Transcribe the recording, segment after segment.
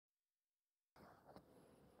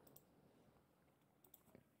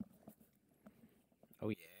Oh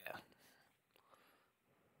yeah.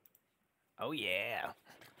 Oh yeah.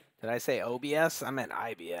 Did I say OBS? I meant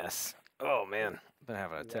IBS. Oh man, I've been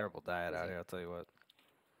having a terrible diet out here. I'll tell you what.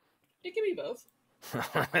 It can be both.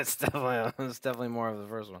 it's definitely more of the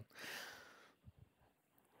first one.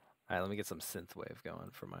 All right, let me get some synthwave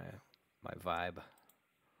going for my vibe.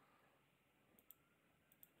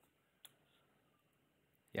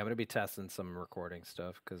 Yeah, I'm gonna be testing some recording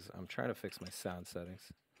stuff because I'm trying to fix my sound settings.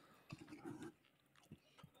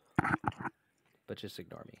 But just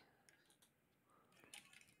ignore me.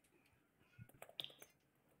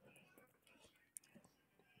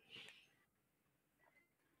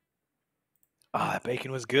 Oh, that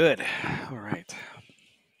bacon was good. All right.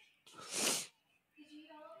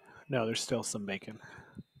 No, there's still some bacon.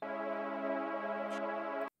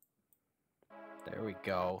 There we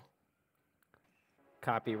go.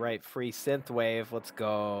 Copyright free synthwave. Let's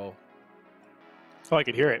go. Oh, I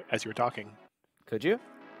could hear it as you were talking Could you?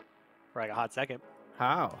 for like a hot second.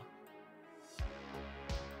 How?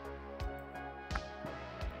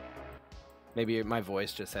 Maybe my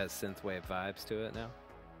voice just has synthwave vibes to it now.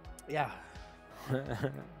 Yeah.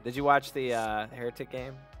 Did you watch the Heretic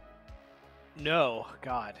game? No,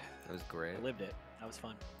 God. It was great. I lived it. That was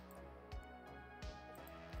fun.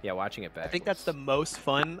 Yeah, watching it back. I think that's the most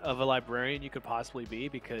fun of a librarian you could possibly be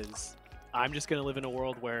because I'm just going to live in a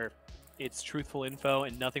world where it's truthful info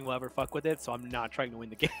and nothing will ever fuck with it, so I'm not trying to win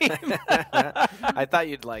the game. I thought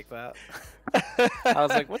you'd like that. I was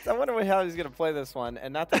like, I wonder how he's going to play this one.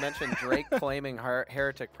 And not to mention Drake claiming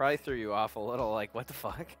Heretic probably threw you off a little, like, what the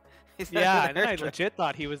fuck? Yeah, and then I legit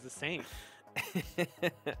thought he was the saint.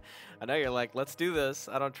 I know you're like, let's do this.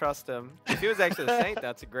 I don't trust him. If he was actually the saint,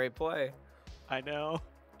 that's a great play. I know.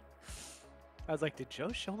 I was like, did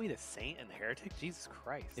Joe show me the saint and the heretic? Jesus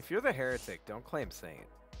Christ. If you're the heretic, don't claim saint.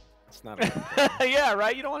 It's not a good play. Yeah,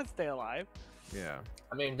 right? You don't want to stay alive. Yeah.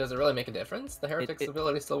 I mean, does it really make a difference? The heretic's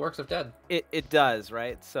ability still works if dead. It does,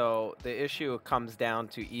 right? So the issue comes down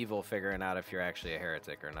to evil figuring out if you're actually a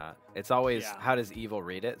heretic or not. It's always, how does evil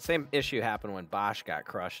read it? Same issue happened when Bosch got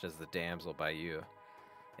crushed as the damsel by you.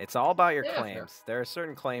 It's all about your claims. Sure. There are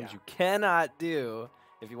certain claims you cannot do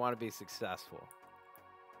if you want to be successful.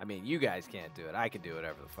 I mean, you guys can't do it. I can do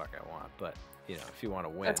whatever the fuck I want, but, you know, if you want to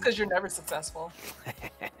win. That's because you're never successful.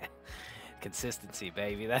 Consistency,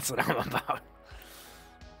 baby. That's what I'm about.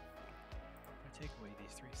 Take away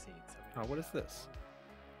these 3 seats. Oh, what is this?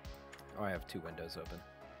 Oh, I have 2 windows open.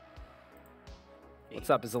 What's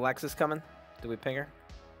up? Is Alexis coming? Did we ping her?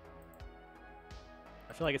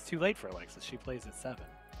 I feel like it's too late for Alexis. She plays at 7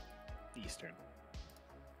 Eastern.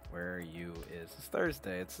 Where are you? It's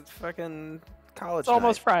Thursday. It's fucking college. It's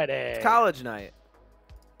almost Friday. It's college night.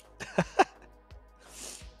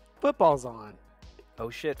 Football's on. Oh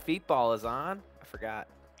shit, feetball is on. I forgot.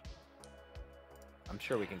 I'm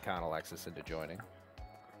sure we can count Alexis into joining.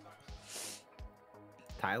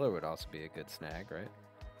 Tyler would also be a good snag, right?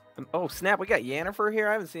 Oh snap, we got Yennefer here.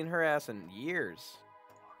 I haven't seen her ass in years.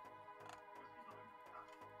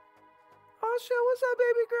 Oh shit, what's up,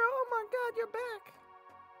 baby girl? Oh my god, you're back.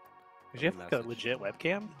 Did you have like a legit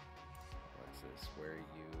webcam? Alexis, where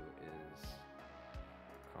you is?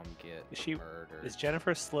 Come get murdered. Is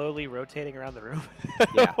Jennifer slowly rotating around the room?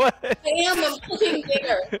 Yeah. I am. I'm cooking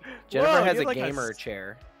dinner. Jennifer has a gamer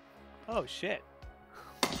chair. Oh shit.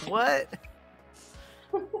 What?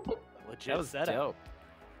 Legit That was setup. dope.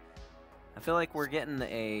 I feel like we're getting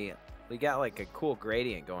we got like a cool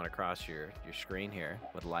gradient going across your screen here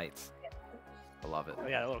with lights. I love it. Oh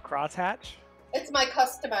yeah, a little crosshatch. It's my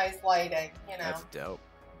customized lighting, you know. That's dope.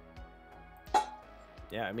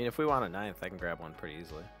 Yeah, I mean, if we want a 9th, I can grab one pretty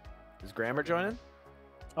easily. Is Grammar joining?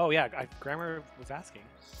 Oh yeah, Grammar was asking.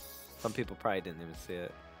 Some people probably didn't even see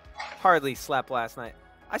it. Hardly slept last night.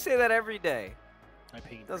 I say that every day.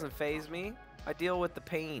 It doesn't faze me. I deal with the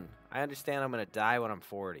pain. I understand I'm going to die when I'm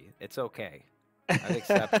 40. It's okay. I've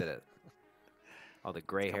accepted it. All the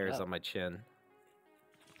gray hairs on my chin.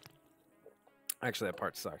 Actually, that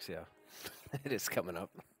part sucks, yeah. It is coming up.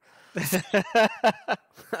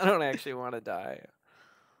 I don't actually want to die.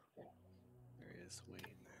 There is Wayne.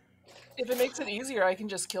 If it makes it easier, I can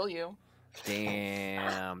just kill you.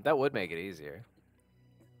 Damn. That would make it easier.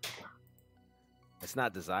 It's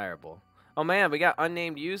not desirable. Oh man, we got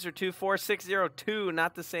unnamed user 24602,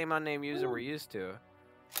 not the same unnamed user we're used to.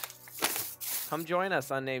 Come join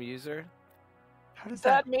us, unnamed user. How does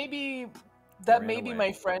that maybe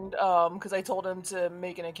my friend because I told him to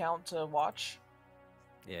make an account to watch.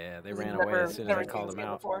 Yeah, they ran away as soon as I called them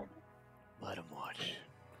out. Before. Let him watch.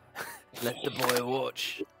 Let the boy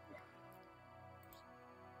watch.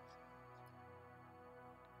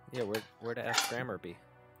 Yeah, where'd F Grammar be?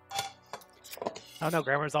 Oh no,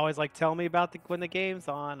 Grandma's always like, tell me about when the game's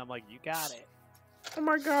on. I'm like, you got it. Oh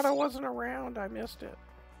my god, I wasn't around. I missed it.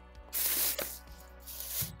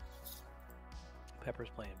 Pepper's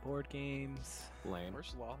playing board games. Lame.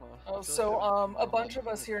 Where's Lala? Oh, so a bunch of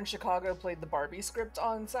us here in Chicago played the Barbie script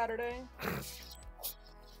on Saturday.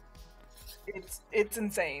 It's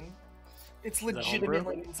insane. It's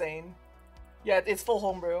legitimately insane. Yeah, it's full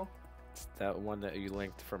homebrew. It's that one that you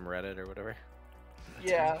linked from Reddit or whatever.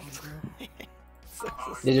 Yeah.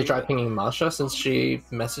 Did you try pinging Masha since she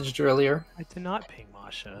messaged you earlier? I did not ping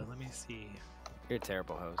Masha. Let me see. You're a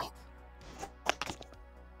terrible host.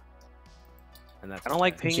 And that's I don't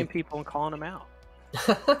like pinging people and calling them out.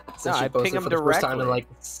 Since No, she I posted ping them for the first time in directly. like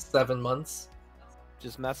 7 months.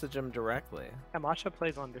 Just message them directly. Yeah, Masha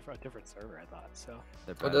plays on a different server, I thought. So.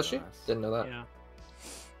 They're Oh, better does she? than us. Didn't know that. Yeah.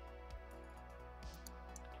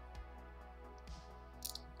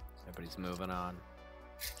 Everybody's moving on.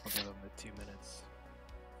 I'll give them the 2 minutes.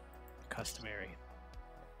 Customary.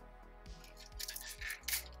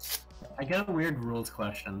 I got a weird rules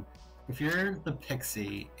question. If you're the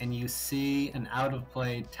pixie and you see an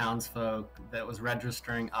out-of-play townsfolk that was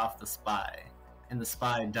registering off the spy, and the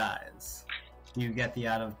spy dies, do you get the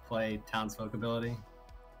out-of-play townsfolk ability?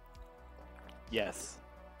 Yes.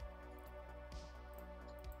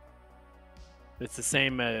 It's the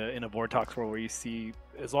same in a Vortox world where you see,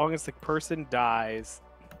 as long as the person dies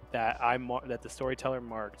that that the storyteller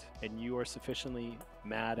marked, and you are sufficiently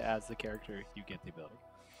mad as the character, you get the ability.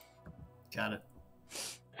 Got it.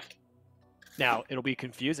 Now, it'll be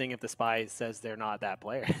confusing if the spy says they're not that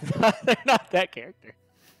player. They're not that character.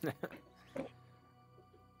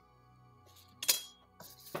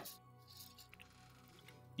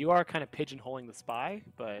 You are kind of pigeonholing the spy,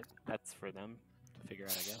 but that's for them to figure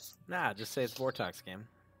out, I guess. Nah, just say it's Vortox game.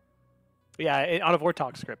 Yeah, on a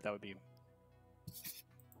Vortox script, that would be...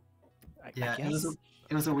 I Yeah, guess.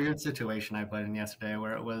 it was a weird situation I played in yesterday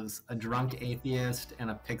where it was a drunk atheist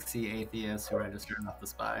and a pixie atheist who registered off the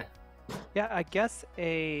spy. Yeah, I guess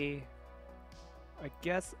a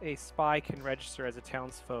spy can register as a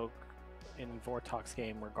townsfolk in a Vortox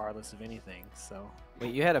game regardless of anything. So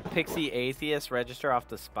Wait, you had a pixie atheist register off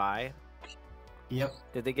the spy? Yep.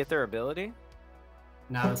 Did they get their ability?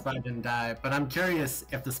 No, the spy didn't die, but I'm curious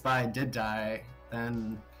if the spy did die,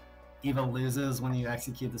 then evil loses when you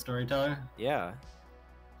execute the storyteller. Yeah.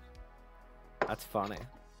 That's funny.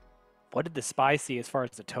 what did the spy see as far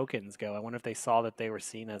as the tokens go? I wonder if they saw that they were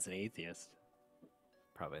seen as an atheist.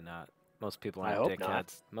 Probably not. Most people I aren't hope not.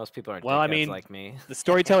 dickheads. Most people aren't Well, I dickheads mean, like me. The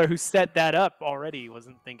storyteller who set that up already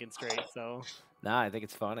wasn't thinking straight, so... Nah, I think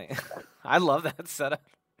it's funny. I love that setup.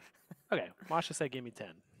 Okay, Masha said give me 10.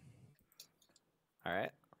 All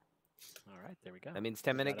right. Alright, there we go. That means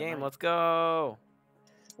 10-minute Got a game. nine. Let's go.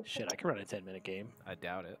 Shit, I can run a 10-minute game. I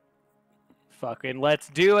doubt it. Fucking let's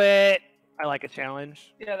do it! I like a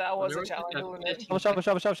challenge. Yeah, that was a There was challenge. a-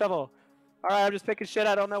 Wasn't it? Shovel. Alright, I'm just picking shit.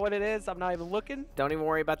 I don't know what it is. I'm not even looking. Don't even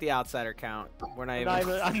worry about the outsider count. We're not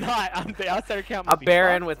even. I'm the outsider count. A must be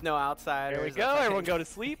Baron fucked. with no outsiders. There we go. Everyone go to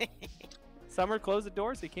sleep. Summer, close the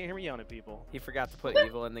door so you can't hear me yelling at people. He forgot to put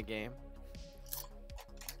evil in the game.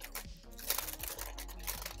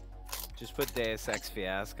 Just put Deus Ex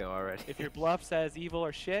Fiasco already. If your bluff says evil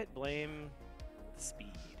or shit, blame the speed.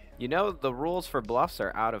 You know, the rules for bluffs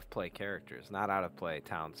are out of play characters, not out of play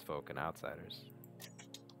townsfolk and outsiders.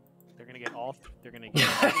 They're gonna get all. They're gonna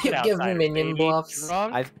get. Give outsiders, minion baby. bluffs.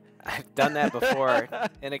 Drunk. I've done that before.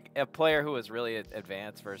 In a player who was really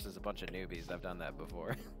advanced versus a bunch of newbies. I've done that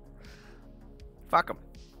before. Fuck them.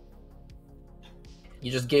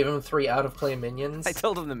 You just gave him 3 out-of-play minions? I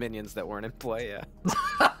told them the minions that weren't in play, yeah.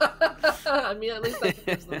 I mean, at least that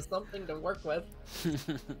gives them something to work with.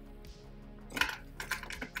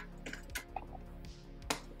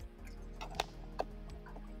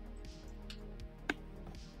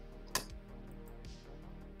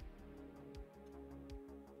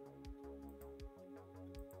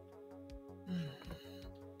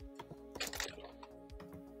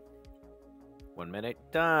 One minute,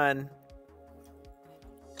 done.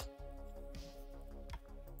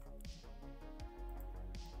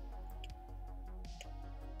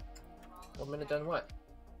 One minute done what?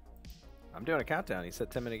 I'm doing a countdown. He said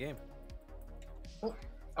 10-minute game. Oh,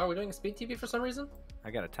 are we doing a speed TV for some reason? I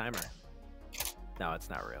got a timer. No, it's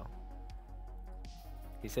not real.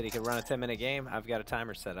 He said he could run a 10-minute game. I've got a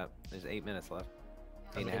timer set up. There's 8 minutes left.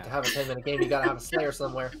 I Eight mean, and a to half. have a 10-minute game, you gotta have a Slayer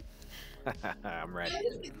somewhere. I'm ready. When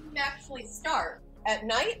does the game actually start? At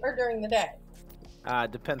night or during the day?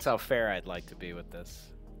 Depends how fair I'd like to be with this.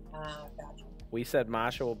 Gotcha. We said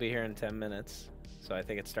Masha will be here in 10 minutes, so I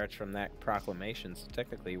think it starts from that proclamation. So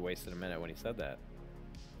technically, he wasted a minute when he said that.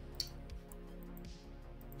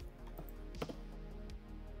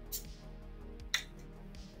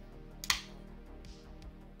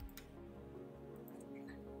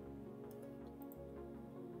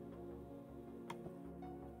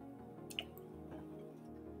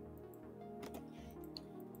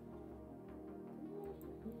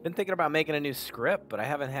 Been thinking about making a new script, but I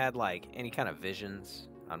haven't had like any kind of visions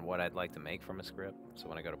on what I'd like to make from a script. So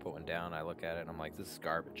when I go to put one down, I look at it and I'm like, this is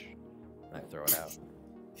garbage. And I throw it out.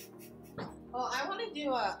 Well, I want to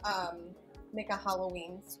do make a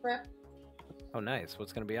Halloween script. Oh, nice.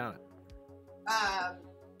 What's going to be on it?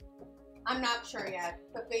 I'm not sure yet,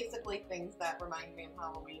 but basically things that remind me of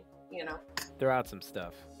Halloween, you know. Throw out some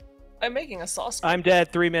stuff. I'm making a sauce. I'm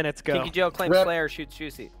dead. 3 minutes. Go. Kinky Joe claims Rip. Slayer shoots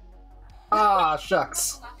Juicy. Ah,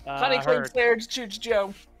 shucks. Honey claims Slayer shoots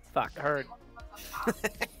Joe. Fuck. Heard. All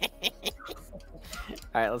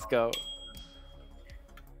right, let's go.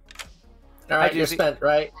 All right, you're Juicy. spent,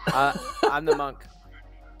 right? I'm the monk.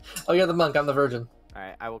 Oh, you're the monk. I'm the virgin. All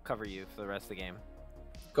right, I will cover you for the rest of the game.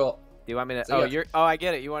 Cool. Do you want me to? So Oh, yeah. you're. Oh, I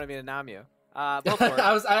get it. You wanted me to nom you. Go for it.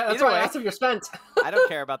 That's Either why way. I asked if you're spent. I don't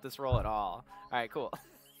care about this roll at all. All right, cool.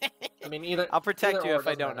 I mean, either. I'll protect either you or, if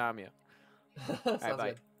I doesn't don't matter. nom you. Sounds All right, bye.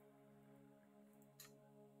 good.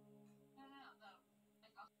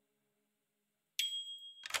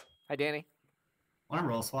 Hi, Danny. Want to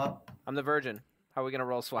roll swap? I'm the virgin. How are we gonna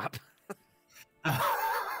roll swap?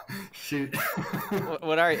 Shoot.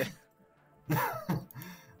 What are you?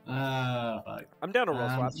 Fuck. I'm down to roll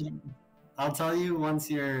swap. I'll tell you once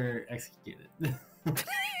you're executed.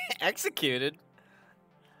 Executed?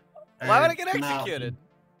 Why would I get No, executed?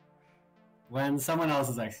 when someone else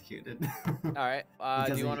is executed. All right. Do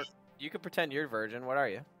Because you of- want to? You can pretend you're virgin. What are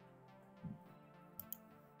you?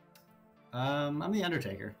 I'm the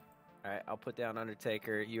Undertaker. All right. I'll put down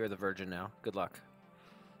Undertaker. You are the virgin now. Good luck.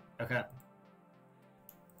 Okay.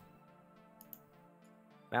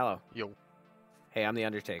 Mallow. Yo. Hey, I'm the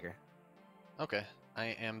Undertaker. Okay. I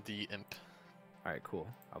am the imp. All right. Cool.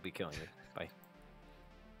 I'll be killing you. Bye.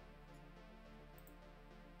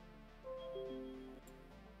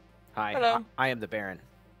 Hi. Hello. I am the Baron.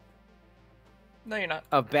 No, you're not.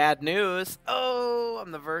 Of bad news. Oh, I'm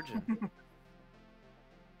the virgin.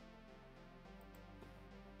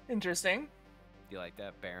 Interesting. You like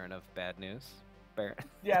that, Baron of bad news? Baron.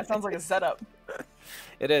 Yeah, it sounds like a setup.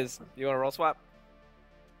 It is. You want to roll swap?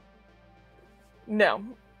 No,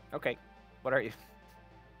 Okay. What are you?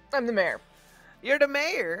 I'm the mayor. You're the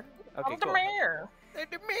mayor. Okay, I'm the cool. mayor. You're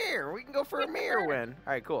the mayor. We can go for a mayor win.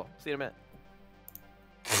 All right, cool. See you in a minute.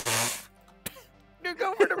 You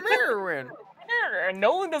go for the mayor win. And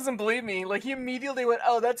Nolan doesn't believe me. Like, he immediately went,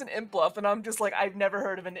 "Oh, that's an imp bluff," and I'm just like, I've never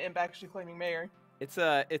heard of an imp actually claiming mayor. It's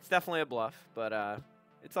definitely a bluff, but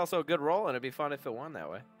it's also a good roll, and it'd be fun if it won that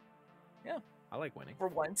way. Yeah. I like winning. For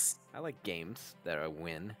once. I like games that I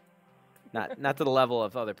win. Not to the level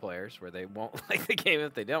of other players where they won't like the game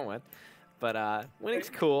if they don't win. But winning's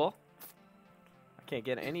cool. I can't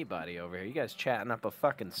get anybody over here. You guys chatting up a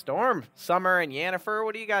fucking storm. Summer and Yennefer,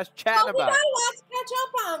 what are you guys chatting Oh, we got about? a lot to catch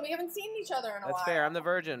up on. We haven't seen each other in a while. That's fair. I'm the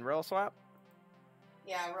virgin. Roll swap.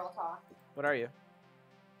 Yeah, real talk. What are you?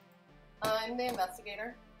 I'm the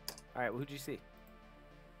investigator. All right, who'd you see?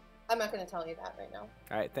 I'm not going to tell you that right now.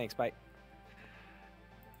 All right, thanks. Bye.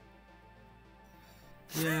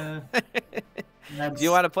 Yeah. Do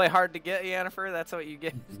you want to play hard to get, Yennefer? That's what you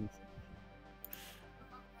get.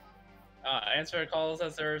 Answer calls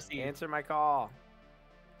as they're received. Answer my call.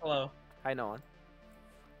 Hello. Hi, Nolan.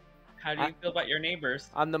 How do you feel about your neighbors?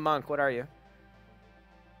 I'm the monk. What are you?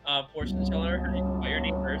 Fortune teller. How do you feel about your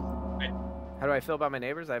neighbors? How do I feel about my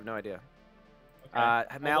neighbors? I have no idea. Okay.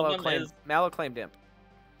 Mallow claimed imp.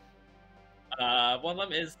 One of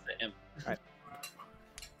them is the imp.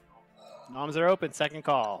 Noms are open. Second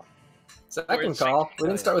call. Second call. We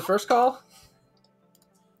didn't start with first call.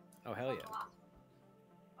 Oh, hell yeah.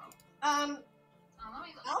 I'll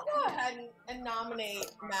go ahead and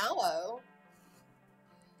nominate Mallow.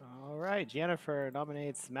 All right. Jennifer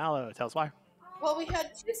nominates Mallow. Tell us why. Well, we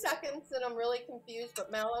had 2 seconds, and I'm really confused,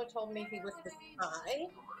 but Mallow told me he was the spy.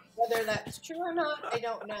 Whether that's true or not, I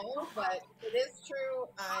don't know, but if it is true,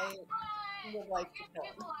 I would like to kill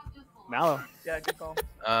him. Mallow. Yeah, good call.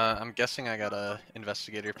 I'm guessing I got a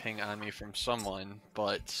investigator ping on me from someone,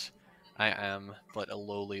 but I am but a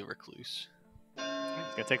lowly recluse.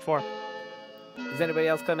 It's gonna take 4. Is anybody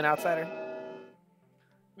else claiming outsider?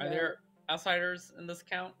 Are there outsiders in this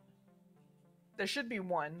count? There should be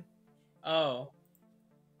one. Oh.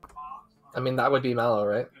 I mean, that would be Mallow,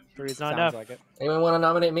 right? 3 is not Sounds enough. like it. Anyone want to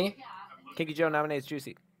nominate me? Kinky Joe nominates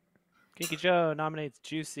Juicy. Kinky Joe nominates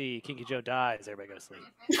Juicy. Kinky Joe dies. Everybody go to sleep.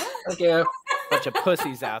 Thank you. Bunch of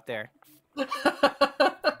pussies out there.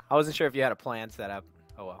 I wasn't sure if you had a plan set up.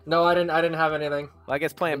 Oh well. No, I didn't have anything. Well, I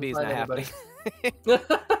guess plan Didn't B is find not anybody.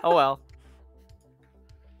 happening. Oh well.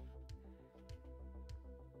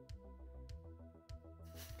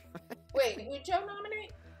 Wait, who Joe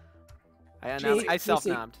nominate? I Juicy.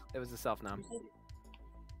 self-nommed. It was a self-nom.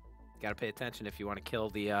 Gotta pay attention if you want to kill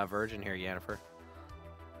the virgin here, Yennefer.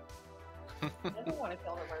 I don't want to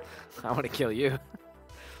kill the virgin. I want to kill you.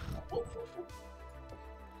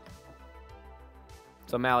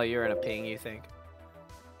 So, Mally, you're in a ping, you think?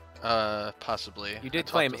 Possibly. You did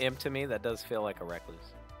claim imp to me. That does feel like a recluse.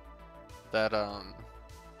 That,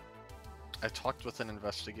 I talked with an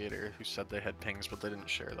investigator who said they had pings, but they didn't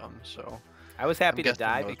share them, so... I was happy I'm to guessing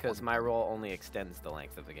die those because ones- my role only extends the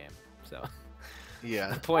length of the game. So,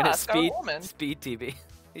 Yeah. the point is Scarlet Woman. speed TB.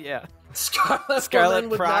 Yeah. Scarlet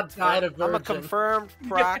would not proc- die to I'm a virgin. confirmed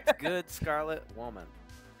proc good Scarlet Woman.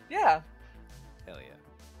 Yeah. Hell yeah.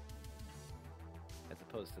 As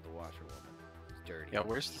opposed to the Washer Woman, who's dirty. Yeah,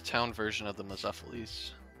 where's the town version of the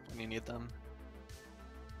Mazephiles when you need them?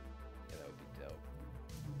 Yeah, that would be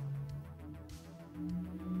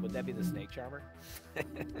dope. Would that be the Snake Charmer?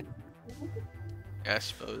 Yeah, I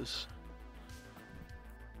suppose.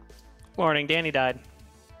 Morning, Danny died.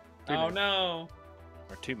 3 Oh minutes. no.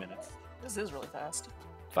 Or 2 minutes. This is really fast.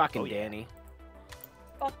 Fucking Oh, yeah. Danny.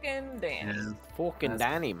 Fucking damn. Yeah. Fucking That's-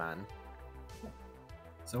 Danny, man.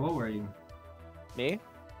 So what were you? Me?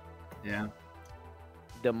 Yeah.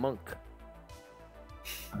 The monk.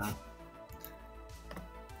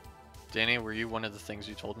 Danny, were you one of the things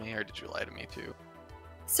you told me, or did you lie to me too?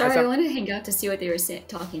 Sorry, What's I up? wanted to hang out to see what they were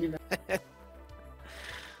talking about.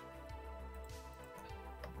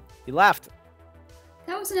 You left.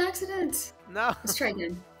 That was an accident. No. Let's try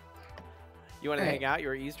again. You want to Alright. hang out? You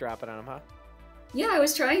were eavesdropping on him, huh? Yeah, I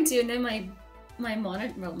was trying to, and then my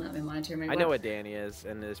monitor, well, not my monitor, my I know what Danny is,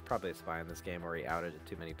 and there's probably a spy in this game where he outed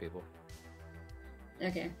too many people.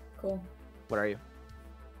 Okay, cool. What are you?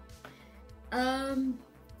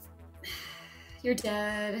 You're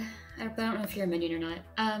dead. I don't know if you're a minion or not.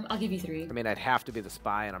 I'll give you 3. I mean, I'd have to be the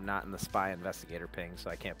spy, and I'm not in the spy investigator ping, so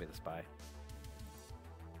I can't be the spy.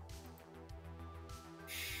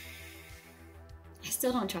 I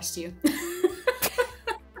still don't trust you.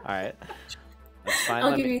 All right. That's fine. I'll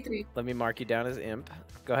Let give me, you 3. let me mark you down as imp.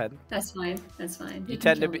 Go ahead. That's fine. That's fine. You can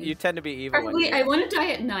tend to kill be me. you tend to be evil. Or when wait, you- I want to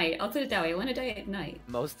die at night. I'll put it that way. I want to die at night.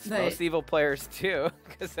 most but- evil players too,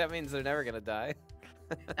 because that means they're never gonna die.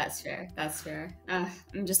 That's fair. That's fair.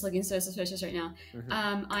 I'm just looking so suspicious right now.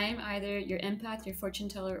 Mhm. I am either your empath, your fortune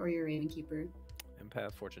teller, or your raven keeper.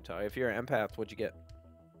 Empath, fortune teller. If you're an empath, what'd you get?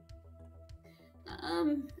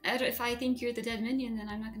 If I think you're the dead minion, then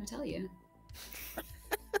I'm not going to tell you.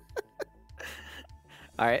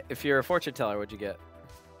 All right. If you're a fortune teller, what'd you get?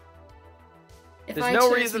 If There's I no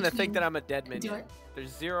chose reason to think between- that I'm a dead Do minion. it.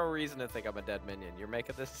 There's zero reason to think I'm a dead minion. You're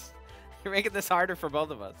making this harder for both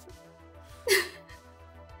of us.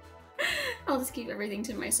 I'll just keep everything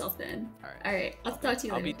to myself then. All right. All right. I'll talk to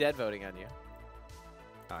you I'll later. be dead voting on you.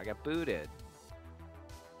 Oh, I got booted.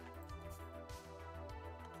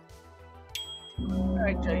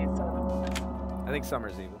 Alright, Jay, so I think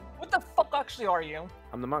Summer's evil. what the fuck actually are you?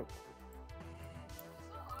 I'm the monk.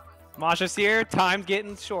 Masha's here. Time's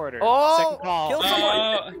getting shorter. Oh, Second call. kill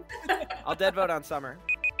someone. Oh, I'll dead vote on Summer.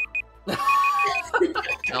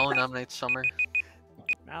 Mallow nominates Summer.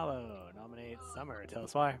 Mallow nominates Summer. Tell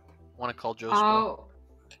us why. Want to call Joe? Oh,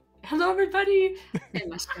 hello everybody. Hey,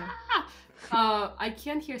 Mushka. I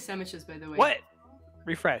can't hear sandwiches by the way. What?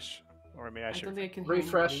 Refresh. Or maybe I I should. don't think I can hear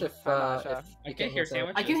Refresh him. if Masha. you I can hear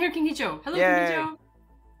sandwiches. I can hear Kinky Joe. Hello, Yay. Kinky Joe.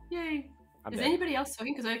 Yay. I'm Is dead. anybody else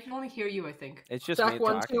talking? Because I can only hear you, I think. It's just Jack me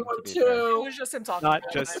 1 talking. 2 1 to be fair. It 2. was just him talking. Not the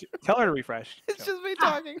whole just. time. Tell her to refresh. It's Joe. just me Ah,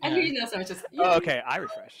 talking. I hear you now sandwiches. Yay. Oh, okay, I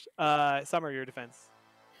refreshed. Summer, your defense.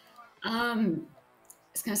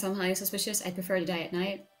 It's gonna sound highly suspicious. I prefer to die at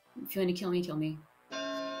night. If you want to kill me, kill me.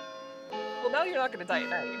 Well, now you're not gonna die at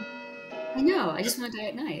night. I know. I just want to die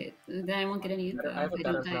at night. Then I won't get any info. I have a if I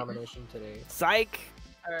better don't die. nomination today. Psych.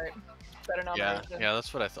 Alright. Better Yeah, nomination. yeah,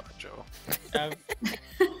 that's what I thought, Joe.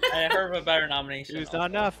 I heard of a better nomination. Choose also.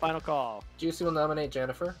 not enough. Final call. Juicy will nominate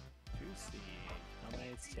Jennifer. Juicy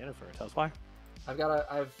nominates Jennifer. Tell us why. I've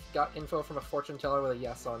got info from a fortune teller with a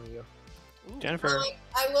yes on you. Jennifer.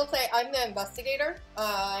 I will say I'm the investigator.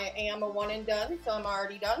 I am a one and done, so I'm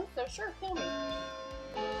already done. So sure, kill me.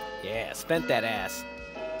 Yeah, spent that ass.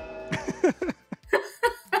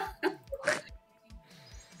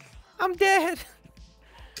 I'm dead.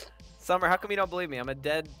 Summer, how come you don't believe me? I'm a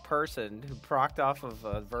dead person who procced off of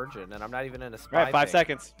a virgin, and I'm not even in a spy. All right, 5 thing.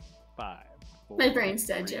 seconds. 5. My brain's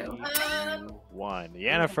dead, Joe. 1.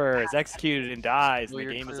 Yennefer is executed and dies. Well, and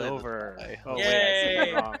the you're game is clearly the over. spy. Oh, Yay. wait, I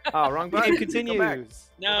said that wrong. Oh, wrong The button. game Go back. continues.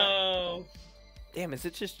 No. Damn, is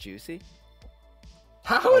it just juicy?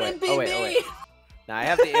 How Oh, would wait, it be oh, wait, me? oh, wait. Now I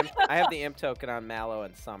have the imp, I have the imp token on Mallow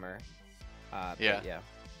and Summer. But Yeah. yeah.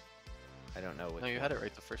 I don't know which. No, you one. had it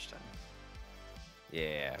right the first time.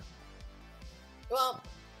 Yeah. Well,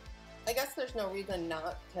 I guess there's no reason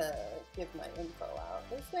not to give my info out,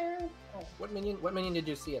 is there? Oh. What minion did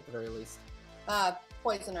you see at the very least?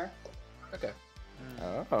 Poisoner. Okay.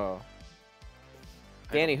 Oh.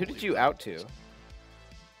 Danny, who did you out to?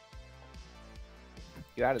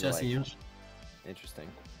 You outed Just like... you. Interesting.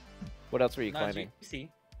 What else were you claiming? GC.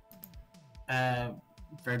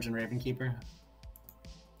 Virgin Ravenkeeper.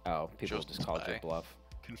 Oh, people just called your bluff.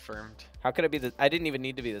 Confirmed. How could it be the... I didn't even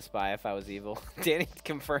need to be the spy if I was evil. Danny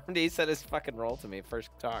confirmed. He said his fucking role to me first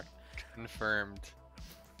talk. Confirmed.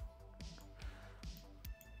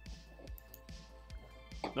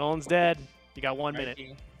 Nolan's dead. You got 1 minute.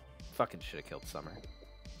 Fucking should have killed Summer.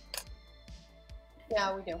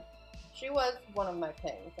 Yeah, we do. She was one of my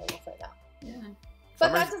pings, I will say that. Yeah.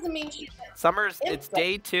 But that doesn't mean she... It's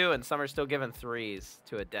day 2, and Summer's still giving 3s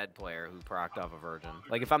to a dead player who procced off a virgin.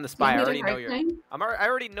 Like, if I'm the spy, I already know your... I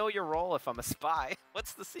already know your role if I'm a spy.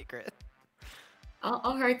 What's the secret? I'll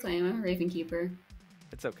hard claim. I'm a Ravenkeeper.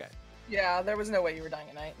 It's okay. Yeah, there was no way you were dying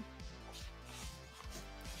at night.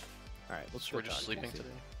 Alright, let's We're just sleeping today.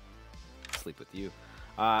 Sleep with you.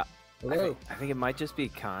 I think it might just be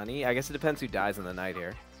Connie. I guess it depends who dies in the night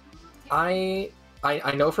here. I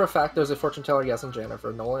know for a fact there's a fortune teller yes on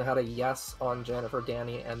Jennifer. Nolan had a yes on Jennifer,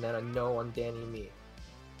 Danny, and then a no on Danny, me.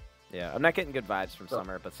 Yeah, I'm not getting good vibes from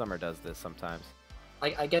Summer, but Summer does this sometimes.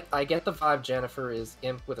 I get the vibe Jennifer is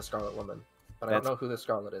imp with a Scarlet Woman, but I don't know who the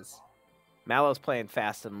Scarlet is. Mallow's playing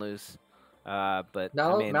fast and loose, but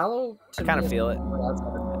Mallow, I mean, Mallow I kind of feel it.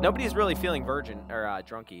 Nobody's really feeling virgin or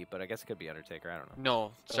drunky, but I guess it could be Undertaker. I don't know.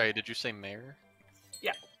 No, sorry. Did you say Mayor?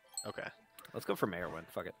 Yeah. Okay. Let's go for Mayor win.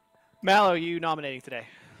 Fuck it. Mallow, you nominating today?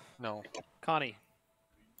 No. Connie?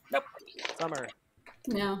 Nope. Summer?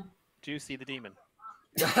 No. Juicy the demon?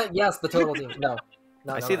 Yes, the total demon. No.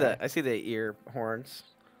 I see the ear horns.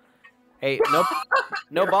 Hey, nope.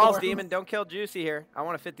 No balls, demon. Don't kill Juicy here. I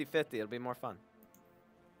want a 50-50. It'll be more fun.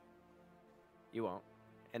 You won't.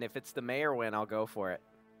 And if it's the Mayor win, I'll go for it.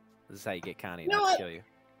 This is how you get Connie not to kill you.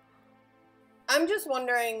 I'm just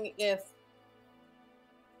wondering if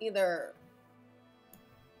there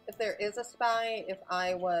is a spy, if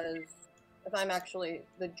I'm actually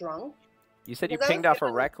the drunk. You said you pinged off a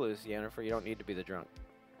recluse, Jennifer. You don't need to be the drunk.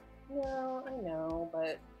 No, I know,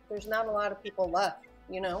 but there's not a lot of people left,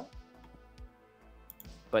 you know?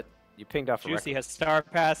 But you pinged off a recluse. Juicy has star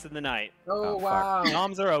pass in the night. Oh, wow.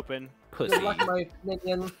 Noms are open. Pussy. Good luck, my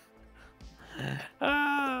minion.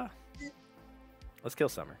 Let's kill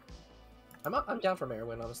Summer. I'm down for Mayor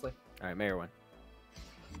win, honestly. All right, Mayor win.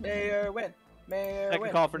 Mayor win. Mayor Second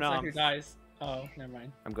win. call for Looks like Noms. who dies. Oh, never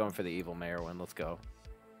mind. I'm going for the evil Mayor win. Let's go.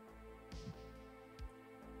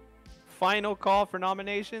 Final call for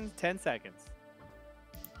nominations. 10 seconds.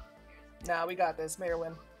 Nah, we got this. Mayor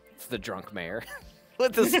win. It's the drunk Mayor.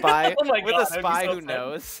 With the spy. Oh my with God, a spy so who sad.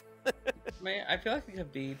 knows. Man, I feel like it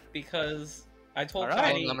could be because I told All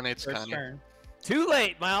right. Connie Nominates first Connie. turn. Too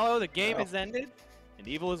late, Mallow. The game is ended, and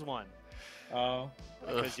evil is won. Oh.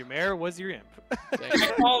 Because your mayor was your imp.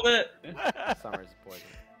 I called it. Summer's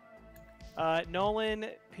poison. Nolan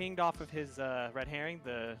pinged off of his red herring,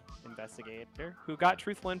 the investigator, who got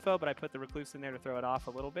truthful info, but I put the recluse in there to throw it off a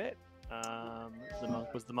little bit. The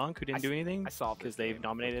monk was the monk who didn't do anything because they've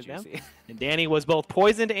nominated them. And Danny was both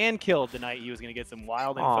poisoned and killed the night he was going to get some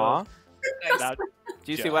wild info. About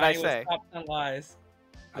Do you see what I Connie say? was top 10 lies.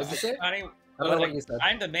 What did you say? Connie I was don't know what like, you said.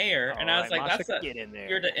 I'm the mayor, and I was like, Masha, "That's a, get in there.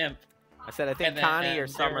 you're the imp." I said I think And then- Connie or and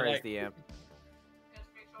they Summer were is like- the imp.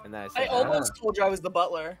 And then I I said almost told you I was the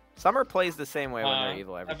butler. Summer plays the same way when they're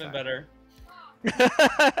evil every I've been time. better.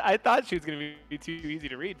 I thought she was going to be too easy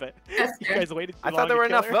to read, but you guys waited too I long thought there were to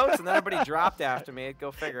kill enough her. votes, and then everybody dropped after me.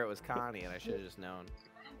 Go figure, it was Connie, and I should have just known.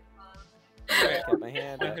 I kept my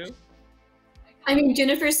hand up. Who? I mean,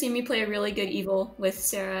 Jennifer's seen me play a really good evil with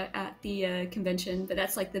Sarah at the convention, but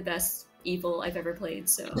that's like the best evil I've ever played.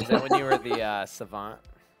 So Is that when you were the savant?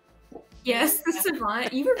 yes, the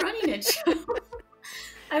savant, you were running it. Joe.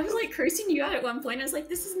 I was like cursing you out at one point. I was like,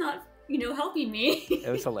 "This is not, helping me." It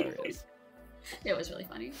was hilarious. It was really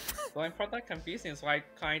funny. The only part that confusing is why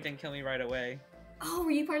Connie didn't kill me right away. Oh,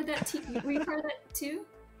 were you part of that team? Were you part of that too?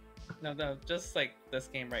 No, just like this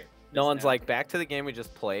game right. Nolan's like, back to the game we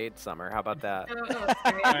just played, Summer. How about that? Oh,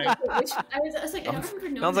 sorry. Alright. I was like, I don't remember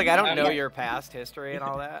knowing. Nolan's like, I don't know Yeah. your past history and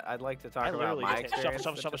all that. I'd like to talk I about literally my just hit experience.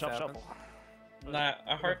 shuffle, that shuffle, just shuffle, happened. shuffle. Not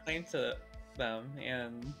a hard claim to them,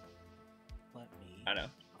 and Let me. I don't know.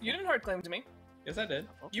 You didn't hard claim to me. Yes, I did.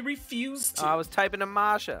 You refused to. Oh, I was typing to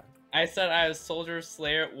Masha. I said I was soldier,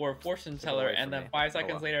 slayer, or fortune teller, away and from then me. 5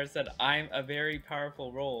 seconds well. later I said I'm a very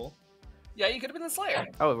powerful role. Yeah, you could have been the Slayer.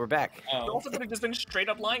 Oh, we're back. You Oh, also could have just been straight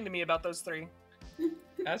up lying to me about those 3.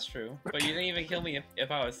 That's true. But you didn't even kill me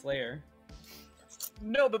if I was Slayer.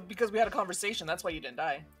 No, but because we had a conversation, that's why you didn't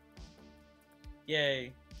die.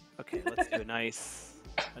 Yay. Okay, let's do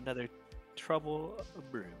another trouble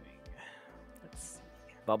brewing. Let's see.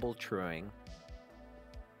 Bubble truing.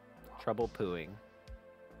 Trouble pooing.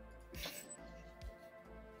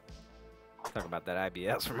 Talk about that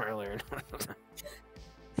IBS from earlier.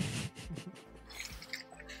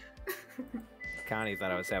 Connie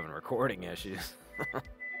thought I was having recording issues.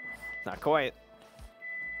 Not quite.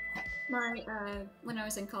 When I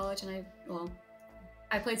was in college, and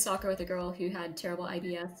I played soccer with a girl who had terrible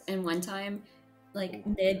IBS, and one time, like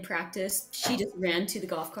mid practice, she just ran to the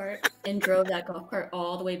golf cart and drove that golf cart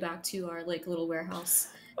all the way back to our like little warehouse.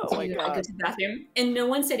 Oh my God. Go to the bathroom, and no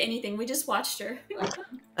one said anything. We just watched her. Like,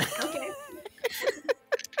 okay.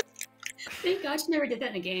 Thank God she never did that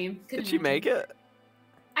in a game. Did she make it?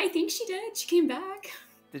 I think she did. She came back.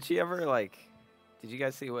 Did she ever did you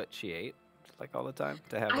guys see what she ate like all the time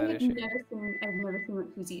to have that I've issue? never seen what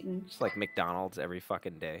she's eaten. Just like McDonald's every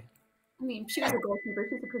fucking day. I mean, she was a goalkeeper.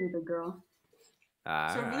 She's a pretty big girl.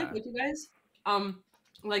 So really quick, you guys.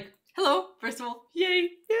 Like, hello, first of all, yay!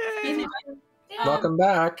 Yay! Welcome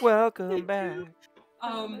back. Welcome back.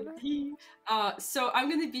 So I'm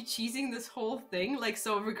gonna be cheesing this whole thing. Like,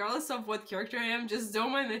 so regardless of what character I am, just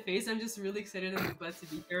don't mind my face. I'm just really excited and glad to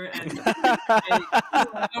be here. And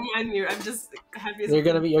don't mind me. I'm just happy.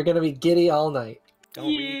 You're gonna be giddy all night. Don't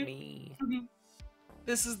read me.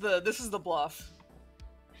 This is the bluff.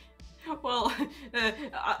 Well,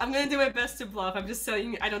 I'm gonna do my best to bluff. I'm just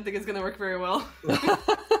saying I don't think it's gonna work very well.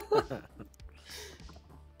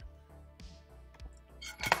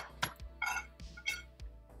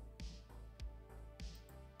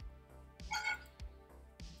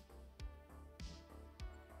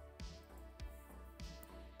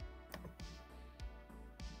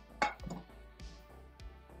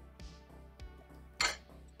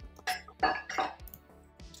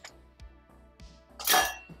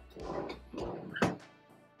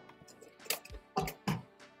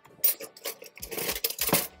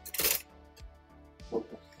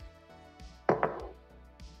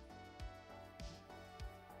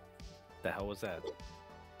 The hell was that?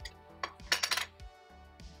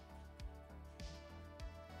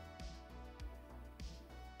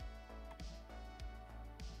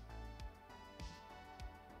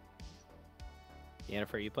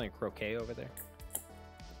 Yennefer, are you playing croquet over there?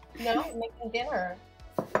 No, I'm making dinner.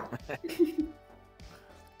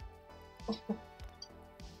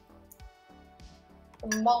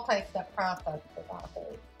 A multi-step process for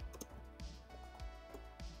tacos.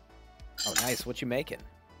 Oh, nice. What you making?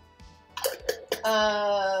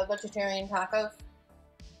 Vegetarian tacos.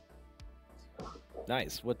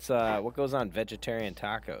 Nice. What goes on vegetarian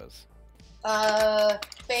tacos?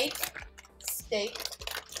 Bake, steak,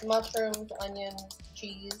 mushrooms, onions,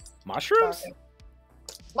 cheese. Mushrooms? Sausage.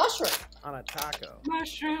 Mushroom. On a taco.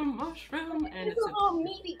 Mushroom, and It's a little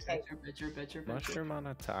meaty cake. Better. Mushroom on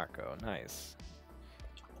a taco. Nice.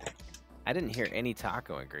 I didn't hear any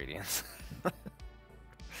taco ingredients.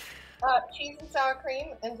 Cheese and sour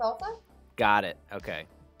cream and salsa. Got it. Okay.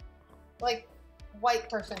 Like white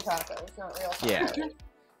person tacos, not real tacos.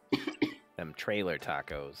 Yeah. Them trailer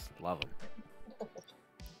tacos. Love them.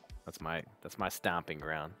 That's my stomping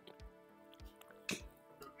ground.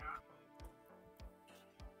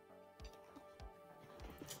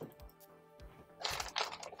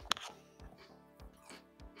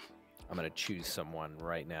 I'm gonna choose someone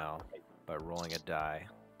right now by rolling a die,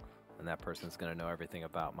 and that person's gonna know everything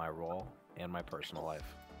about my role and my personal life.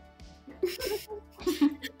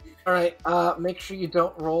 All right. Make sure you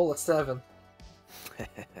don't roll a 7.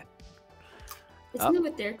 Isn't that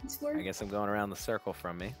what therapy's for? I guess I'm going around the circle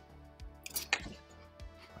from me.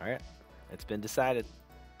 All right, it's been decided.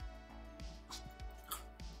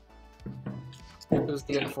 Who's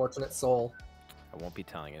the unfortunate soul? I won't be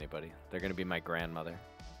telling anybody. They're gonna be my grandmother.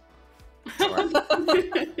 Or...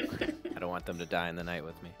 I don't want them to die in the night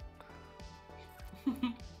with me.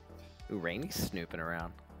 Ooh, Rainy's snooping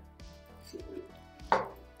around.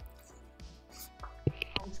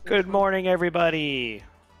 Good morning, everybody.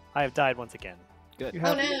 I have died once again. Good. You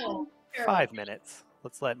have no. 5 minutes.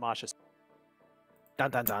 Let's let Masha.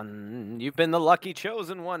 Dun dun dun! You've been the lucky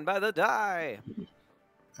chosen one by the die.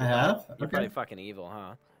 I have? You're probably fucking evil, huh?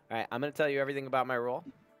 All right, I'm gonna tell you everything about my role.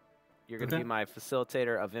 You're gonna be my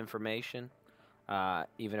facilitator of information,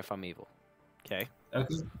 even if I'm evil. Okay.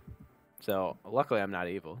 Okay. So luckily, I'm not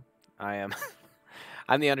evil. I am.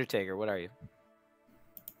 I'm the Undertaker. What are you?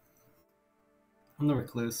 I'm the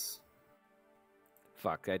recluse.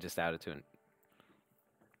 Fuck! I just outed to an.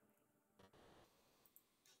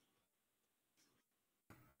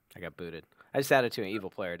 I got booted. I just added to an evil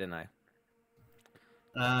player, didn't I?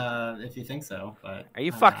 If you think so, but Are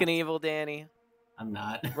you I'm fucking not. evil, Danny? I'm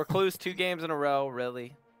not. Recluse 2 games in a row,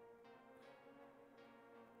 really?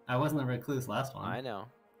 I wasn't a recluse last one. I know,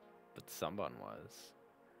 but someone was.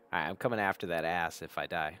 All right, I'm coming after that ass if I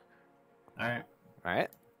die. All right. All right.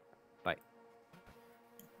 Bye.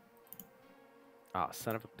 Oh,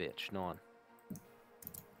 son of a bitch, Nolan.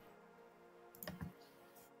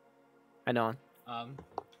 Hi, Nolan.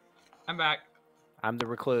 I'm back. I'm the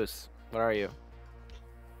recluse. What are you?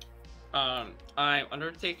 I'm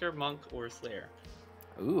Undertaker, Monk, or Slayer.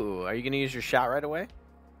 Ooh, are you gonna use your shot right away?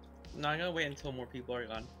 No, I'm gonna wait until more people are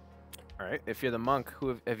gone. All right. If you're the monk,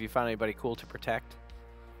 who have you found anybody cool to protect?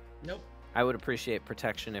 Nope. I would appreciate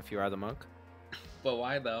protection if you are the monk. But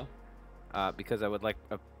why though? Because I would like.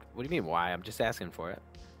 What do you mean why? I'm just asking for it.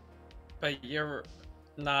 But you're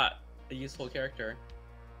not a useful character.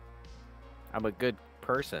 I'm a good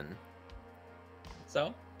person.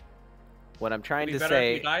 So? What I'm trying It'd to be better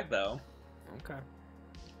say. if you died though. Okay.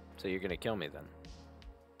 So you're gonna kill me then?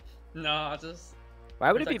 No, I'll just.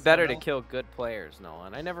 Why would it be protect better to someone kill good players,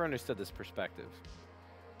 Nolan? I never understood this perspective.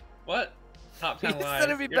 What? Top 10 You lies. said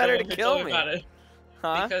it'd be You're better the to one who kill told me. About it.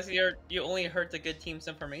 Huh? Because you only hurt the good team's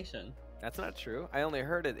information. That's not true. I only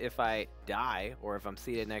heard it if I die, or if I'm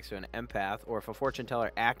seated next to an empath, or if a fortune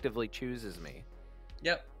teller actively chooses me.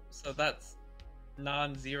 Yep. So that's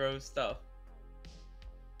non-zero stuff.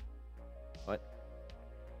 What?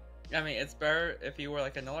 I mean, it's better if you were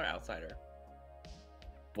like another outsider.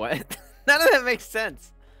 What? None of that makes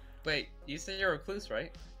sense. Wait, you said you're a recluse,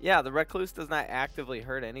 right? Yeah, the recluse does not actively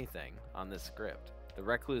hurt anything on this script. The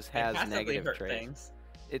recluse has passively negative hurt traits. things.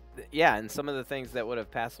 Yeah, and some of the things that would have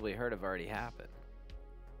passively hurt have already happened.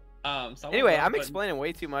 Someone Anyway, else I'm wouldn't- explaining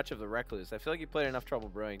way too much of the recluse. I feel like you played enough Trouble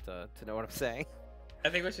Brewing to know what I'm saying. I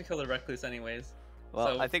think we should kill the recluse anyways.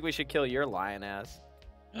 Well, So- I think we should kill your lion ass.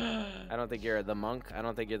 I don't think you're the monk. I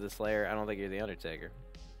don't think you're the slayer. I don't think you're the undertaker.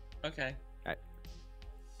 Okay. Alright.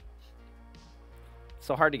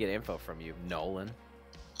 So hard to get info from you, Nolan.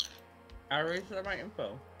 I already said my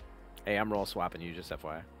info. Hey, I'm roll swapping you, just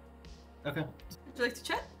FYI. Okay. Would you like to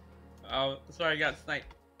chat? Oh, sorry, I got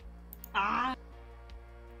sniped. Ah.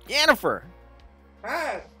 Yennefer!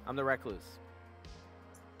 Hey. I'm the recluse.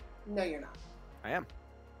 No, you're not. I am.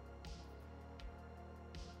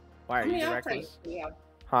 Why are How you many the outsiders recluse? do we have?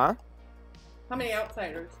 Huh? How many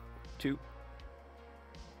outsiders? 2.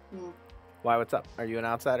 Hmm. Why, what's up? Are you an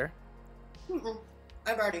outsider? Mm-mm.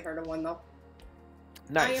 I've already heard of one though.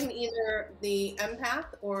 Nice. I am either the empath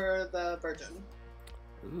or the virgin.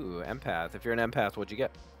 Ooh, empath. If you're an empath, what'd you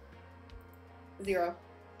get? 0.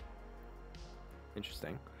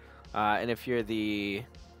 Interesting. And if you're the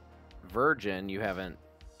virgin, you haven't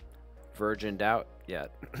virgined out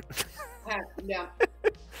yet. Yeah.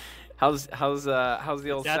 How's the old Is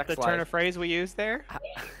that sex the life? turn of phrase we use there?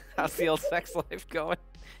 How's the old sex life going?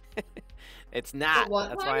 It's not. what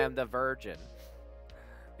That's why life? I'm the virgin.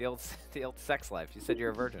 The old sex life. You said you're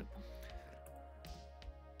a virgin.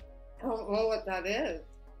 I don't know what that is.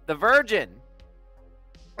 The virgin.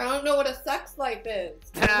 I don't know what a sex life is.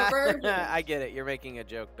 I'm a virgin. I get it. You're making a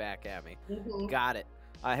joke back at me. Mhm. Got it.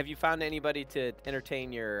 Have you found anybody to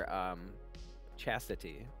entertain your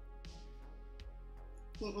chastity?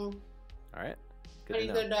 Mm-mm. All right. Good Any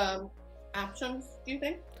to know. good options, do you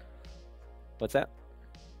think? What's that?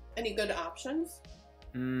 Any good options?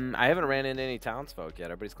 I haven't ran into any townsfolk yet.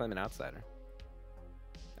 Everybody's claiming outsider.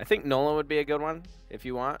 I think Nolan would be a good one if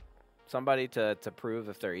you want somebody to prove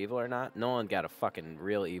if they're evil or not. Nolan got a fucking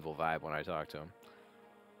real evil vibe when I talk to him.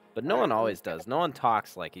 But Nolan always does. Nolan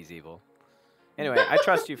talks like he's evil. Anyway, I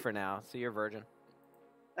trust you for now. So you're virgin.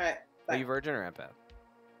 All right. Are you virgin or empath?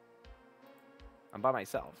 I'm by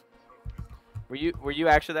myself. Were you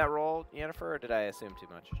actually that role, Yennefer, or did I assume too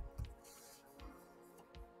much?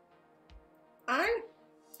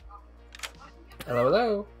 Hello,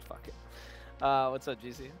 hello. Fuck it. What's up,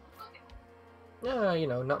 GC? You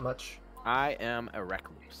know, not much. I am a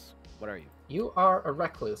recluse. What are you? You are a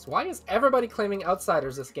recluse. Why is everybody claiming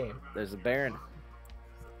outsiders this game? There's a baron.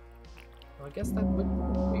 Well, I guess that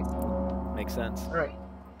would be... Makes sense. Alright.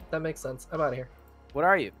 That makes sense. I'm out of here. What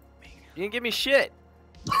are you? You didn't give me shit.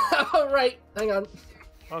 Alright, hang on.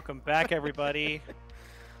 Welcome back, everybody.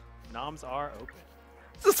 Noms are open.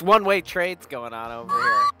 This one-way trade's going on over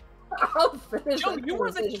here. I'll finish Joe, that you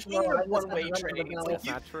were the conversation king while I of just one-way run to the trades. bell. That's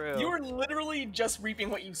not true. You are literally just reaping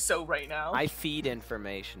what you sow right now. I feed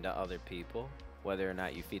information to other people. Whether or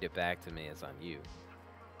not you feed it back to me is on you.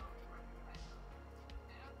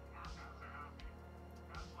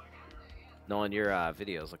 Nolan, your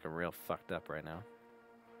video's looking real fucked up right now.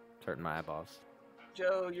 It's hurting my eyeballs.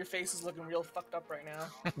 Joe, your face is looking real fucked up right now.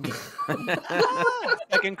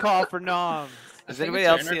 Second call for Nom. Is anybody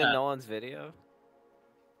else seeing Nolan's video?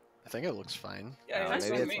 I think it looks fine. Yeah,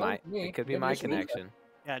 maybe it's my. It could be my connection.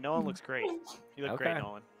 Yeah, Nolan looks great. You look great,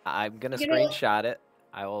 Nolan. I'm gonna screenshot it.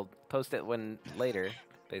 I will post it later,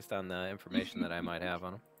 based on the information that I might have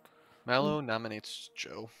on him. Mallow nominates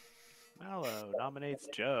Joe. Mallow nominates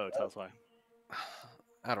Joe. Tell us why.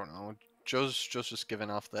 I don't know. Joe's just giving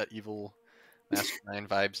off that evil mastermind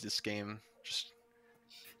vibes this game. Just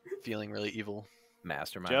feeling really evil.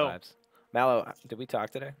 Mastermind vibes. Mallow, did we talk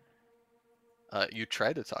today? You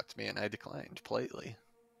tried to talk to me and I declined politely.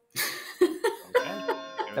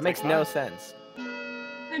 That makes no sense.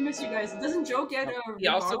 I miss you guys. Doesn't Joe get a He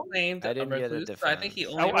also rebuttal? claimed I didn't get a recluse, defense. so I think he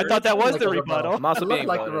only. I thought that was the Like a rebuttal. I'm also It looked being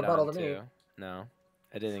like the voted rebuttal on, to me. too. No,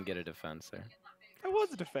 I didn't get a defense there. That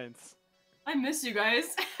was a defense. I miss you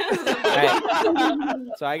guys. Right.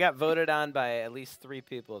 So I got voted on by at least 3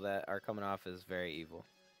 people that are coming off as very evil.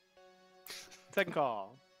 Second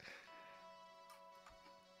call.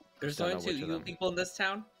 There's Don't only know 2 which of evil them. people in this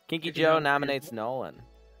town. Kinky If you Joe know- nominates Nolan.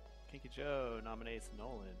 Kinky Joe nominates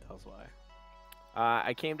Nolan. Tell us why.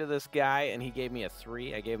 I came to this guy and he gave me a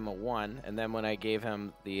 3. I gave him a 1, and then when I gave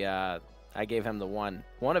him the 1.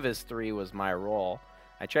 One of his 3 was my role.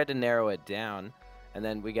 I tried to narrow it down, and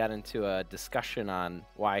then we got into a discussion on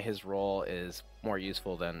why his role is more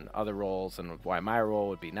useful than other roles, and why my role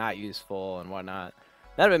would be not useful and whatnot.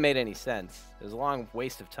 None of it made any sense. It was a long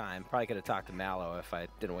waste of time. Probably could have talked to Mallow if I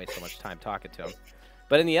didn't waste so much time talking to him.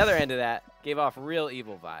 But in the other end of that, gave off real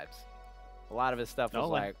evil vibes. A lot of his stuff was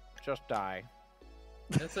like, just die.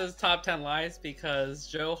 This is top 10 lies because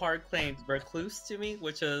Joe hard claimed recluse to me,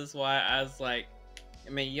 which is why I was like, I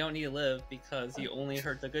mean, you don't need to live because you only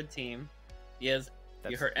hurt the good team. You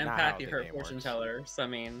hurt not how empath, you the hurt game fortune works. teller. So I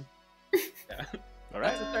mean, yeah. All right.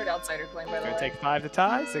 That's the third outsider claim, by It's the gonna way. take 5 to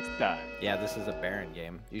tie, 6 to die. Yeah, this is a Baron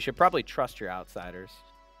game. You should probably trust your outsiders,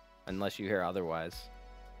 unless you hear otherwise.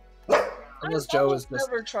 Unless Joe is just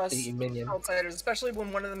never trust the minion. outsiders, especially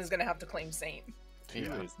when one of them is going to have to claim Saint. Yeah.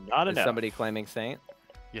 Is not Is enough. somebody claiming Saint?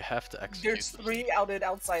 You have to execute. There's 3 outed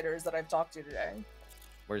outsiders that I've talked to today.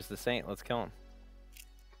 Where's the Saint? Let's kill him.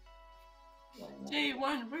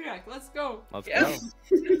 J1 react. Let's go. Let's Yeah.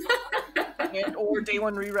 go. Or day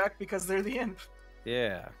 1 re-rec because they're the imp.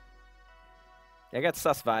 Yeah. I got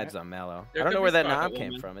sus vibes on Mallow. There I don't could know be where that Scarlet knob came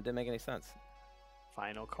Woman. from. It didn't make any sense.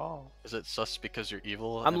 Final call. Is it sus because you're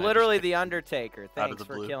evil? I'm and I just literally picked the you Undertaker. out of Thanks the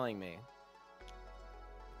for blue? killing me.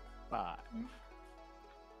 5.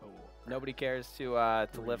 4. Nobody cares to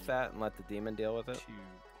lift that and let the demon deal with it. 2.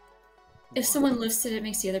 If someone lifts it, it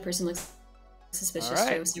makes the other person look suspicious. All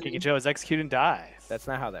right. Joe, so- Kinky Joe is executed and dies. That's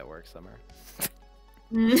not how that works, Summer.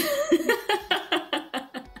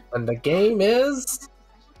 And the game is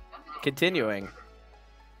Continuing.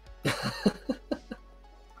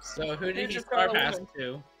 So who did he just star got a pass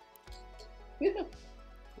little- to?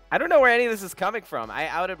 I don't know where any of this is coming from. I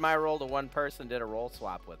outed my role to one person, did a role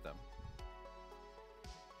swap with them.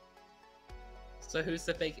 So who's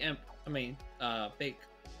the fake imp? I mean, fake.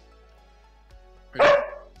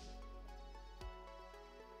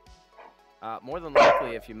 More than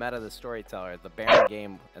likely, if you meta the storyteller, the Baron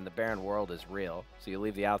game and the Baron world is real, so you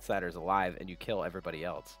leave the outsiders alive and you kill everybody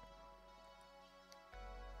else.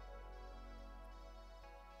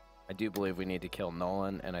 I do believe we need to kill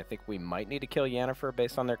Nolan, and I think we might need to kill Yennefer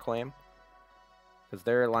based on their claim. Because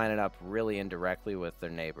they're lining up really indirectly with their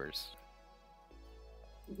neighbors.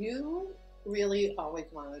 You really always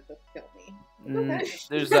wanted to kill me.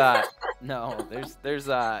 There's no, there's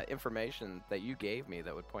information that you gave me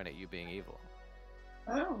that would point at you being evil.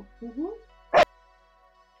 Oh.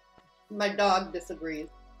 My dog disagrees.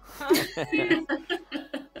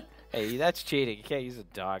 Hey, that's cheating. You can't use a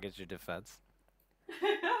dog as your defense.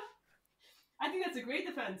 I think that's a great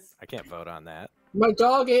defense. I can't vote on that. my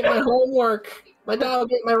dog ate my homework. My dog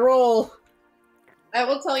ate my roll. I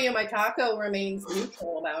will tell you, my taco remains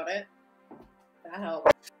neutral about it. That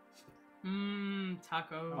helps.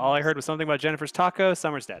 Taco. All I heard was something about Jennifer's taco.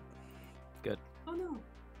 Summer's dead. Good. Oh no.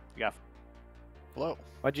 Yeah. Hello.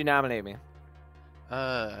 Why'd you nominate me?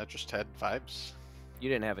 I just had vibes. You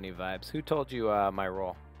didn't have any vibes. Who told you my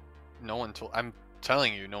role? No one told. I'm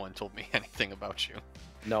telling you, no one told me anything about you.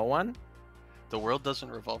 No one? The world doesn't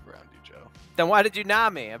revolve around you, Joe. Then why did you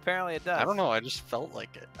nom me? Apparently it does. I don't know. I just felt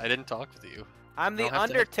like it. I didn't talk with you. I'm the don't have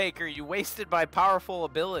to- Undertaker. You wasted my powerful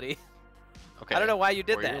ability. Okay. I don't know why you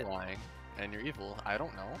did or that. You're lying, and you're evil. I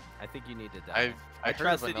don't know. I think you need to die. I I heard of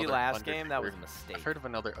trusted you another last game. That was a Undertaker. mistake. I've heard of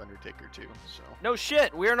another Undertaker too. So. No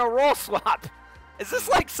shit. We're in a role swap. Is this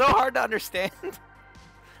like so hard to understand? I'm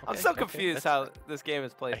Okay, so okay, confused that's how fine. this game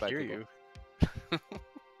is played I by hear people. you.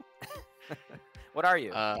 What are you?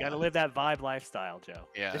 You gotta live that vibe lifestyle, Joe.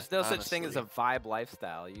 Yeah. There's no such thing as a honestly. vibe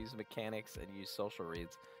lifestyle. You use mechanics and use social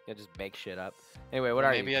reads. You just make shit up. Anyway, what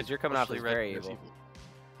are you? Maybe Because you're coming off as partially read very there's evil.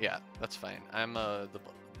 Yeah, that's fine. I'm the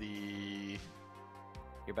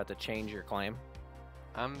You're about to change your claim.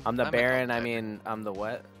 I'm the an Baron. I outsider. mean, I'm the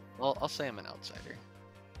what? Well, I'll say I'm an outsider.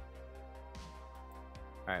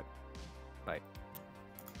 All right. Bye.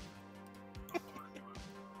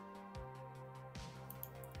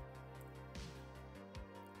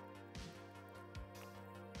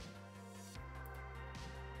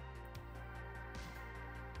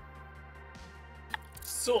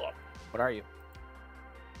 So, What are you?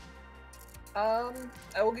 I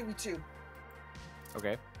will give you 2.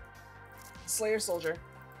 Okay. Slayer Soldier.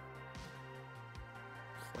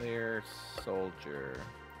 Slayer Soldier.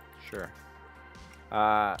 Sure.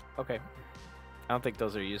 Okay. I don't think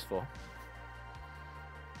those are useful.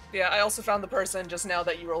 Yeah, I also found the person just now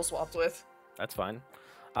that you roll swapped with. That's fine.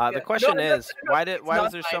 Yeah. The question No, is, why it's was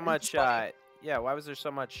not there fine, so it's much fine. yeah, why was there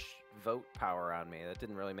so much vote power on me? That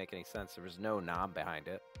didn't really make any sense. There was no nom behind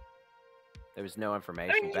it. There was no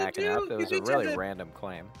information you backing do- up. It you was do a really tend to- random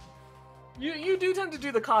claim. You do tend to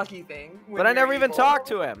do the cocky thing. when But I you're never even evil. talked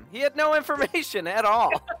to him. He had no information at all.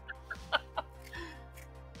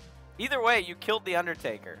 Either way, you killed the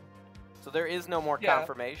Undertaker. So there is no more Yeah.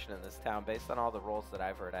 confirmation in this town. Based on all the rolls that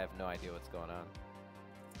I've heard, I have no idea what's going on.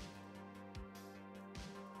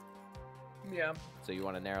 Yeah. So you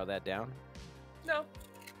want to narrow that down? No.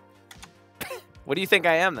 What do you think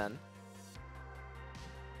I am then?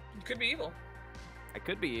 You could be evil. I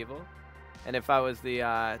could be evil. And if I was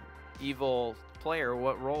the evil player,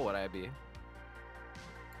 what role would I be?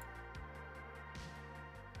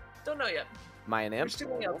 Don't know yet. Am I an imp? There's too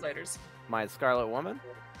many outsiders. Am I a Scarlet Woman?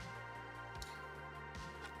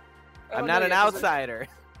 I I'm don't not know an yet, 'cause it- outsider.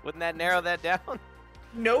 Wouldn't that narrow that down?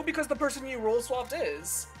 No, because the person you roll swapped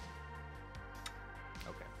is.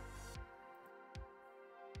 Okay.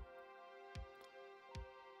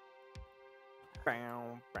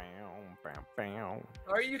 Bow, bow, bow, bow.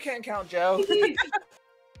 Or you can't count, Joe. Hello,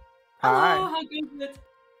 Hi. how good is it?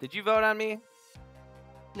 Did you vote on me?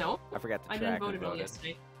 No, I forgot to I track didn't vote who at all voted.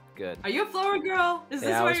 yesterday. Good. Are you a flower girl? Is this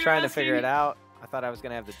Yeah, I why was you're trying to asking? figure it out. I thought I was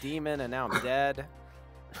gonna have the demon, and now I'm dead.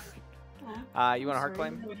 You want a hard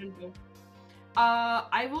claim? No, I didn't vote.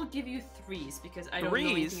 I will give you 3s because I don't know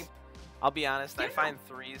anything. Threes? I'll be honest, I Yeah. find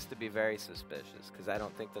threes to be very suspicious because I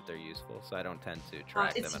don't think that they're useful, so I don't tend to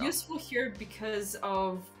track them It's at all. useful here because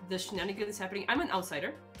of the shenanigans happening. I'm an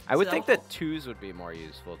outsider. I would so think that twos would be more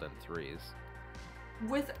useful than threes.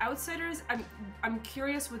 with outsiders, I'm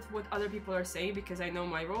curious with what other people are saying because I know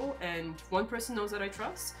my role, and one person knows that I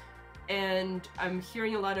trust, and I'm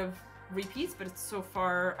hearing a lot of repeats, but it's so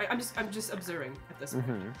far I'm just observing at this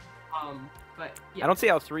point. But yeah. I don't see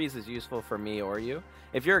how threes is useful for me or you.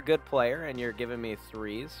 If you're a good player and you're giving me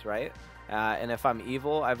threes, right? And if I'm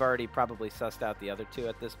evil, I've already probably sussed out the other two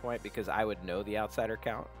at this point because I would know the outsider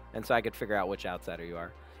count, and so I could figure out which outsider you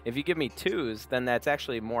are. If you give me twos, then that's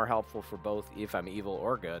actually more helpful for both if I'm evil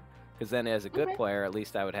or good, because then as a good player, at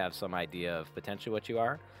least I would have some idea of potentially what you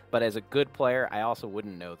are. But as a good player, I also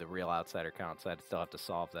wouldn't know the real outsider count, so I'd still have to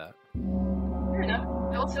solve that. Fair enough.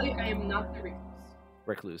 I will tell you I am not the recluse.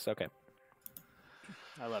 Recluse, okay.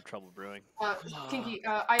 I love trouble brewing. Kinky,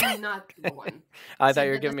 I am not the one. I So thought you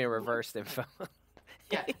were that- giving me reversed info.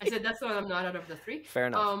 Yeah, I said that's the one I'm not out of the 3. Fair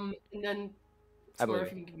enough. And then I Smurf, believe you it.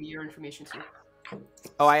 can give me your information too.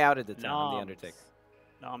 Oh, I outed the town. I'm the Noms. Undertaker.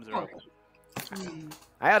 Noms are okay.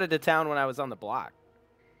 I outed the town when I was on the block.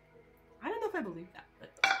 I don't know if I believe that,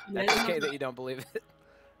 but That's okay that you don't believe it.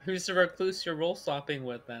 Who's the recluse you're role swapping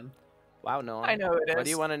with then? Wow, Nolan. I know it Why is. do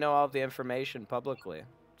you want to know all of the information publicly?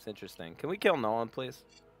 It's interesting. Can we kill Nolan, please?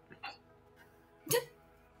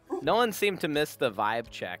 Nolan seemed to miss the vibe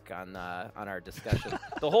check on our discussion.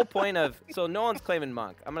 The whole point of Nolan's claiming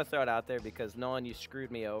Monk. I'm gonna throw it out there because Nolan, you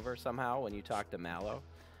screwed me over somehow when you talked to Mallow.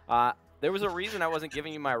 There was a reason I wasn't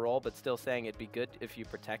giving you my role, but still saying it'd be good if you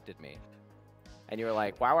protected me. And you were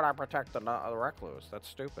like, "Why would I protect the recluse? That's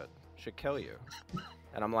stupid. Should kill you."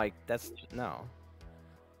 And I'm like, "That's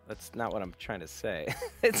not what I'm trying to say."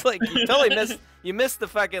 It's like you totally missed the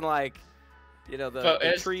fucking like. You know,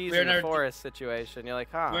 the trees in the forest situation. You're like,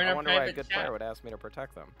 huh, I wonder why a good player would ask me to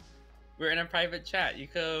protect them. We're in a private chat. You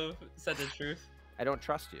could have said the truth. I don't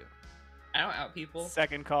trust you. I don't out people.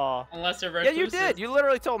 Second call. Unless they're Yeah, recluses. you did. You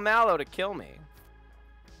literally told Mallow to kill me.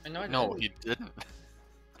 I know I No, didn't. he didn't.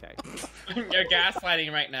 Okay. You're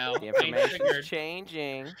gaslighting right now. The Being information's triggered.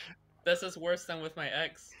 changing. This is worse than with my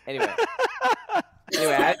ex. Anyway.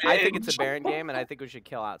 I think it's a Baron game, and I think we should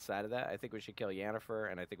kill outside of that. I think we should kill Yennefer,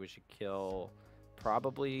 and I think we should kill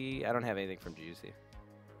Probably. I don't have anything from Juicy.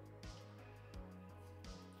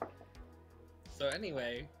 So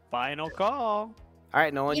anyway, Final call. All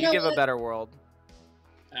right, Nolan, you give a better world.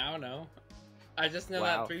 I don't know. I just know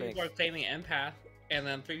Wow, that 3 people are claiming empath, and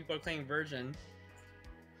then 3 people are claiming virgin.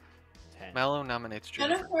 Mallow nominates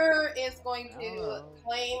Jennifer. Jennifer is going to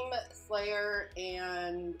claim Slayer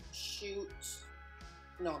and shoot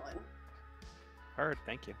Nolan. Heard.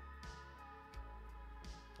 Thank you.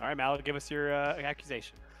 All right, Mallow, give us your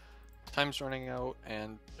accusation. Time's running out,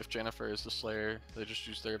 and if Jennifer is the Slayer, they just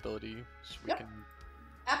use their ability, so we can.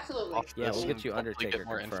 Absolutely. Off Yeah, this we'll get and you hopefully Undertaker get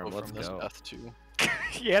more confirmed. info Let's from this go. Beth too.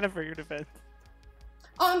 Yennefer, your defense.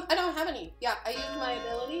 I don't have any. Yeah, I used my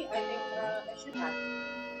ability. I think I should have.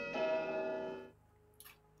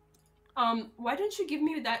 Why don't you give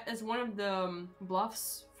me that as one of the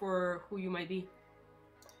bluffs for who you might be?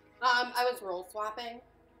 I was role swapping.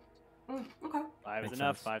 Okay. 5 is Makes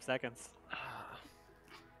enough. sense. 5 seconds. I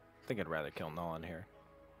think I'd rather kill Nolan here.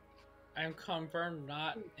 I'm confirmed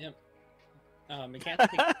not imp. We can't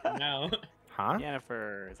take it now. Huh?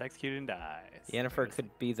 Yennefer is executed and dies. Yennefer could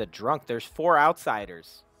be the drunk. There's 4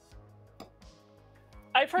 outsiders.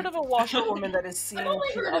 I've heard of a washerwoman that is seen I've only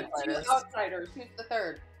two heard of 2 outsiders. outsiders. Who's the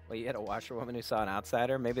third? Well, you had a washerwoman who saw an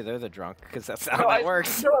outsider. Maybe they're the drunk, because that's how No, that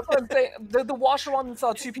works. No, that's what I'm saying. The washerwoman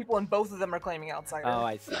saw 2 people, and both of them are claiming outsider. Oh,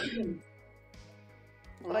 I see.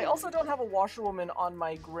 But I also don't have a washerwoman on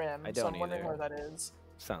my Grim, I so don't I'm wondering either. where that is.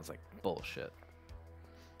 Sounds like bullshit.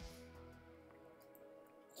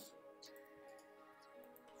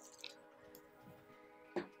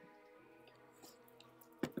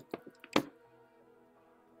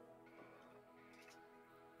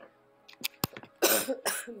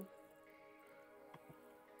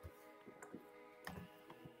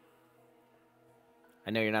 I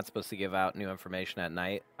know you're not supposed to give out new information at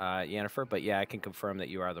night, Yennefer, but yeah, I can confirm that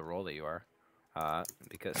you are the role that you are.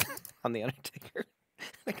 Because on The Undertaker.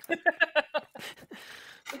 But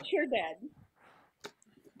you're dead.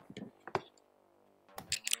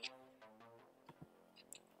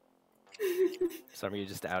 Summer, you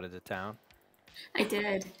just outed the town. I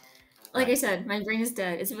did. Like I said, my brain is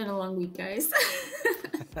dead. It's been a long week, guys.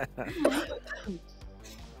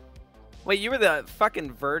 Wait, you were the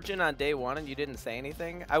fucking virgin on day 1 and you didn't say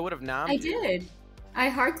anything? I would have nommed I you. did. I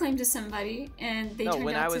hard claimed to somebody, and they No, turned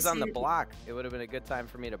when out I to was on the say- block, it would have been a good time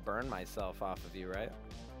for me to burn myself off of you, right?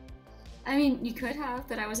 I mean, you could have,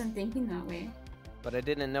 but I wasn't thinking that way. But I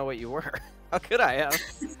didn't know what you were. How could I have?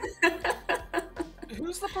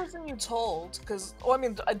 Who's the person you told? Because, well, I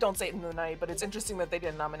mean, I don't say it in the night, but it's interesting that they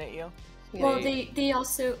didn't nominate you. Well, they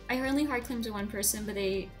also, I only hard claimed to one person, but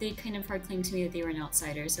they kind of hard claimed to me that they were an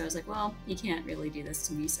outsider, so I was like, well, you can't really do this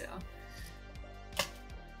to me, so.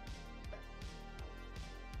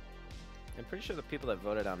 I'm pretty sure the people that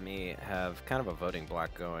voted on me have kind of a voting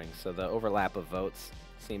block going, so the overlap of votes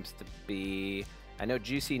seems to be... I know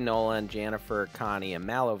Juicy, Nolan, Jennifer, Connie, and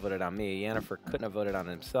Mallow voted on me. Jennifer couldn't have voted on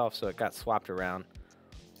himself, so it got swapped around.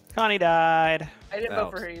 Connie died. I didn't That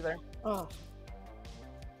vote for her either. Oh.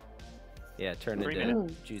 Yeah, it turned 3 into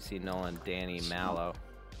minutes. Juicy, Nolan, Danny, Mallow.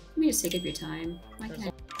 Let me just take up your time. Why can't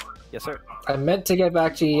I? Yes, sir. I meant to get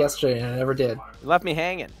back to you yesterday, and I never did. You left me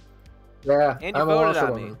hanging. Yeah, And you I'm a voted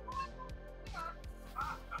on washerwoman.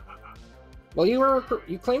 Well,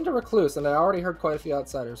 you claimed a recluse, and I already heard quite a few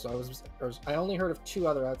outsiders. So I only heard of 2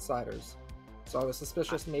 other outsiders. So I was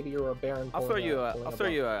suspicious maybe you were a Baron. I'll throw you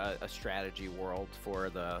bluff. a strategy world for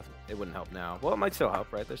the. It wouldn't help now. Well, it might still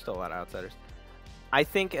help, right? There's still a lot of outsiders. I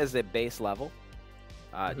think as a base level,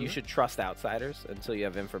 you should trust outsiders until you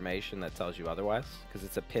have information that tells you otherwise, because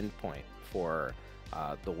it's a pinpoint for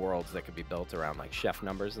the worlds that could be built around like chef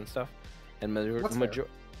numbers and stuff. And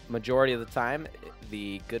majority of the time,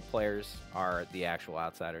 the good players are the actual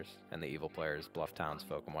outsiders, and the evil players bluff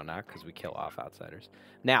townsfolk and whatnot, because we kill off outsiders.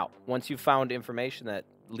 Now, once you've found information that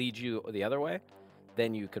leads you the other way,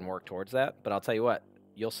 then you can work towards that. But I'll tell you what,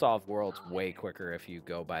 you'll solve worlds way quicker if you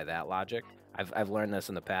go by that logic. I've learned this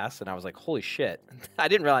in the past, and I was like, holy shit. I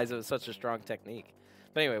didn't realize it was such a strong technique.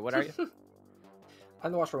 But anyway, what are you?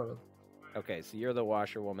 I'm the washerwoman. Okay, so you're the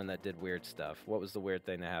washerwoman that did weird stuff. What was the weird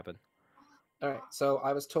thing that happened? Alright, so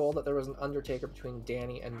I was told that there was an Undertaker between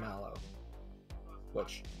Danny and Mallow.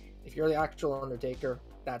 Which, if you're the actual Undertaker,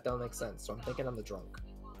 that don't make sense, so I'm thinking I'm the drunk.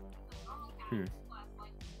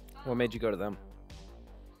 What made you go to them?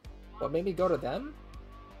 What made me go to them?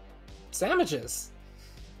 Sandwiches!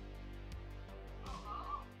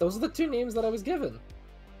 Those are the 2 names that I was given.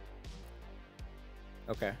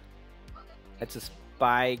 Okay. It's a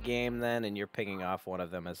spy game then, and you're picking off one of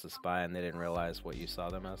them as the spy, and they didn't realize what you saw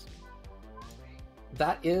them as?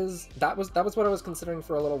 That was what I was considering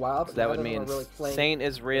for a little while. But So that would neither of mean them are really playing Saint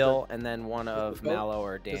is real, and then one the of vote Mallow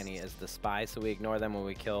or is- Danny is the spy, so we ignore them when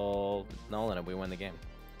we kill Nolan and we win the game.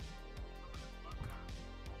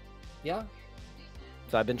 Yeah.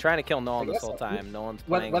 So I've been trying to kill Nolan I this guess whole so. time. Nolan's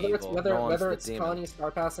Whether playing it's evil. whether Nolan's the it's demon. Connie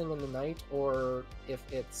star passing in the night, or if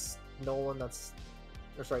it's Nolan that's,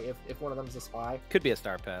 or sorry, if one of them's a spy. Could be a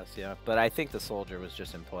star pass, yeah. But I think the soldier was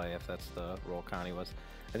just in play if that's the role Connie was.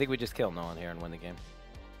 I think we just kill Nolan here and win the game.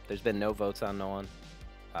 There's been no votes on Nolan.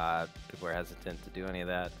 People are hesitant to do any of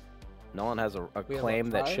that. Nolan has a We have, claim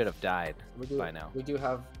that 5? should have died We do, by now. We do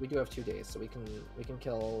have 2 days, so we can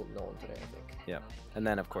kill Nolan today, I think. Yep. And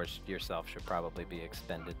then of course yourself should probably be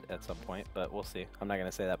expended at some point, but we'll see. I'm not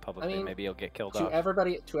gonna say that publicly. mean, Maybe you'll get killed To off.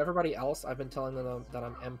 everybody else, I've been telling them that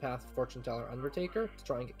I'm empath, fortune teller, undertaker to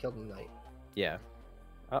try and get killed in the night. Yeah.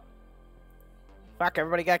 Oh. Fuck!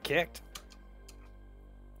 Everybody got kicked.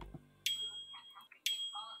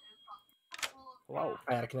 Whoa.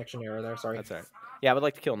 I had a connection error there. Sorry. That's alright. Yeah, I would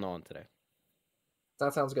like to kill Nolan today.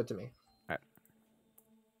 That sounds good to me. Alright.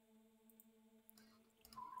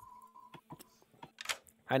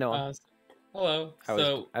 Hi, Nolan. Hello.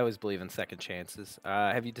 I always believe in second chances.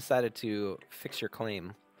 Have you decided to fix your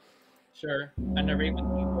claim? Sure. I'm the Raven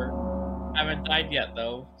Keeper. I haven't died yet,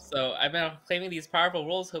 though. So I've been claiming these powerful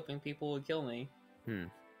roles, hoping people would kill me.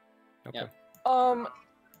 Okay. Yeah.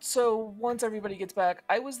 So once everybody gets back,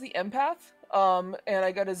 I was the empath, and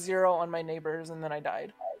I got a 0 on my neighbors, and then I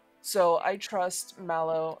died. So I trust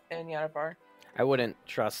Mallow and Yennefer. I wouldn't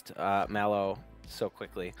trust Mallow so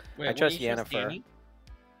quickly. Wait, I trust wouldn't you Yennefer. Danny?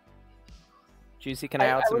 Juicy, can I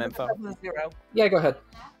out some was info? a 0. Yeah, go ahead.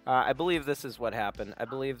 I believe this is what happened. I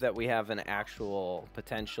believe that we have an actual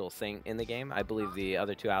potential saint in the game. I believe the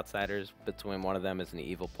other 2 outsiders, between one of them is an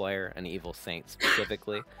evil player, an evil saint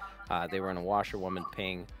specifically. They were in a washerwoman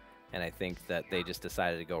ping, and I think that they just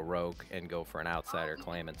decided to go rogue and go for an outsider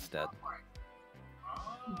claim instead.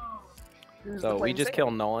 So we just kill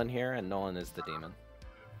Nolan here, and Nolan is the demon.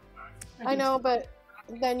 I know, but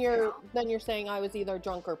then you're saying I was either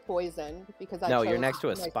drunk or poisoned because I No, you're chose next to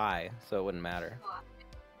a my- spy, so it wouldn't matter.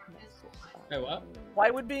 Wait, what? Why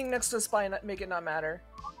would being next to a spy make it not matter?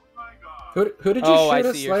 Who did you Oh, shoot I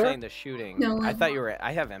as see. You're Slayer? saying the shooting. No. I thought you were.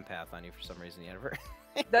 I have empath on you for some reason, Yennefer.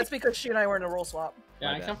 That's because she and I were in a role swap. Yeah,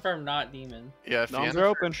 My I bad. confirm not demon. Yeah, if Noms Yennefer are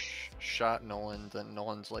open. shot Nolan, then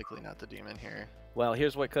Nolan's likely not the demon here. Well,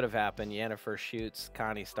 here's what could have happened. Yennefer shoots,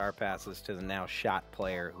 Connie star passes to the now shot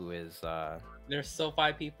player, who is. There's still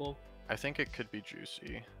 5 people. I think it could be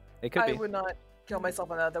Juicy. It could I be. would not kill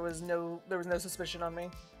myself on that. There was no suspicion on me.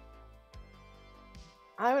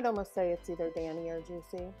 I would almost say it's either Danny or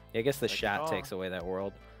Juicy. Yeah, I guess the Like shot all. takes away that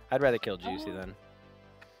world. I'd rather kill Juicy then.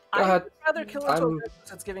 Go ahead. I'd rather kill it to a I'm- person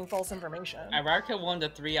that's giving false information. I'd rather kill 1 to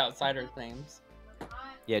 3 outsider claims.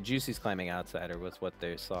 Yeah, Juicy's claiming outsider was what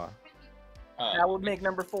they saw. That would make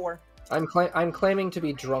number 4. I'm claiming to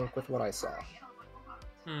be drunk with what I saw,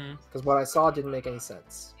 Hmm. because what I saw didn't make any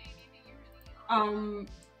sense.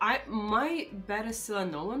 My bet is still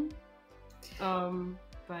on Nolan.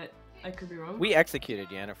 But I could be wrong. We executed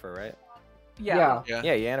Yennefer, right? Yeah. Yeah,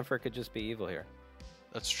 Yeah, Yennefer could just be evil here.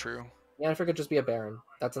 that's true. Yennefer could just be a Baron.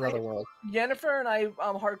 That's another world. Yennefer and I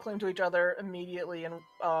hard claimed to each other immediately and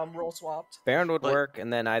role swapped. Baron would Like- work,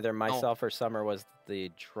 and then either myself or Summer was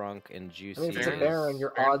the drunk and I Juicy. mean, if it's a Baron- Baron,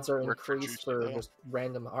 your Baron odds are work for increased Juicy, for though. just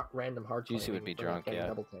random hard. Juicy would be claiming for drunk, getting yeah.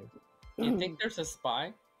 double claimed. You think there's a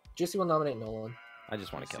spy? Juicy will nominate Nolan. I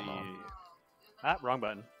just want to kill Nolan. Ah, wrong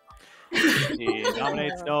button. He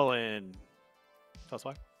nominates Nolan. Tell us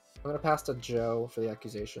why. I'm gonna pass to Joe for the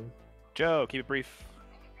accusation. Joe, keep it brief.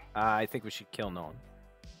 I think we should kill Nolan.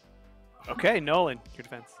 Okay, Nolan, your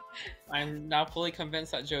defense. I'm not fully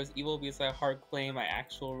convinced that Joe's evil because I hard claim my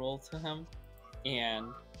actual role to him, and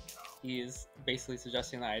he's basically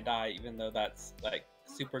suggesting that I die, even though that's like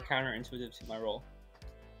super counterintuitive to my role.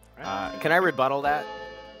 Can I rebuttal that?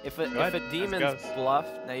 If a ahead. demon's Let's go. bluff,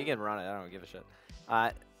 no, you can run it. I don't give a shit.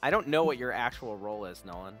 I don't know what your actual role is,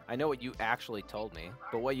 Nolan. I know what you actually told me,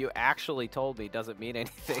 but what you actually told me doesn't mean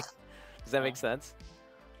anything. Does that make sense?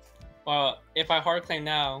 Well, if I hard claim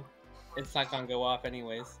now, it's not gonna go off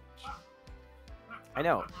anyways. I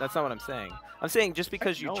know. That's not what I'm saying. I'm saying just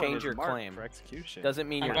because you Nolan change is your marked claim for execution. doesn't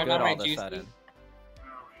mean I'm you're gonna good all nominate of a Juicy. sudden.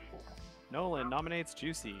 Nolan nominates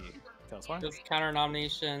Juicy. Tell us why. This counter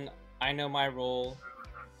nomination, I know my role.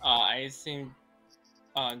 I assume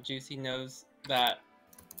Juicy knows that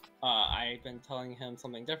I've been telling him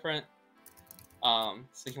something different.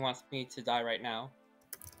 So he wants me to die right now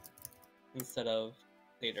instead of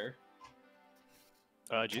later.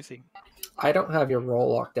 Juicy. I don't have your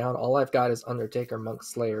role locked down. All I've got is Undertaker, Monk,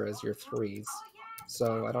 Slayer as your threes.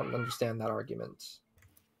 So I don't understand that argument.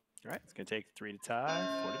 All right, it's gonna take 3 to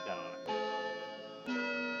tie, 4 to die.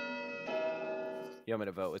 You want me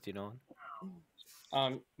to vote with you, Nolan?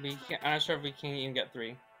 We can't. I'm not sure if we can even get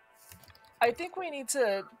 3. I think we need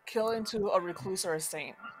to kill into a recluse or a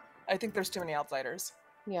saint. I think there's too many outsiders.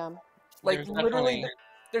 Yeah. Like There's literally, definitely-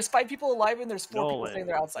 there's 5 people alive and there's 4 people Nolan saying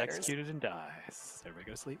they're outsiders. executed and dies. Everybody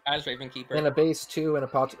go to sleep. As Raven Keeper. In a base 2 in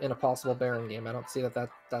a possible Baron game, I don't see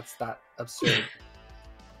that's that absurd.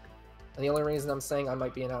 And the only reason I'm saying I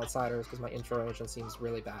might be an outsider is because my information seems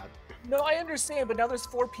really bad. No, I understand, but now there's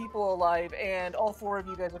 4 people alive, and all 4 of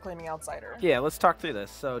you guys are claiming outsider. Yeah, let's talk through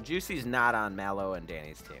this. So Juicy's not on Mallow and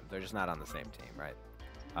Danny's team. They're just not on the same team,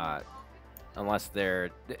 right? Unless they're...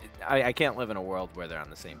 I can't live in a world where they're on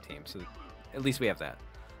the same team, so at least we have that.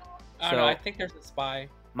 I don't know, I think there's a spy.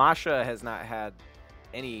 Masha has not had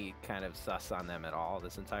any kind of sus on them at all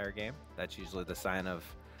this entire game. That's usually the sign of...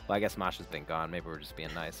 Well, I guess Masha's been gone. Maybe we're just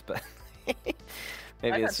being nice, but...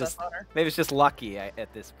 maybe it's just lucky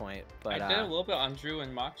at this point. But I did a little bit on Drew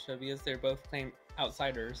and Masha because they're both claim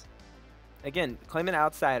outsiders. Again, claiming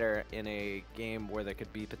outsider in a game where there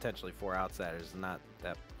could be potentially 4 outsiders is not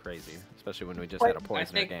that crazy, especially when we just had a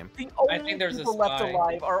poisoner game. The only people left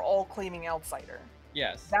alive are all claiming outsider.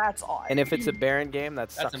 Yes. That's odd. And if it's a Baron game,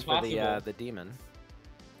 that sucks for impossible. the demon.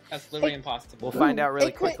 That's literally impossible. We'll find out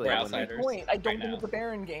really quickly. That's my point. I don't think it's a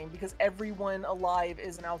Baron game because everyone alive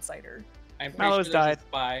is an outsider. I'm pretty sure there's a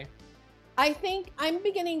spy. I think I'm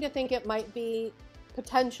beginning to think it might be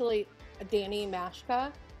potentially Danny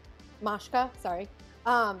Mashka, sorry.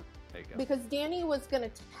 There you go. Because Danny was gonna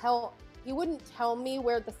he wouldn't tell me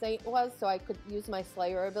where the saint was, so I could use my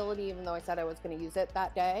Slayer ability, even though I said I was gonna use it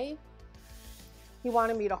that day. He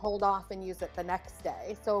wanted me to hold off and use it the next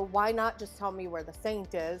day. So why not just tell me where the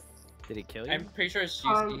saint is? Did he kill you? I'm pretty sure it's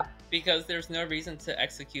Juicy because there's no reason to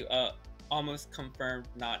execute a almost confirmed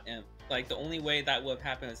not imp. Like the only way that would have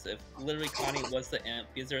happened is if literally Connie was the imp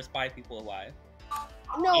because there's 5 people alive.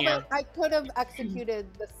 No, but I could have executed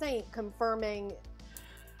the saint, confirming.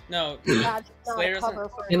 No, Slayer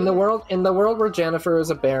doesn't. In the world where Jennifer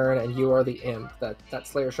is a Baron and you are the imp, that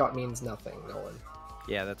Slayer shot means nothing, Nolan.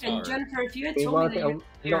 Yeah, that's And Jennifer, if you had told me that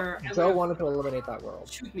you're Joe wanted to eliminate that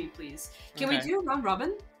world. Shoot me, please. Can we do round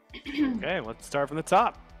robin? Okay, let's start from the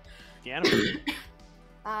top. Deanna.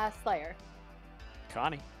 Slayer.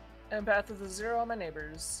 Connie. Empath is a 0 on my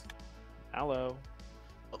neighbors. Hello.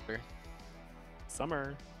 Butler.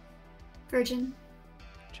 Summer. Virgin.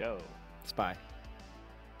 Joe. Spy.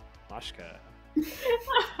 Mashka.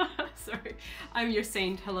 Sorry. I'm your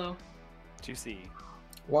saint. Hello. Juicy.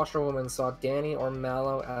 Washerwoman saw Danny or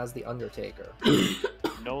Mallow as the Undertaker.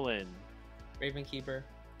 Nolan. Raven Keeper.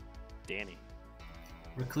 Danny.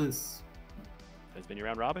 Recluse. That's been your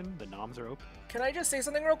round robin. The noms are open. Can I just say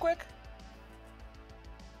something real quick?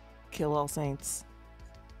 Kill all saints.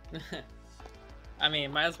 I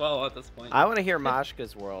mean, might as well at this point. I want to hear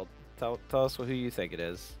Mashka's world. Tell us who you think it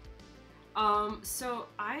is. So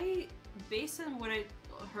based on what I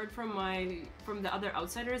heard from the other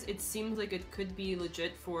outsiders, it seems like it could be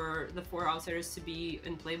legit for the 4 outsiders to be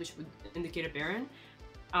in play, which would indicate a Baron.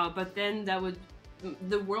 But then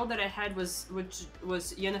the world that I had was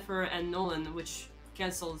Yennefer and Nolan, which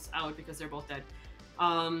cancels out because they're both dead.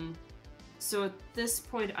 So at this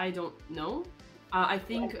point, I don't know. I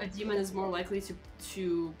think a demon is more likely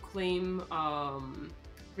to claim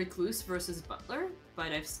Recluse versus Butler,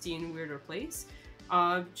 but I've seen weirder plays.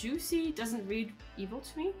 Juicy doesn't read evil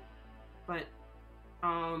to me, but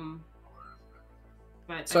I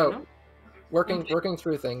don't know. Working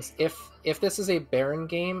through things. If this is a Baron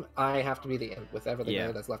game, I have to be the imp with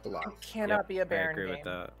everything that's left alive. It cannot be a Baron I agree game. with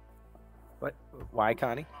that. What? Why,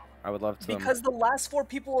 Connie? I would love to. Because the last 4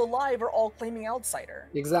 people alive are all claiming outsider.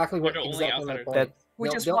 Exactly my point.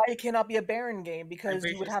 Which is why it cannot be a Baron game, because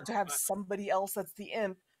you would have to have somebody else that's the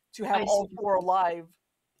imp to have all 4 alive.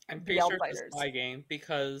 I'm pretty sure it's a spy game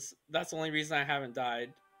because that's the only reason I haven't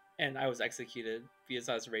died, and I was executed because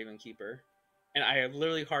I was Raven Keeper, and I have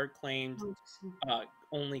literally hard claimed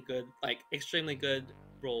only good, like extremely good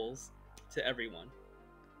roles to everyone.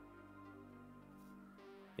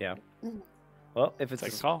 Yeah. Well, if it's a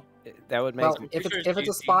call, that would make. Well, if it's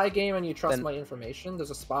a spy game and you trust my information, there's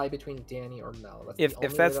a spy between Danny or Mel. That's the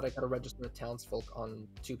only way that I gotta register the townsfolk on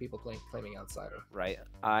 2 people claiming outsider. Right.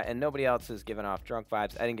 And nobody else is giving off drunk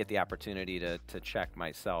vibes. I didn't get the opportunity to check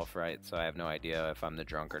myself, right? So I have no idea if I'm the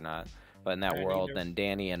drunk or not. But in that world, then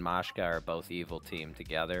Danny and Mashka are both evil team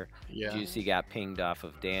together. Yeah. Juicy got pinged off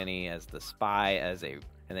of Danny as the spy and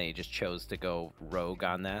then he just chose to go rogue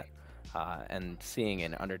on that. And seeing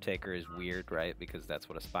an Undertaker is weird, right? Because that's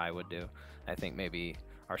what a spy would do. I think maybe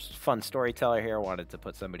our fun storyteller here wanted to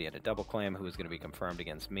put somebody in a double claim who was going to be confirmed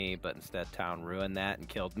against me, but instead Town ruined that and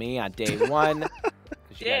killed me on day 1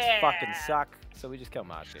 because you guys fucking suck. So we just kill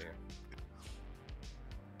Mashka here.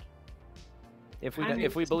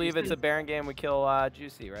 If we believe it's a Baron game, we kill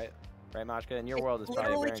Juicy, right? Right, Mashka? In your world, it's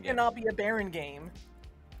probably a Baron game. It literally cannot be a Baron game.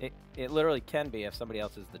 It literally can be if somebody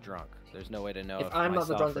else is the drunk. There's no way to know if I'm not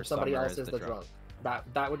the drunk, or if somebody Summer else is the drunk.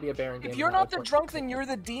 That would be a Baron game. If you're not the drunk, then you're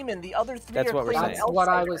the demon. The other 3 That's are what we're saying. That's what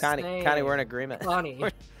I was Connie, saying. Connie, we're in agreement. Connie,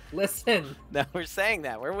 listen. No, we're saying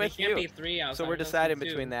that. We're with It can't you. be 3 outsiders. So we're deciding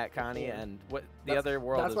between that, Connie, and what the other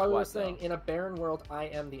world That's is. why we what, were saying though? in a Baron world, I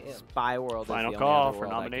am the imp. Spy world Final is the call only for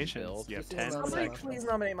other world I can nominations. build. You have Juicy 10 Somebody seconds. please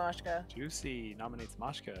nominate Mashka. Juicy nominates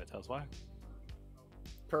Mashka. Tell us why.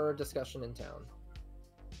 Per discussion in town.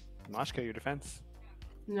 Mashka, your defense.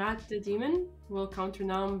 Not the demon. We'll counter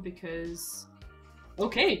nom because.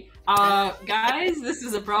 Okay, guys, this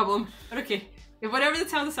is a problem. But okay, whatever the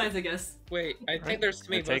town decides, I guess. Wait, I think there's too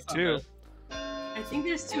many Take votes on 2. this. I think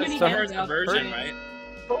there's too That's many the hands first up. version, right?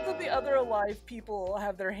 Both of the other alive people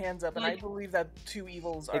have their hands up, and I believe that 2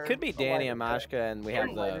 evils are. It could be Danny and alive. Mashka, and we have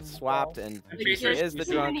Alive the and swapped, well. and I'm he pretty sure is the it's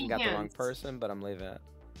drunk too and got the many wrong hands. person, but I'm leaving it.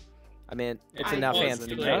 I mean, it's Alright, enough well, hands it's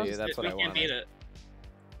to too kill late. you. That's what I We can't beat wanted. it.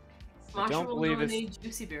 I don't Smasher will believe it's- nominate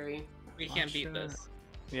Juicyberry. We can't beat Mashka. this.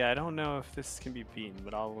 Yeah, I don't know if this can be beaten,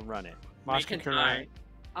 but I'll run it. We Mashka can can try.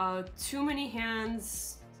 run. Too many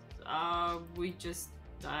hands. We just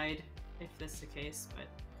died, if that's the case. But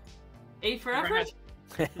A for Never effort.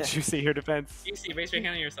 had- Juicy, your defense. Juicy, raise your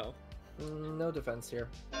hand on yourself. No defense here.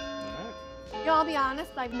 You know, I'll be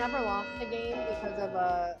honest, I've never lost a game because of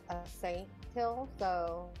a saint kill,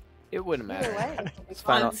 so It wouldn't either matter. way, it's It's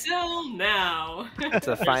final. Until now. It's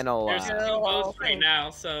a final. There's 2 votes right now,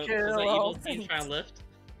 so is the Kill evil all team things. trying to lift?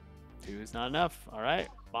 2 is not enough. All right.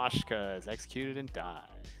 Mashka is executed and dies.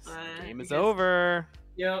 Game is Yes. over.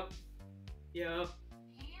 Yep. Yep.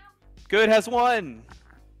 Good has won.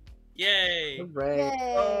 Yay! Hooray.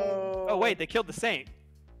 Yay. Oh, wait, they killed the saint.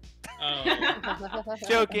 Oh.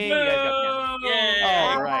 Joking. You guys got me. Yay!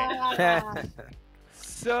 All right. Ah.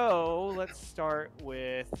 So let's start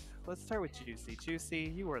with Juicy.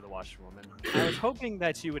 Juicy, you were the washerwoman. I was hoping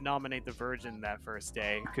that you would nominate the Virgin that first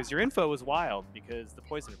day because your info was wild because the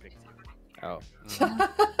poisoner picked you. Oh.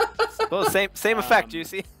 Well, same effect,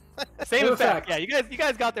 Juicy. Same Same effect. effect. Yeah, you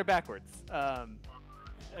guys got there backwards. I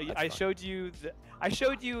fine. showed you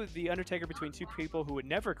the Undertaker between 2 people who would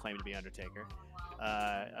never claim to be Undertaker,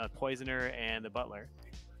 a poisoner and the butler.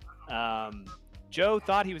 Joe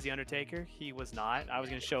thought he was the Undertaker. He was not. I was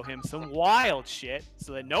going to show him some wild shit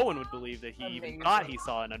so that no one would believe that he even Amazing. thought he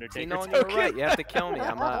saw an Undertaker. See, no, you were right. You have to kill me.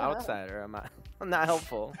 I'm an outsider. I'm not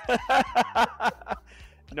helpful.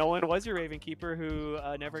 Nolan was your Raven Keeper who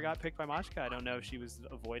never got picked by Mashka. I don't know if she was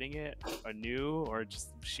avoiding it or knew or just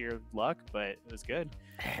sheer luck, but it was good.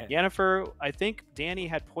 Yennefer, I think Danny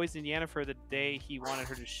had poisoned Yennefer the day he wanted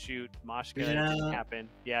her to shoot Mashka. It didn't Yeah. happen.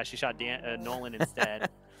 Yeah, she shot Nolan instead.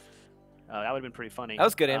 That would have been pretty funny. That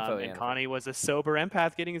was good info, And Yennefer. Connie was a sober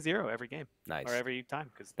empath getting a 0 every game Nice. or every time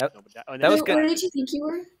because That- that was good. Where did you think you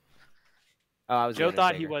were? Oh, I was the Joe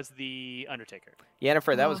thought he Undertaker. was the Undertaker.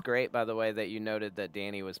 Yennefer, that Oh. was great, by the way, that you noted that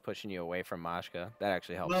Danny was pushing you away from Mashka. That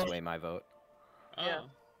actually helped Well- sway my vote. Oh. Yeah.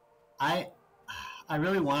 I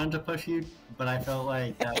really wanted to push you, but I felt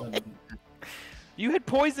like that would. You had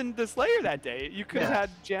poisoned the Slayer that day. You could have Yeah. had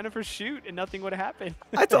Jennifer shoot and nothing would have happened.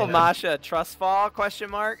 I told Masha trust fall ?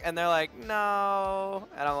 And they're like, no,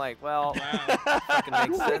 and I'm like, well, Wow. fucking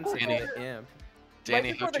makes sense. Danny. Yeah. Danny,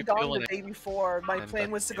 right before how'd the you gong feel the in day before, my And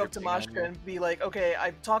plan was to go up to investigator being Mashka and be like, okay,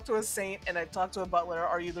 I've talked to a saint and I've talked to a butler.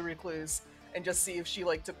 Are you the recluse? And just see if she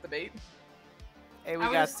like took the bait. Hey, I we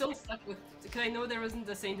would got. have still stuck with because I know there wasn't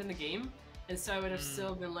a saint in the game, and so I would have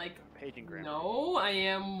still been like, Paging Grandma. no, I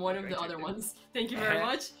am one of the other ones. Thank you very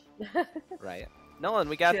much. Right. Nolan,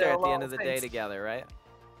 we got there at the Kill end all of the day saints. together, right?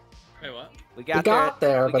 Wait, what? We We got, got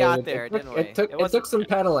there, We but got it, there, it took, didn't we? it took wasn't- some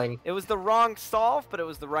pedaling. It was the wrong solve, but it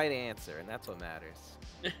was the right answer, and that's what matters.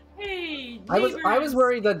 Hey, I was neighbors!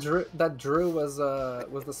 worried that Drew was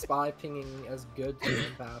the spy pinging as good to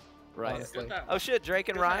empath. Right. Honestly. Good that- Oh shit, Drake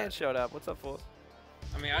and Good Ryan that. showed up. What's up, fools?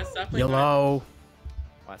 I mean, I was definitely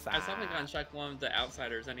What's I was definitely up? gonna check one of the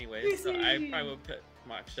outsiders anyways, so I probably would put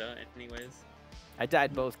Moksha anyways. I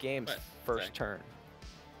died both games But- first sorry. turn.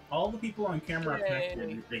 All the people on camera are Yay.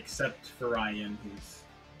 connected except for Ryan, who's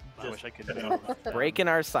I just wish I could cut do off. Breaking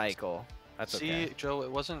our cycle. That's See, okay. Joe,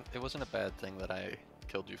 it wasn't a bad thing that I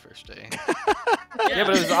killed you first day. Yeah,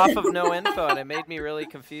 but it was off of no info, and it made me really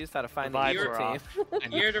confused how to find the vibes evil were team. off.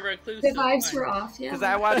 And you're the recluse. The vibes were off, yeah. Because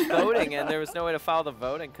I watched voting, and there was no way to follow the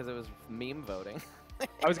voting because it was meme voting.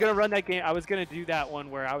 I was gonna run that game. I was gonna do that one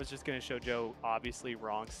where I was just gonna show Joe obviously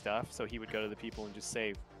wrong stuff, so he would go to the people and just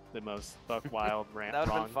say the most buck wild rant That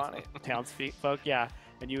would've wrong been funny. townsfolk. Yeah,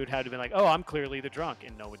 and you would have to be like, "Oh, I'm clearly the drunk,"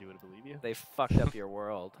 and nobody would believe you. They fucked up your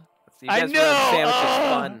world. You I guys know! ruined Sandwich's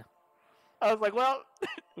fun. I was like, well,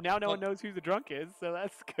 now no one knows who the drunk is, so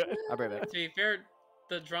that's good. I'll be right back. To be fair,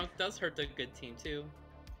 the drunk does hurt the good team too.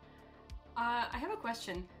 I have a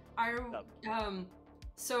question.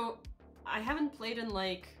 So I haven't played in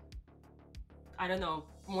like, I don't know,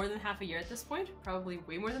 more than half a year at this point, probably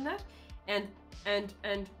way more than that. And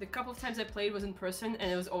the couple of times I played was in person,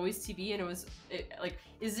 and it was always TB, and it was like,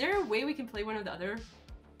 is there a way we can play one of the other?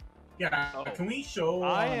 Yeah, can we show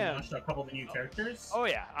I a couple of the new characters? Oh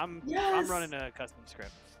yeah, I'm running a custom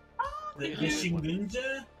script. The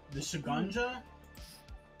Shingunja, the Shiganja,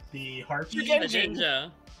 the Harpy, The Ninja.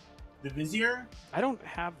 the Vizier. I don't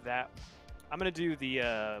have that. I'm gonna do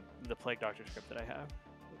the Plague Doctor script that I have.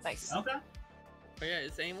 Nice. Okay. Oh yeah,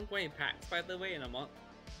 is anyone going PAX by the way in a month?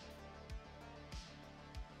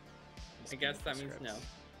 I guess that means no.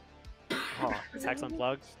 Oh, PAX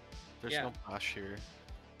Unplugged? There's Yeah. no Bosch here.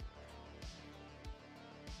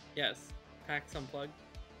 Yes, PAX Unplugged.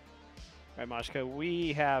 Alright, Mashka,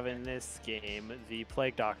 we have in this game the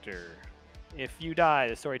Plague Doctor. If you die,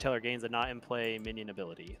 the storyteller gains a not in play minion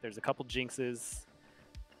ability. There's a couple jinxes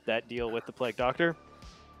that deal with the Plague Doctor.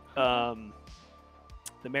 The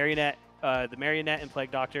marionette and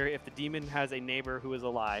Plague Doctor, if the demon has a neighbor who is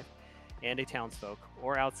alive and a townsfolk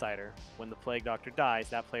or outsider, when the Plague Doctor dies,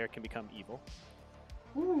 that player can become evil.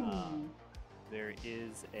 There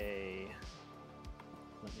is a...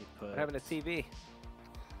 Let me put... What happened to TV?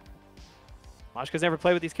 Mashka's never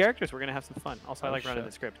played with these characters. We're going to have some fun. Also, I Oh, like running shit.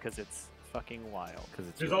 the script because it's fucking wild.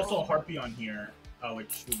 There's also a Harpy on here,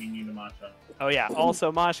 which will be new to Matcha. Oh yeah,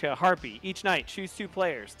 also Mashka, Harpy. Each night, choose 2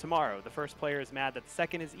 players. Tomorrow, the first player is mad that the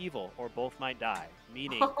second is evil, or both might die.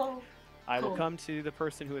 Meaning, I will Cool. come to the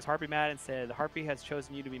person who is Harpy mad and say, the Harpy has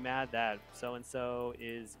chosen you to be mad that so-and-so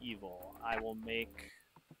is evil. I will make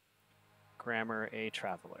Grammar a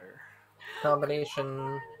traveler.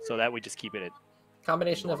 Combination So that we just keep it at...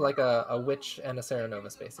 combination of like a witch and a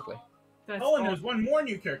Serenovus, basically. Oh, and there's one more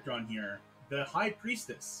new character on here, the High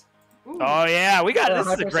Priestess. Oh yeah, we got Yeah, this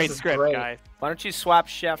is a Hypersense great is script, great. guys. Why don't you swap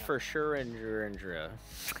Chef for Shinjur?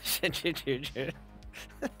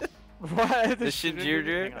 What? The Shinjur?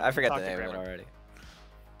 Hang on, I forgot talk the to name of it Grammar.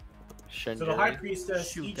 So already. the High Shinjur.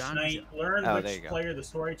 Priestess, each Shuganja. night, learn Oh, there you which go. player the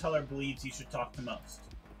storyteller believes you should talk to most.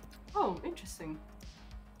 Oh, interesting.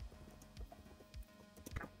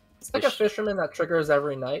 It's like a fisherman that triggers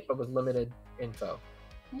every night, but with limited info.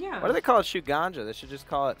 Yeah. Why do they call it Shuganja? They should just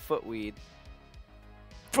call it footweed.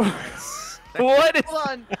 What is... Hold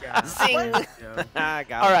on. Zing! Ah,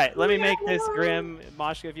 got All it. right, let me make this grim.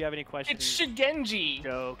 Mashka, if you have any questions, It's Shigenji.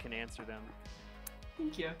 Joe can answer them.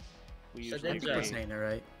 Thank you. We So usually then I'm agree. saying it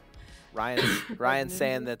right. Ryan's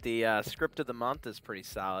saying that the script of the month is pretty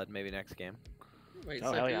solid. Maybe next game. Wait,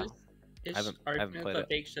 Oh, so hell yeah. is I haven't argument played the it.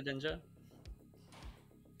 fake Shedinja?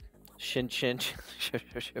 Shin.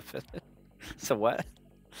 So what?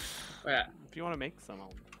 Yeah. If you want to make some,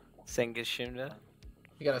 I'll... Sengishunda?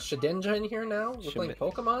 You got a Shedinja in here now? We're playing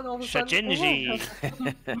Pokemon all of a sudden? Shajinji.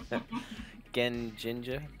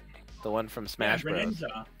 Genjinja? The one from Smash yeah, Bros.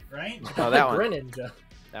 Greninja, right? Oh, that one. Greninja.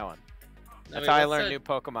 That one. No, That's wait, how I what's learn that- new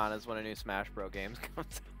Pokemon is when a new Smash Bros. Game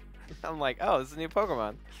comes out. I'm like, oh, this is a new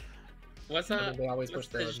Pokemon. What's I mean, that? they always What's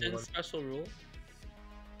push the the new Jin one. special rule?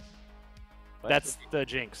 What? That's the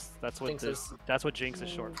Jinx. That's what Jinxes. that's what Jinx is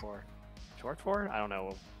short for. Short for? I don't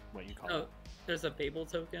know what you call No, it. there's a Babel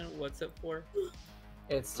token. What's it for?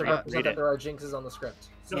 It's to Read represent that it. there are jinxes on the script.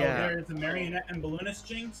 So Yeah. there's a Marionette and Balloonist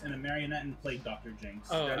Jinx and a Marionette and Plague Doctor Jinx.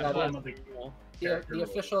 Oh, That's yeah, some of the cool. character rules.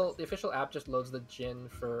 The official app just loads the Jin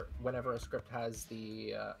for whenever a script has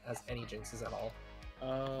has any jinxes at all.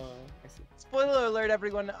 Oh, I see. Spoiler alert,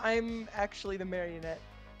 everyone. I'm actually the marionette.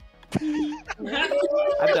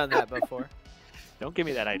 I've done that before. Don't give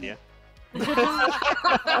me that idea.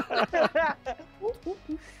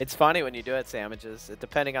 It's funny when you do it, sandwiches.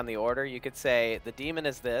 Depending on the order, you could say the demon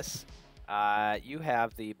is this. You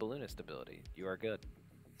have the balloonist ability. You are good.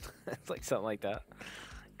 It's like something like that.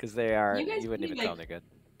 Because they are. You guys You wouldn't need, even tell like- they're good.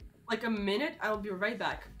 Like a minute, I'll be right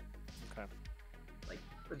back. Okay.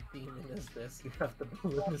 The demon is this. You have the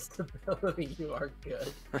balloonist ability. You are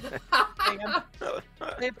good. kidding.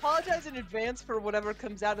 I apologize in advance for whatever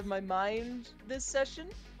comes out of my mind this session.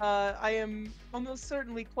 I am almost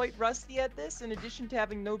certainly quite rusty at this, in addition to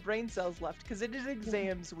having no brain cells left, because it is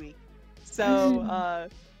exams week. So,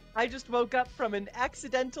 I just woke up from an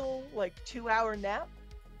accidental, like, 2-hour nap.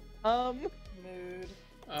 Mood.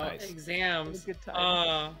 Oh, Nice. exams. Good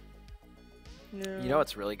time. You know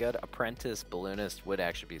what's really good? Apprentice balloonist would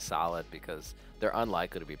actually be solid because they're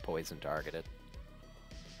unlikely to be poison targeted.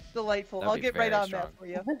 Delightful. That'd I'll be get right very on strong. that for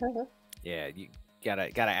you. Yeah, you gotta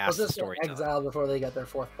ask Was the this storyteller. exiled before they get their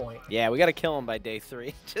 4th point? Yeah, we gotta kill them by day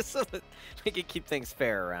 3, just so that we can keep things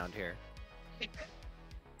fair around here.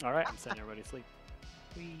 All right, I'm sending everybody to sleep.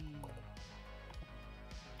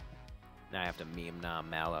 Now I have to meme nom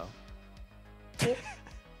Mallow.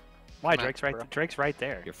 Why? Come on, Drake's right. bro. Drake's right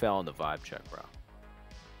there. You're failing the vibe check, bro.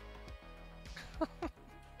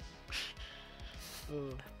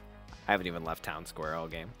 I haven't even left town square all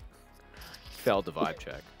game. Failed the vibe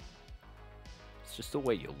check. It's just the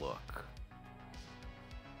way you look.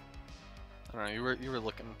 I don't know. You were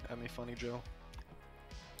looking at me funny, Joe.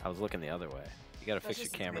 I was looking the other way. You gotta That's fix your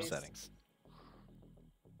just the camera face. settings.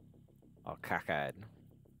 Oh, cockeyed.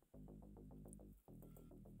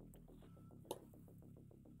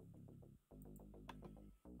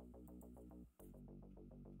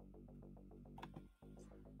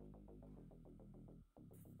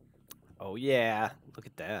 Oh yeah, look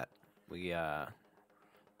at that. We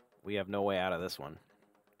have no way out of this one.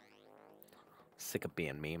 Sick of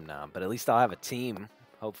being meme nom, but at least I'll have a team,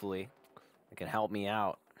 hopefully, that can help me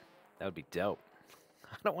out. That would be dope.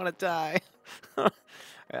 I don't want to die.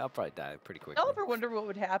 I'll probably die pretty quickly. Y'all ever wonder what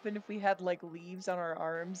would happen if we had like leaves on our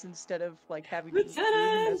arms instead of like having to eat food,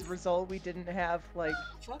 and as a result we didn't have like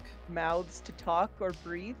mouths to talk or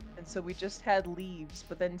breathe, and so we just had leaves,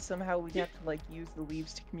 but then somehow we'd have to like use the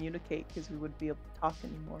leaves to communicate because we wouldn't be able to talk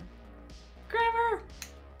anymore. Grammar!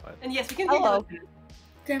 What? And yes, we can Hello. hear you.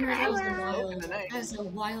 Grammar, that was a Hello. wild, that was a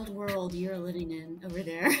wild world you're living in over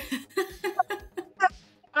there.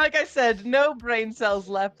 Like I said, no brain cells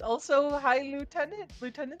left. Also, hi, Lieutenant.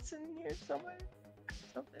 Lieutenant's in here somewhere.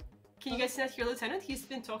 Something. Can you guys not hear Lieutenant? He's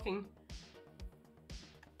been talking.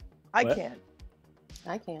 I What? can't.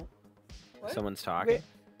 I can't. What? Someone's talking. Wait.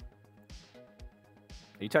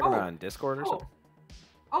 Are you talking Oh. about on Discord or Oh. something?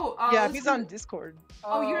 Oh, Yeah, listen. he's on Discord.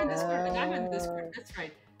 Oh, you're in Discord, and I'm in Discord. That's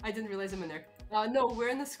right. I didn't realize I'm in there. No, we're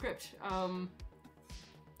in the script. Hang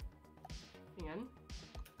on.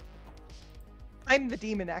 I'm the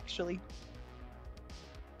demon, actually.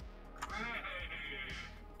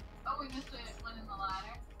 Oh, we missed one in the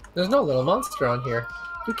ladder. There's no little monster on here.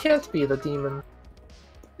 You can't be the demon.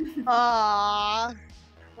 Ah.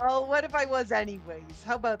 Well, what if I was anyways?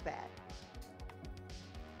 How about that?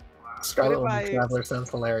 Scarlet What if Woman I- Traveler sounds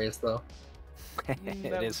hilarious, though. That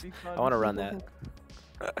It would is. be I fun. want to run that.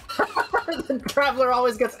 The Traveler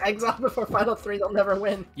always gets exiled before Final 3, they'll never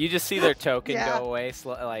win. You just see their token Yeah. go away,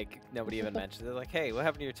 like nobody even mentions it. Like, hey, what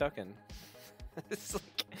happened to your token? It's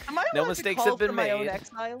like, Am I no allowed to mistakes call have been for my own made.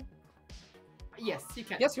 exile? Yes, you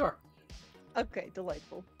can. Yes, you are. Okay,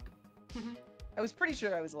 delightful. I was pretty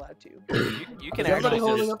sure I was allowed to. You can Is everybody actually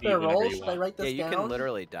holding just up their whenever rolls? you Should I want. write this Yeah, you down? can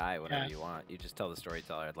literally die whenever Yeah. you want. You just tell the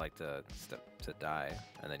storyteller, I'd like to die,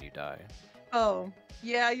 and then you die. Oh,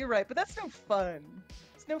 yeah, you're right, but that's no fun.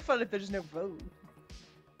 It's no fun if there's no vote.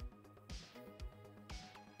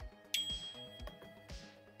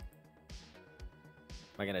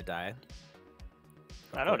 Am I gonna die?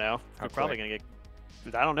 I don't know. How You're probably quick? gonna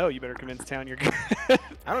get. I don't know. You better convince town you're good.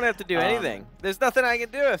 I don't have to do Um, anything. There's nothing I can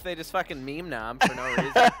do if they just fucking meme nom for no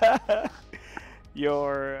reason.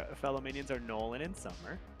 Your fellow minions are Nolan and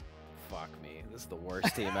Summer. Fuck me. This is the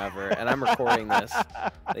worst team ever, and I'm recording this.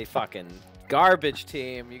 They fucking garbage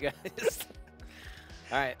team, you guys.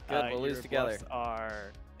 All right, good. We'll lose your together. buffs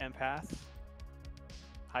are Empath,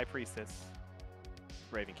 High Priestess,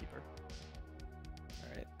 Ravenkeeper. All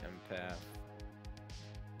right, empath,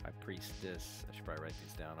 high priestess. I should probably write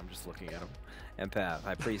these down. I'm just looking at them. Empath,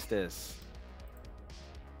 high priestess,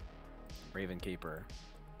 Ravenkeeper.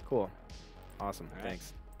 Cool. Awesome. All right.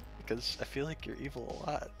 Thanks. Because I feel like you're evil a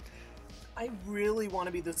lot. I really want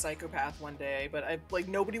to be the psychopath one day, but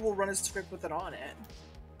nobody will run a script with it on it.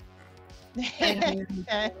 We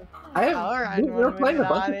were playing a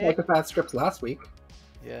bunch of psychopath scripts last week.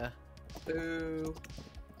 Yeah. Boo.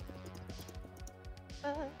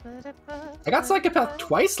 I got psychopath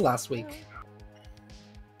twice last week.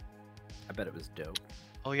 I bet it was dope.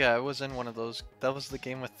 Oh yeah, I was in one of those. That was the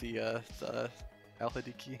game with the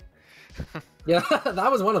Al-Hadiki. Yeah,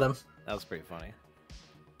 that was one of them. That was pretty funny.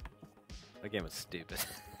 That game was stupid.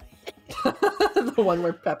 The one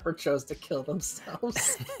where Pepper chose to kill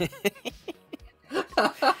themselves.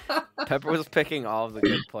 Pepper was picking all of the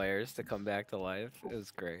good players to come back to life. It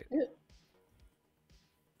was great.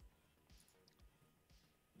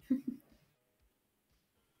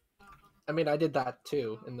 I mean, I did that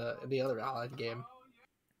too in the other Allied game.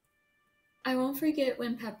 I won't forget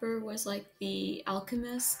when Pepper was like the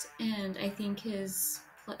alchemist, and I think his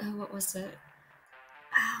what was it?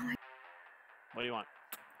 Oh my. What do you want?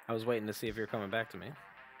 I was waiting to see if you're coming back to me.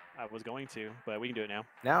 I was going to, but we can do it now.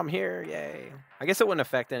 Now I'm here, yay! I guess it wouldn't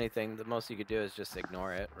affect anything. The most you could do is just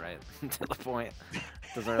ignore it, right? To the point.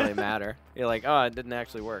 Doesn't really matter. You're like, oh, it didn't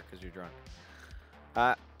actually work because you're drunk.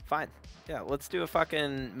 Fine. Yeah, let's do a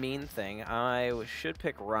fucking mean thing. I should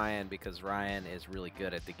pick Ryan because Ryan is really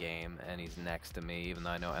good at the game, and he's next to me, even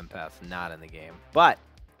though I know Empath's not in the game. But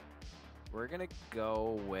we're gonna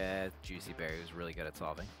go with Juicy Berry, who's really good at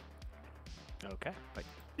solving. Okay. Bye.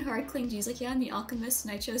 Hard claimed he's like, yeah, I'm the alchemist,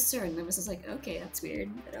 and I chose Sir, and I was just like, okay, that's weird,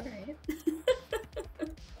 but alright.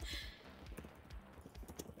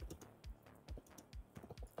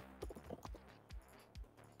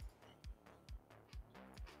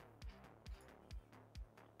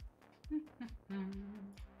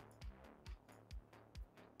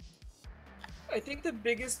 I think the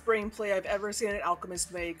biggest brain play I've ever seen an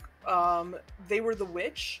alchemist make, they were the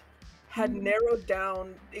witch, had narrowed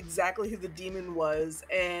down exactly who the demon was,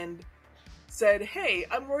 and said, hey,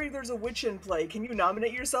 I'm worried there's a witch in play. Can you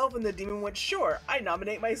nominate yourself? And the demon went, sure, I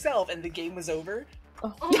nominate myself. And the game was over.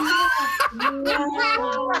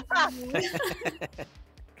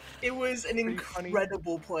 It was an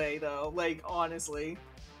incredible play, though. Like, honestly.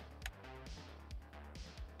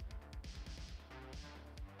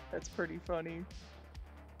 That's pretty funny.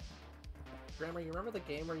 Grammar, you remember the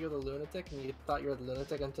game where you're the lunatic and you thought you were the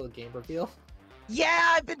lunatic until the game reveal? Yeah,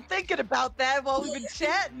 I've been thinking about that while we've been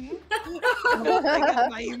chatting.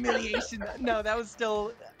 My humiliation. No, that was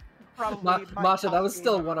still probably Masha, that was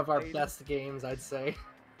still one of our best games, I'd say.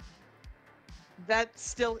 That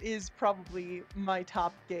still is probably my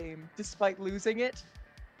top game, despite losing it.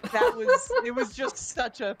 That was, it was just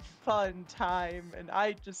such a fun time, and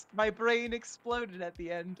my brain exploded at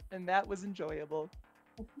the end, and that was enjoyable.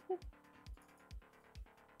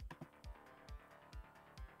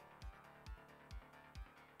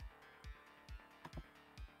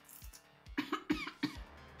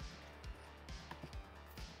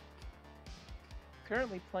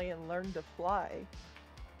 Currently playing Learn to Fly.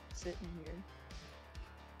 Sitting here.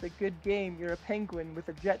 It's a good game. You're a penguin with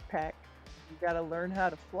a jetpack. You gotta learn how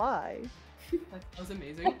to fly. That sounds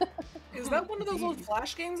amazing. Is that one of those old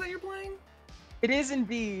Flash games that you're playing? It is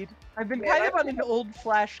indeed. I've been kind of on an old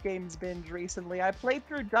Flash games binge recently. I played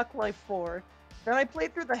through Duck Life 4, then I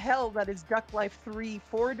played through the hell that is Duck Life 3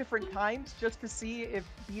 4 different times just to see if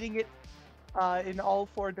beating it in all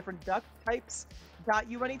 4 different duck types got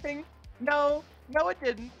you anything. No, it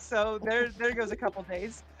didn't. So there goes a couple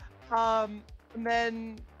days. And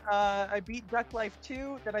then I beat Duck Life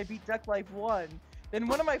 2, then I beat Duck Life 1. Then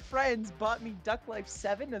one of my friends bought me Duck Life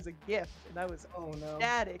 7 as a gift, and I was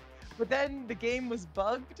ecstatic. But then the game was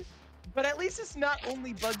bugged. But at least it's not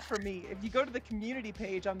only bugged for me. If you go to the community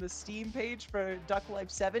page on the Steam page for Duck Life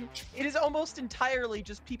 7, it is almost entirely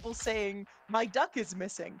just people saying, my duck is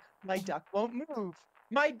missing. My duck won't move.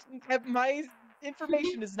 My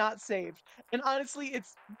information is not saved. And honestly,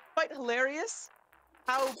 it's quite hilarious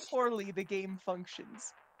how poorly the game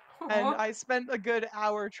functions. And I spent a good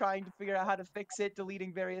hour trying to figure out how to fix it,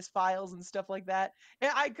 deleting various files and stuff like that.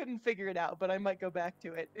 And I couldn't figure it out, but I might go back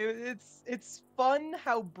to it. It's fun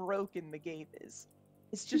how broken the game is.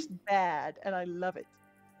 It's just bad, and I love it.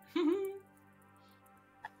 I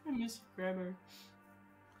miss grammar.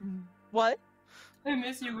 What? I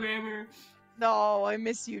miss you, grammar. No, I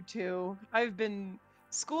miss you too.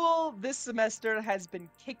 School this semester has been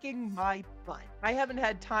kicking my butt. I haven't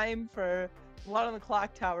had time for a lot on the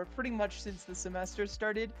Clocktower pretty much since the semester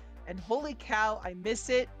started, and holy cow, I miss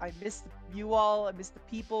it. I miss you all. I miss the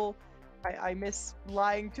people. I miss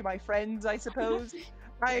lying to my friends, I suppose.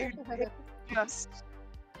 I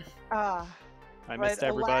missed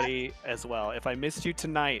everybody as well. If I missed you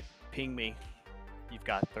tonight, ping me. You've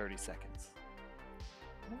got 30 seconds.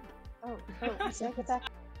 Oh, second.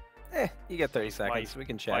 You get 30 seconds. We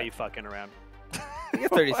can chat. Why are you fucking around? You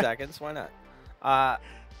get 30 seconds. Why not? How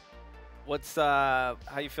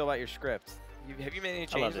you feel about your script? Have you made any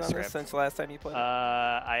changes on this since the last time you played it?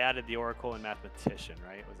 I added the Oracle and Mathematician,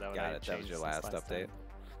 right? Was that what I changed? That was your last update.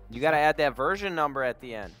 You gotta add that version number at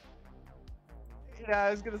the end. Yeah, I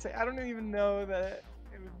was gonna say, I don't even know that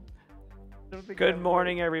it would... Good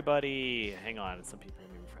morning, everybody. Hang on, some people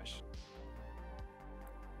let me refresh.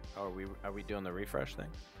 Oh, are we doing the refresh thing?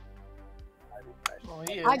 Oh,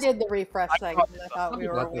 he I is. did the refresh thing. I thought we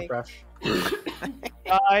were Love awake. refresh.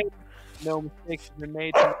 No mistakes have been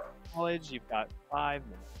made. To my knowledge, you've got 5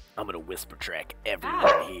 minutes. I'm gonna whisper track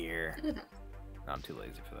everyone here. No, I'm too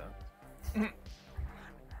lazy for that.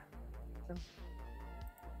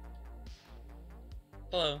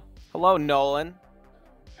 Hello. Hello, Nolan.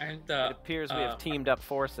 And It appears we have teamed up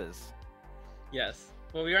forces. Yes.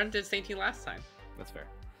 Well, we were on the same team last time. That's fair.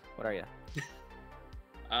 What are you?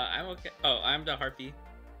 I'm okay. Oh, I'm the Harpy.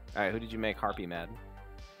 All right, who did you make Harpy mad?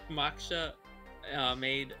 Moksha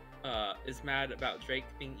is mad about Drake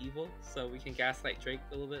being evil, so we can gaslight Drake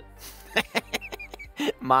a little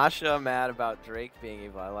bit. Masha mad about Drake being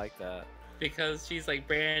evil. I like that. Because she's like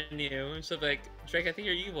brand new, and she'll be like, Drake, I think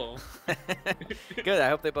you're evil. Good. I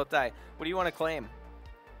hope they both die. What do you want to claim?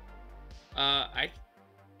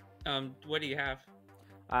 What do you have?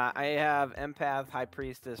 I have Empath, High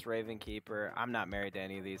Priestess, Raven Keeper. I'm not married to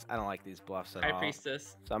any of these. I don't like these bluffs at all. High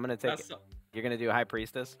Priestess. So I'm gonna take. You're gonna do High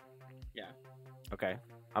Priestess. Yeah. Okay.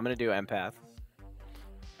 I'm gonna do Empath.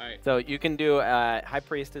 All right. So you can do High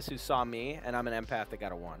Priestess who saw me, and I'm an Empath that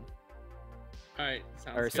got a 1. All right.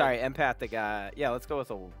 Sounds Or good. sorry, Empath that got. Yeah, let's go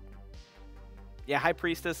with a. Yeah, High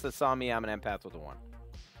Priestess that saw me. I'm an Empath with a 1.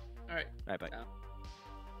 All right. Right, bye.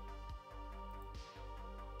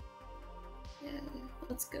 Yeah,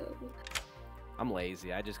 let's go. I'm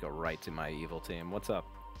lazy. I just go right to my evil team. What's up?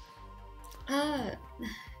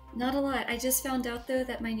 Not a lot. I just found out though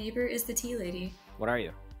that my neighbor is the tea lady. What are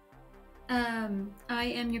you? I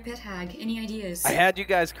am your pet hag. Any ideas? I had you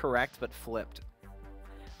guys correct, but flipped.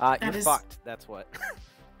 You're is- fucked. That's what.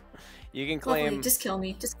 You can claim. Lovely. Just kill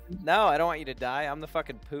me. Just kill me. No, I don't want you to die. I'm the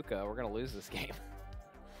fucking Puka. We're gonna lose this game.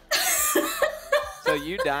 So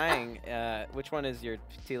you dying? Which one is your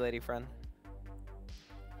tea lady friend?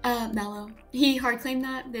 Mallow. He hard claimed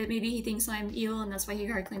that, but maybe he thinks I'm evil and that's why he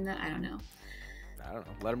hard claimed that. I don't know. I don't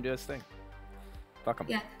know. Let him do his thing. Fuck him.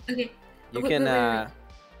 Yeah. Okay. You Wait, can. wait.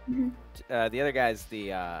 Mhm. The other guy's the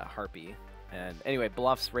Harpy. And anyway,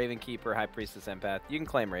 bluffs Raven Keeper, High Priestess, Empath. You can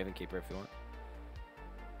claim Raven Keeper if you want.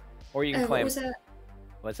 Or you can What claim. was that?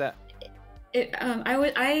 What's that?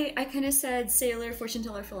 I kind of said sailor, fortune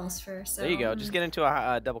teller, philosopher. So There you go. Just get into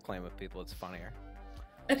a double claim with people. It's funnier.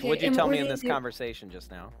 Okay. So what'd you and tell what me were in they this do- conversation just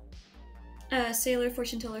now? Sailor,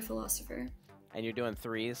 fortune teller, philosopher. And you're doing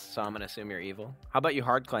 3s, so I'm gonna assume you're evil. How about you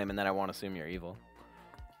hard claim and then I won't assume you're evil?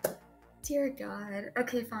 Dear God.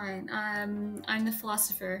 Okay, fine. I'm the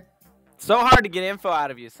philosopher. So hard to get info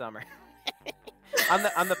out of you, Summer.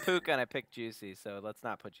 I'm the Puka and I picked Juicy, so let's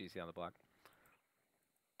not put Juicy on the block.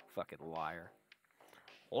 Fucking liar.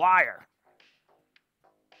 Liar!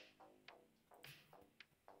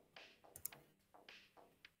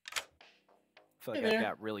 I feel like Hey I've there.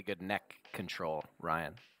 got really good neck control,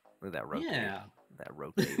 Ryan. Look at that rotate. Yeah. That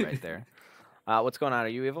rotate right there. What's going on? Are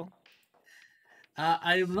you evil?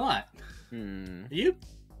 I am not. Are you?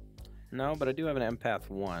 No, but I do have an Empath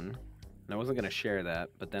 1. And I wasn't going to share that,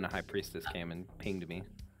 but then a High Priestess came and pinged me.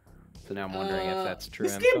 So now I'm wondering if that's true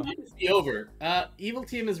This info. game might be over. Evil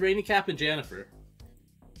team is Rainy Cap and Jennifer.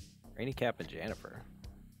 Rainy Cap and Jennifer.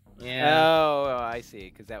 Yeah. Oh, I see.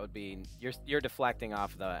 Because that would be you're deflecting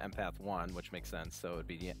off the Empath 1, which makes sense. So it would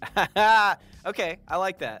be okay. I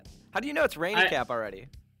like that. How do you know it's Rainy Cap already?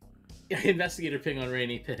 Investigator ping on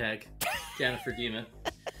Rainy Pithag. Jennifer Demon.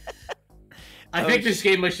 I think this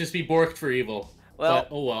game must just be borked for evil. Well, but,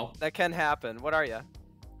 oh well. That can happen. What are you?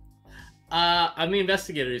 I'm the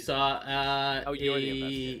investigator who saw you're the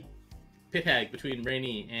investigator. Pithag between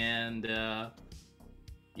Rainy and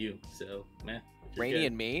you. So, man. Rainy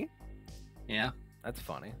and me? Yeah. That's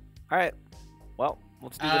funny. All right. Well,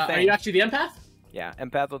 let's do the thing. Are you actually the empath? Yeah,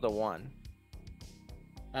 Empath with a 1.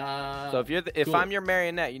 So if cool. I'm your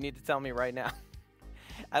marionette, you need to tell me right now.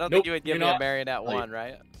 I don't think you would give me a marionette 1,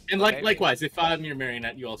 right? And Okay. likewise, if I'm your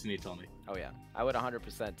marionette, you also need to tell me. Oh yeah, I would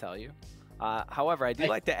 100% tell you. However, I do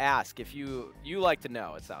like to ask if you like to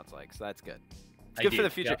know. It sounds like, so that's good. It's I good for do, the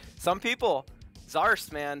future. yeah. Some people,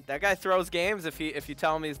 Zarst, man, that guy throws games if you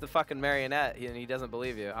tell him he's the fucking marionette and he doesn't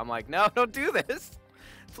believe you. I'm like, no, don't do this.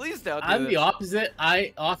 Please don't do I'm this. the opposite.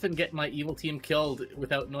 I often get my evil team killed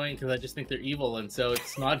without knowing because I just think they're evil, and so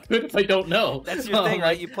it's not good if I don't know. That's your thing,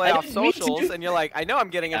 right? You play off didn't mean to socials, do- and you're like, I know I'm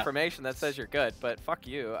getting Yeah. information that says you're good, but fuck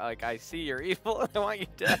you. Like, I see you're evil, and I want you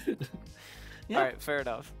dead. Yeah. All right, fair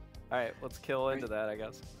enough. All right, let's kill into that, I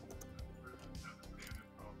guess.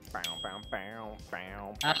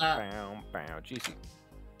 Juicy.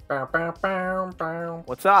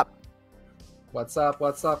 What's up? What's up?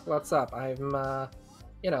 What's up? What's up? I'm,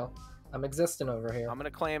 I'm existing over here. I'm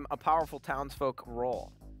gonna claim a powerful townsfolk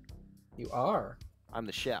role. You are. I'm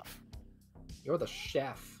the chef. You're the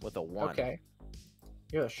chef. With a 1. Okay.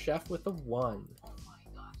 You're a chef with a 1.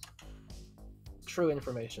 True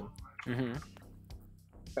information. Mm-hmm.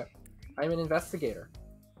 Okay. I'm an investigator.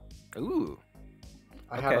 Ooh.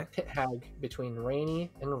 I have a pit hag between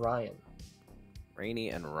Rainy and Ryan. Rainy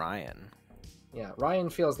and Ryan. Yeah, Ryan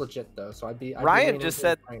feels legit though, so I'd Ryan just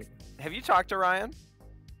said. Have you talked to Ryan?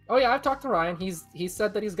 Oh yeah, I've talked to Ryan. He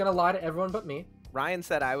said that he's gonna lie to everyone but me. Ryan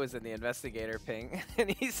said I was in the investigator ping, and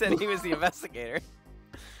he said he was the investigator.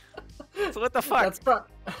 So what the fuck? That's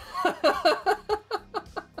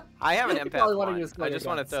I have an empath 1. I just want to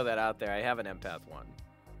guns. throw that out there. I have an empath 1.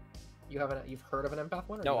 You've heard of an empath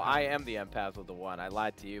 1? No, I am the empath with the 1. I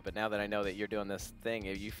lied to you, but now that I know that you're doing this thing,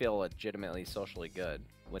 you feel legitimately socially good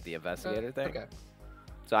with the investigator thing. Okay.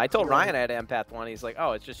 So I told Ryan I had an empath 1. He's like,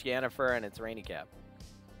 oh, it's just Yennefer and it's Rainy Cap.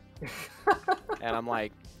 And I'm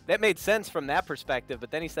like, that made sense from that perspective,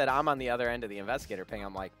 but then he said I'm on the other end of the investigator ping.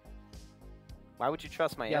 I'm like, why would you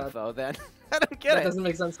trust my info then? I don't get it. It doesn't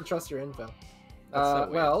make sense to trust your info. So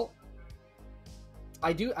well,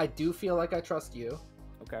 I do feel like I trust you.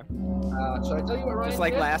 Okay. Should I tell you what Ryan Just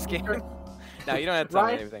like did? last game? No, you don't have to tell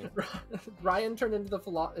me Ryan, anything. Ryan turned into the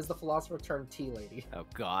philosopher turned tea lady. Oh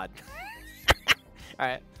God. All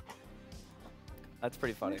right. That's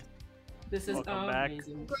pretty funny. This is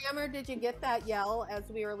amazing. Grammar, did you get that yell as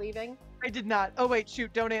we were leaving? I did not. Oh wait,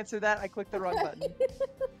 shoot! Don't answer that. I clicked the wrong button.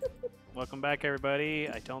 Welcome back, everybody.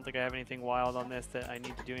 I don't think I have anything wild on this that I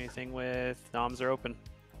need to do anything with. Noms are open.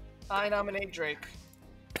 I nominate Drake.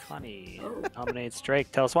 Honey nominates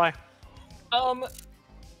Drake. Tell us why.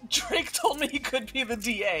 Drake told me he could be the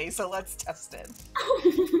DA, so let's test it.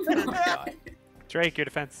 Drake, your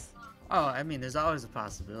defense. Oh, I mean, there's always a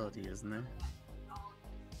possibility, isn't there?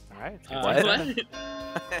 All right. What?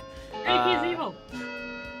 He's evil.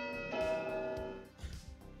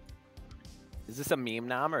 Is this a meme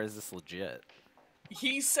nom or is this legit?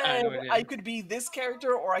 He said I could be this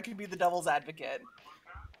character or I could be the devil's advocate.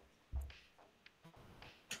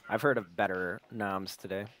 I've heard of better noms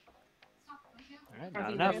today. All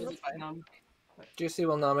right, not enough. Juicy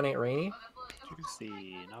will nominate Rainy.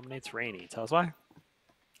 Juicy nominates Rainy. Tell us why.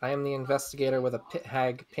 I am the investigator with a pit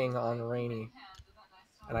hag ping on Rainy.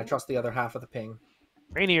 And I trust the other half of the ping.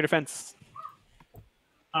 Rainy, your defense.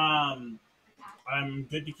 I'm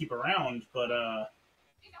good to keep around, but I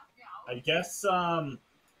guess I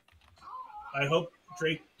hope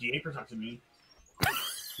Drake DA protected me.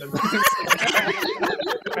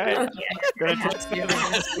 Right.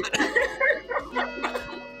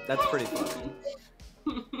 That's pretty funny.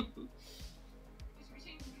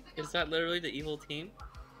 Is that literally the evil team?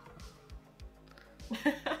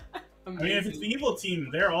 I mean, if it's the evil team,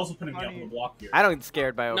 they're also putting me up on the block here. I don't get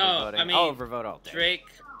scared by No, overvoting. I mean, I'll overvote all day. Drake,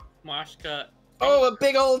 Moshka. Oh, a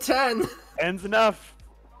big old 10! 10's enough.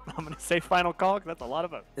 I'm going to say final call because that's a lot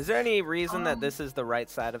of votes. Is there any reason that this is the right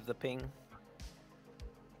side of the ping?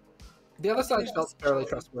 The other side felt fairly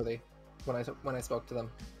trustworthy when I spoke to them.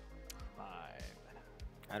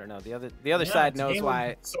 I don't know. The other side knows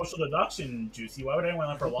why. Social deduction, Juicy. Why would anyone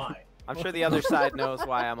let her lie? I'm sure the other side knows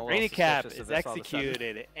why I'm a little Rainy Cap suspicious of is this all of a sudden.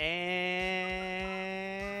 executed and...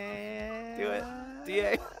 Do it.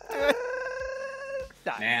 DA. Do it.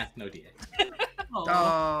 Nah, no DA.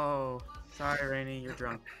 Oh, sorry, Rainy, you're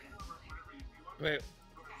drunk. Wait.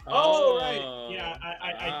 Oh, right. Yeah,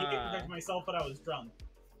 I did protect myself, but I was drunk.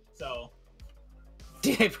 So.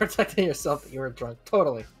 DA protecting yourself that you were drunk.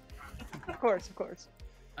 Totally. Of course, of course.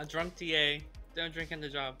 A drunk DA. Don't drink in the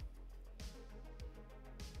job.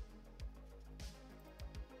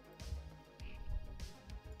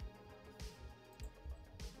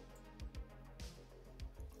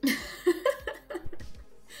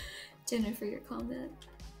 Dinner for your comment.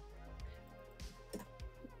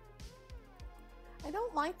 I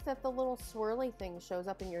don't like that the little swirly thing shows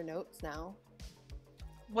up in your notes now.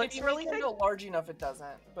 What's If you swirly make thing? it large enough, it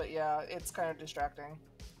doesn't. But yeah, it's kind of distracting.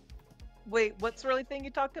 Wait, what swirly thing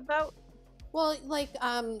you talked about? Well, like,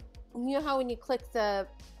 you know how when you click the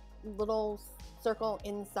little circle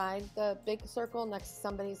inside the big circle next to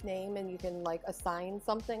somebody's name and you can, like, assign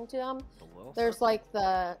something to them? There's, like,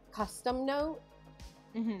 the custom note.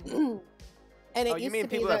 Mm-hmm. And it Oh, you used mean to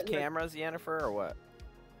be people have that your- cameras, Yennefer, or what?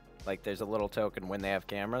 Like there's a little token when they have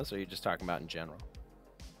cameras, or are you just talking about in general?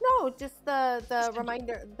 No, just the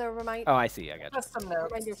reminder. Oh, I see. I got you. Custom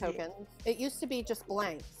notes. Reminder tokens. It used to be just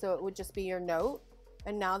blank, so it would just be your note,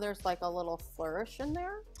 and now there's like a little flourish in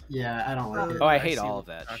there. Yeah, I don't like it. Oh, I see hate all what of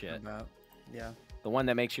that you're shit. talking about. Yeah. The one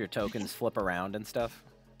that makes your tokens flip around and stuff.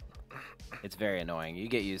 It's very annoying. You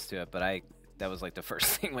get used to it, but that was like the first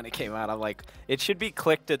thing when it came out. I'm like, it should be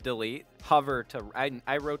click to delete, hover to.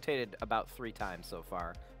 I rotated about 3 times so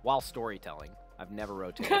far while storytelling. I've never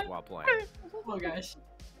rotated while playing. Oh gosh.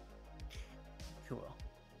 Cool.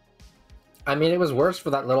 I mean, it was worse for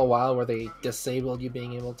that little while where they disabled you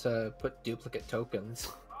being able to put duplicate tokens.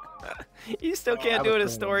 You still can't do it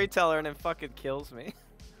as pretty storyteller, and it fucking kills me.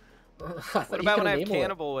 What about when I have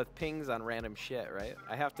cannibal with pings on random shit, right?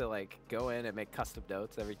 I have to like go in and make custom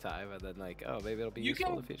notes every time, and then like, oh, maybe it'll be useful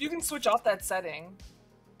in the future. You can switch off that setting.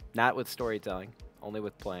 Not with storytelling, only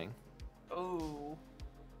with playing. Oh.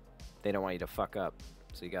 They don't want you to fuck up,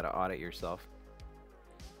 so you got to audit yourself.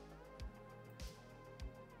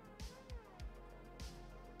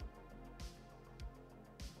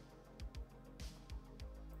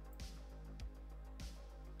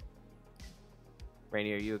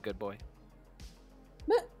 Rainy, are you a good boy?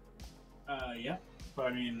 Yeah. But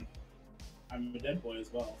I mean, I'm a dead boy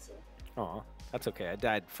as well, so. Aw, that's okay. I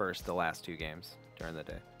died first the last 2 games during the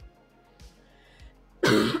day.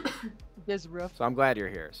 It's rough. So I'm glad you're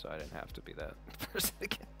here, so I didn't have to be that person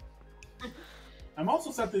again. I'm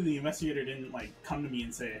also sad that the investigator didn't like come to me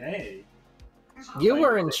and say, "Hey." You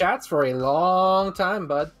were in chats for a long time,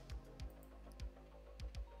 bud.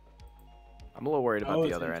 I'm a little worried about the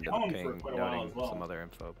it's other been end of telling the for ping quite a while noting as well. some other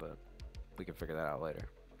info, but we can figure that out later.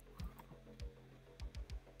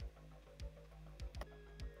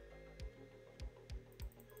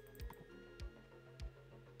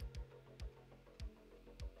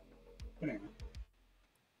 Anyway.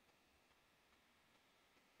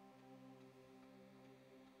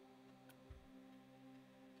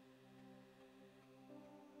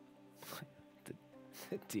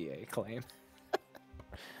 The DA claim.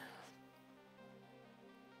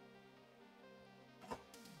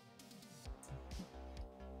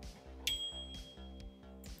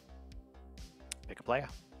 Pick a player.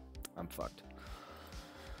 I'm fucked.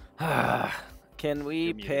 Can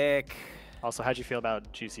we pick? Also, how'd you feel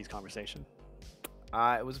about Juicy's conversation?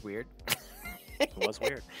 It was weird. It was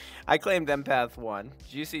weird. I claimed empath 1.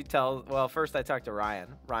 Juicy tells. Well, first I talked to Ryan.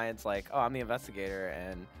 Ryan's like, "Oh, I'm the investigator,"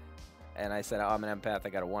 and I said, "Oh, I'm an empath. I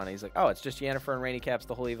got a 1." And he's like, "Oh, it's just Yennefer and Rainy Caps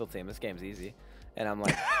the whole evil team. This game's easy." And I'm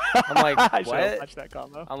like, I should have what? watched that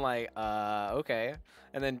combo. I'm like, okay.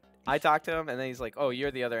 And then I talked to him, and then he's like, "Oh,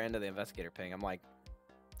 you're the other end of the investigator ping." I'm like,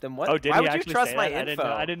 then what? Oh, did Why he would you actually trust say my that? info?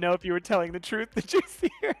 I didn't know if you were telling the truth to Juicy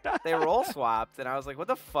or not. They role swapped, and I was like, what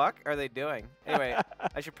the fuck are they doing? Anyway,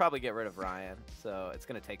 I should probably get rid of Ryan, so it's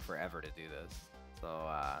going to take forever to do this. So,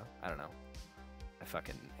 I don't know. I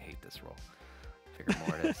fucking hate this role. Figure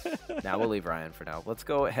more it is. Now, we'll leave Ryan for now. Let's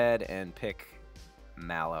go ahead and pick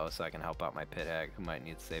Mallow so I can help out my pit hag, who might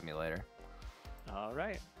need to save me later. All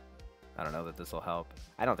right. I don't know that this will help.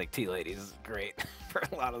 I don't think T-Lady is great for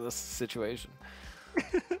a lot of this situation.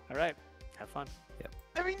 All right. Have fun. Yep.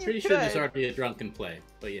 I mean, you Pretty sure this ought to be a drunken play,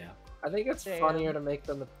 but yeah. I think it's Damn. funnier to make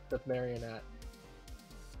them the marionette.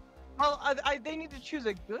 Well, they need to choose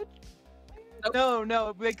a good.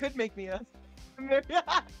 No, they could make me a marionette.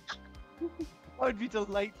 That would be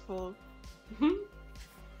delightful.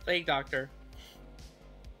 Plague Doctor.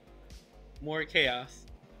 More chaos.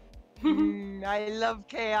 I love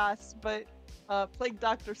chaos, but Plague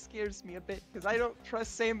Doctor scares me a bit because I don't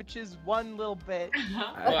trust sandwiches one little bit.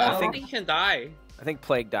 Well, I think he can die. I think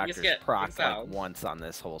Plague You just Doctor's get proc exiled. like once on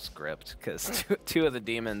this whole script because two of the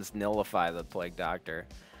demons nullify the Plague Doctor,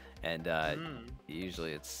 and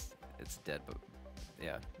usually it's dead. But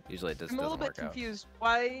yeah, usually it just I'm a doesn't little bit work out. confused.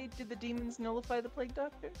 Why did the demons nullify the Plague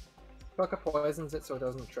Doctor? Puka poisons it so it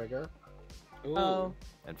doesn't trigger. Ooh. Oh,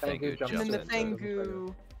 And Fangu Fangu jumps and jumps then the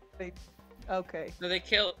into it. Fangu. Okay. No,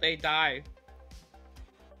 they die.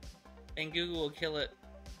 And Google will kill it.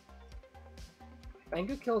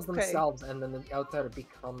 Fangu kills Okay. themselves, and then the outsider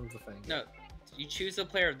becomes a Fangu. No, you choose a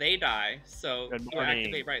player, they die, so Good you morning.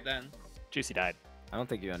 activate right then. Juicy died. I don't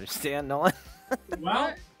think you understand, Nolan.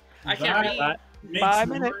 Well, I can't read. that makes 5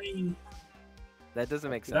 minutes. my, That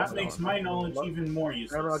doesn't make sense. that makes Nolan. my knowledge even more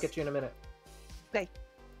useless. Remember, I'll get you in a minute.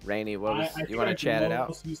 Rainy, what was? I You think want I to chat have it the out?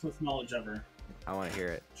 most useless knowledge ever. I want to hear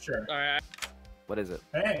it. Sure. Alright. What is it?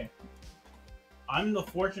 Hey, I'm the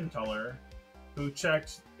fortune teller who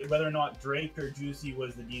checked whether or not Drake or Juicy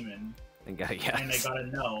was the demon, And got a yes. and I got a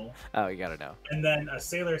no. Oh, you gotta know. And then a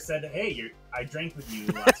sailor said, "Hey, I drank with you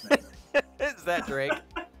last night." Is that Drake?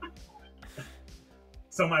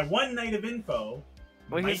 So my one night of info.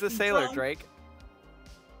 Well, might he's the be sailor, drunk, Drake.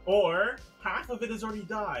 Or half of it has already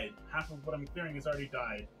died. Half of what I'm clearing has already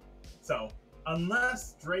died. So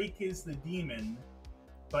unless Drake is the demon,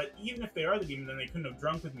 but even if they are the demon, then they couldn't have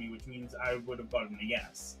drunk with me, which means I would have gotten a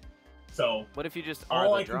yes. So what if you just are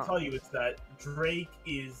all the I can drunk? tell you is that Drake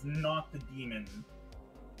is not the demon.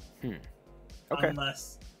 Okay.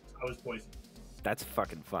 Unless I was poisoned. That's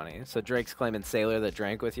fucking funny. So Drake's claiming Sailor that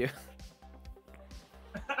drank with you.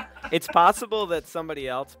 It's possible that somebody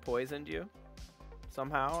else poisoned you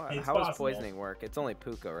somehow. It's How does possible. poisoning work? It's only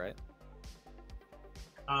Puka, right?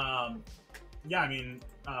 Yeah, I mean,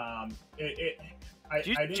 I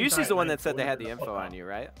didn't Juicy's try the it, one I that said they had poisoned the info on you,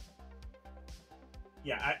 right?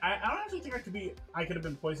 Yeah, I don't actually think I could have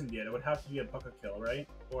been poisoned yet. It would have to be a Puka kill, right?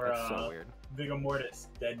 Or That's so weird. Vigor Mortis,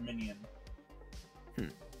 dead minion.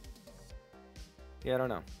 Yeah, I don't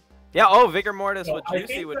know. Yeah, oh, Vigor Mortis Well, with I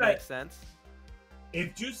Juicy think would that make sense.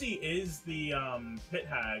 If Juicy is the pit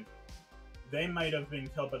hag, they might have been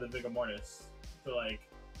killed by the Vigor Mortis to like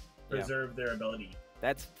preserve their ability.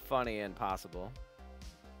 That's funny and possible.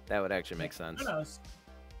 That would actually make sense. Who knows?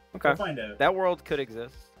 Okay. We'll find out. That world could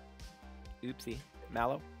exist. Oopsie.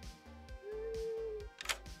 Mallow?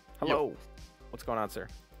 Hello. What's going on, sir?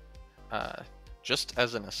 Just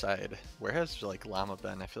as an aside, where has like Llama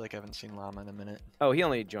been? I feel like I haven't seen Llama in a minute. Oh, he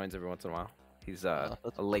only joins every once in a while. He's a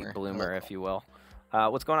late bloomer, if you will.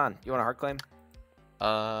 What's going on? You want a hard claim?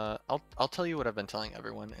 I'll tell you what I've been telling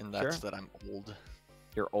everyone, and that's Sure. that I'm old.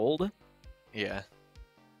 You're old? Yeah,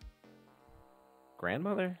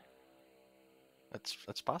 Grandmother?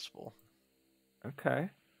 that's possible. Okay.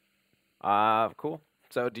 Cool.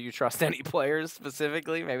 So, do you trust any players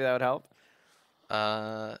specifically? Maybe that would help.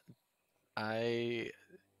 I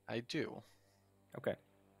do. Okay.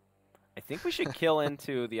 I think we should kill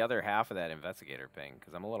into the other half of that investigator ping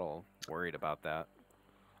because I'm a little worried about that.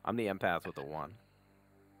 I'm the empath with the 1.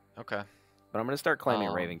 Okay. But I'm gonna start claiming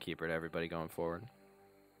Ravenkeeper to everybody going forward.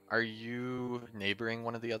 Are you neighboring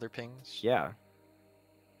one of the other pings? Yeah.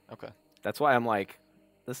 Okay. That's why I'm like,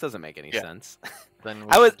 this doesn't make any Yeah. sense. Then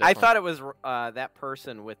we I should thought definitely- it was that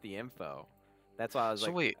person with the info. That's why I was So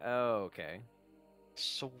like, wait. oh, okay.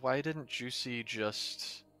 So why didn't Juicy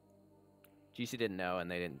just? Juicy didn't know,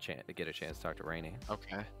 and they didn't get a chance to talk to Rainey.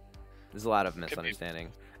 Okay. There's a lot of Could be-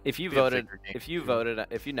 misunderstanding. If you be a voted, figure game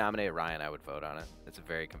if you nominated Ryan, I would vote on it. It's a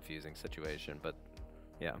very confusing situation, but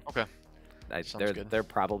yeah. Okay. Sounds good. They're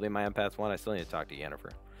probably my empath 1. I still need to talk to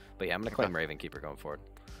Yennefer. But yeah, I'm gonna Okay. claim Ravenkeeper going forward.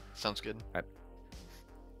 Sounds good. All right.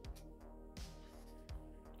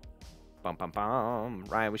 Bum bum bum.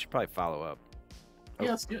 Ryan, we should probably follow up. Oh,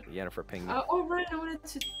 Yeah, let's do it. Yennefer pinged me. Oh, Ryan, I wanted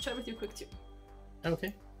to chat with you quick too.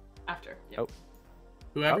 Okay. After. Yeah. Oh.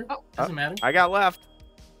 Whoever. Oh. Doesn't matter. I got left.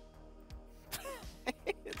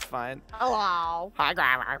 It's fine. Hello. Hi,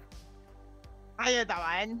 Grandma. How you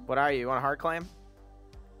doing? What are you? You want a hard claim?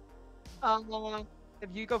 If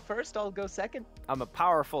you go first, I'll go second. I'm a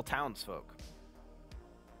powerful townsfolk.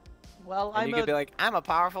 Well, And I'm you could be like, I'm a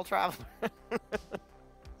powerful traveler.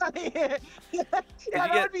 yeah, you that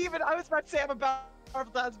get- would be even. I was about to say I'm a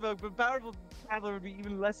powerful townsfolk, but powerful traveler would be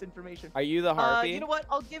even less information. Are you the harpy? You know what?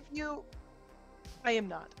 I'll give you. I am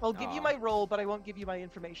not. I'll give you Aw. my role, but I won't give you my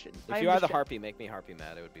information. I If am you are the chef. harpy, make me harpy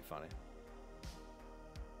mad. It would be funny.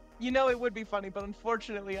 You know it would be funny, but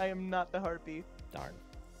unfortunately, I am not the harpy. Darn.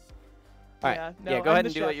 All right. Yeah, Yeah, no, go I'm ahead the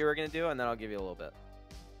and do what chef. you were gonna do, and then I'll give you a little bit.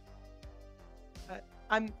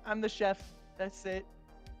 I'm the chef. That's it.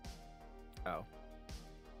 Oh.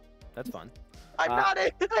 That's fun. I'm not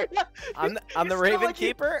it. I'm the You're still Raven like you-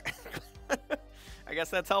 Keeper. I guess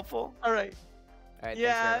that's helpful. All right. All right.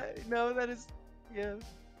 Yeah. Thanks, Sarah. No, that is. Yeah.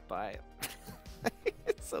 Bye.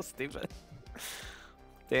 It's so stupid.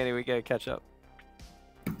 Danny, we gotta catch up.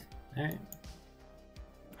 Alright.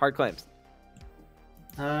 Hard claims.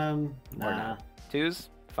 Nah. no? 2s?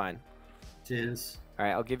 Fine. 2s. All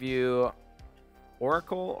right. I'll give you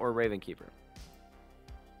Oracle or Raven Keeper.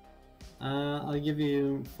 I'll give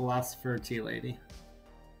you Philosopher Tea Lady.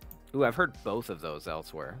 Ooh, I've heard both of those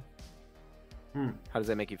elsewhere. Hmm. How does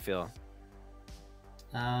that make you feel?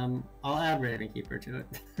 I'll add Ravenkeeper to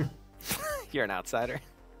it. You're an outsider.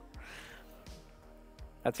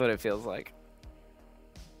 That's what it feels like.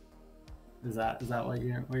 Is that what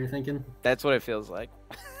you're thinking? That's what it feels like.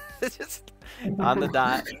 It's just on the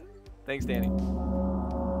dot. Thanks, Danny.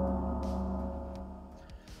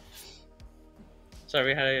 Sorry,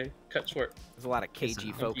 we had to cut short. There's a lot of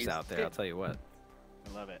cagey folks out there, I'll tell you what.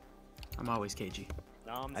 I love it. I'm always cagey.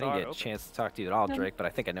 I didn't get a chance to talk to you at all, Drake, but I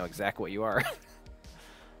think I know exactly what you are.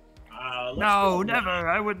 No, never.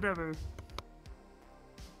 I would never.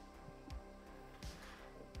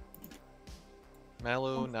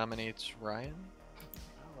 Mallow nominates Ryan.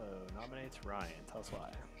 Mallow nominates Ryan. Tell us why.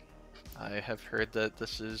 I have heard that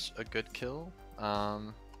this is a good kill,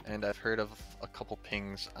 and I've heard of a couple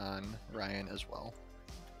pings on Ryan as well.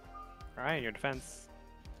 Ryan, your defense.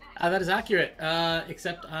 That is accurate,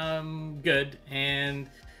 except I'm good, and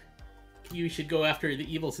you should go after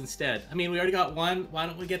the evils instead. I mean, we already got one. Why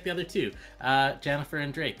don't we get the other two? Jennifer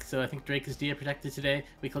and Drake. So I think Drake is DA protected today.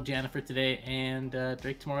 We kill Jennifer today, and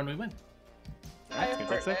Drake tomorrow, and we win. I have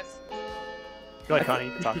heard Go ahead, Connie.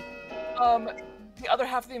 You can talk. The other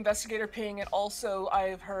half of the investigator ping, and also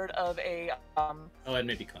I've heard of a Oh, and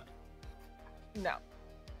maybe Connie. No.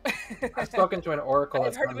 I've spoken to an oracle.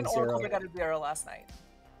 I've that's heard of an gotten oracle 0. that got a 0 last night.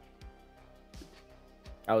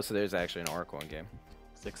 Oh, so there's actually an oracle in game.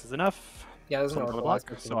 6 is enough. Yeah, there's an Someone on the oracle.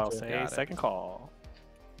 block, so I'll say second call.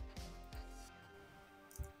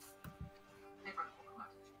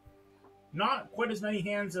 Not quite as many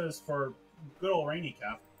hands as for good old Rainy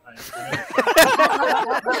Cap.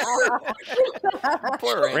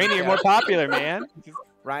 Poor Rainy. Rainy, you're more popular, man.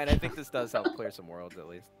 Ryan, I think this does help clear some worlds at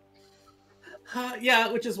least.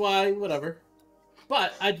 Yeah, which is why, whatever.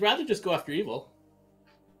 But I'd rather just go after evil.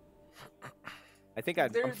 I think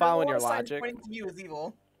I'm following your logic. Pointing to you as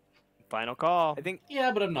evil. Final call. I think.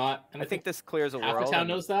 Yeah, but I'm not. And I think this clears a half world. the town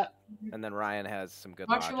knows that. And then Ryan has some good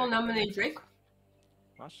Masha logic. will nominate Drake.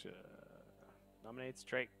 Masha nominates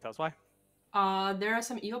Drake. Tell us why. There are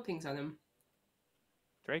some evil pings on him.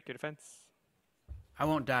 Drake, your defense. I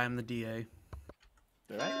won't die. I'm the DA.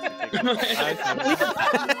 I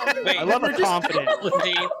love a confident.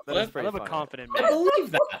 I love a confident man. I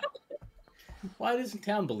believe that. Why doesn't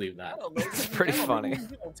town believe that? It's pretty funny.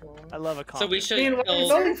 I love a So confident. we should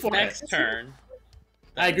kill next turn.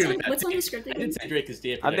 I agree with that. What's on the script I again? did say Drake is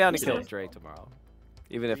DA. I'm down to kill today. Drake tomorrow,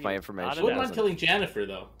 even if my information. Wouldn't mind doesn't. killing Jennifer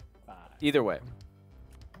though. Either way.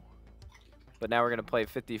 But now we're gonna play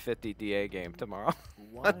 50-50 DA game tomorrow.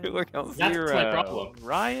 We're going That's 0. my problem.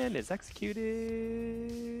 Ryan is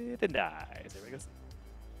executed and dies. There we go.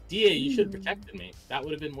 DA, you should have protected me. That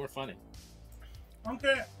would have been more funny.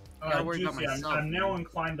 Okay. Gotta worry about Juicy, myself, I'm now man.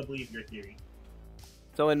 inclined to believe your theory.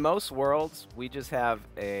 So in most worlds, we just have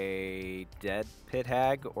a dead pit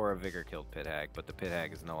hag or a vigor killed pit hag, but the pit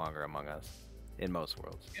hag is no longer among us. In most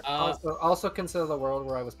worlds. Also consider the world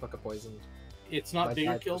where I was Puka poisoned. It's not I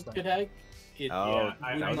bigger died killed first pit time. hag. It, Oh, Yeah,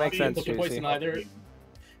 that I'm makes sense, Puka poison Juicy. either.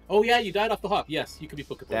 Oh yeah, you died off the hop. Yes, you could be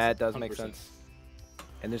Puka poison. That does make 100%. sense.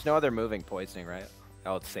 And there's no other moving poisoning, right?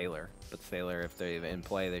 Oh, it's Sailor. But Sailor, if they're in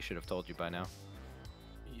play, they should have told you by now.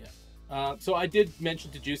 Yeah. So I did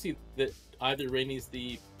mention to Juicy that either Rainy's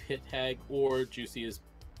the pit hag or Juicy is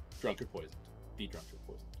drunk or poisoned. The drunk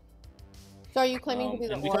or poisoned. So are you claiming to be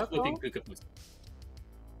the and we talked about oracle? being Puka poison.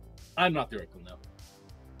 I'm not the oracle, no.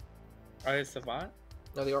 Are you Savant?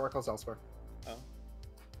 No, the oracle's elsewhere. Oh.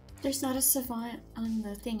 There's not a savant on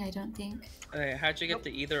the thing, I don't think. Okay, how'd you get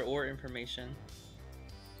the either or information?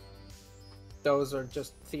 Those are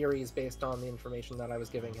just theories based on the information that I was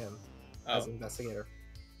giving him as investigator.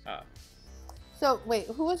 Oh. So wait,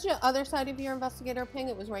 who was your other side of your investigator ping?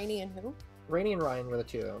 It was Rainy and who? Rainy and Ryan were the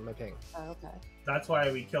two on my ping. Oh, okay. That's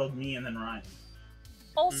why we killed me and then Ryan.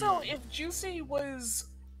 Also, if Juicy was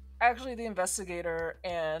actually the investigator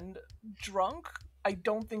and drunk, I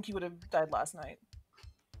don't think he would have died last night.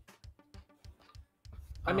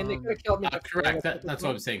 I mean, they could have killed me. Correct. That's what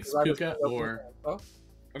I'm saying. Puka or Or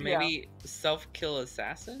maybe self-kill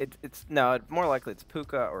assassin? It's no, more likely it's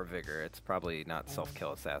Puka or Vigor. It's probably not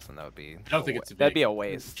self-kill assassin. That would be. I don't think it's a that'd big- be a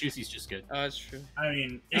waste. Juicy's just good. Oh, that's true. I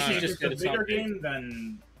mean, It's if just it's good, a it's not bigger big. game,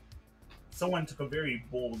 then someone took a very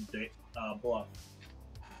bold bluff.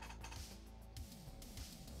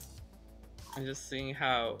 I'm just seeing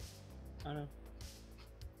how. I don't know.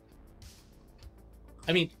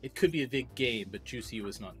 I mean, it could be a big game, but Juicy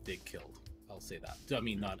was not big killed. I'll say that. I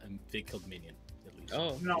mean, not a big killed minion, at least.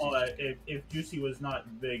 Oh. No, if Juicy was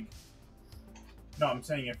not big. No, I'm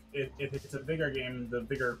saying if it's a bigger game, the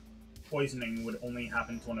bigger poisoning would only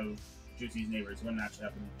happen to one of Juicy's neighbors. It wouldn't actually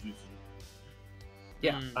happen to Juicy.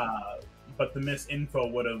 Yeah. But the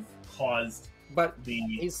misinfo would have caused. But the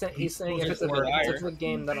he's saying if it's a big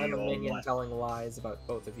game, then I'm a minion telling lies about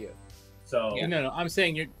both of you. So No, I'm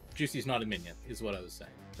saying Juicy's not a minion, is what I was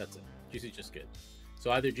saying. That's it. Juicy's just good.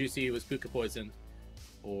 So either Juicy was Puka poison,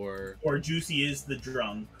 or Juicy is the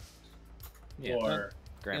drunk, Yeah. or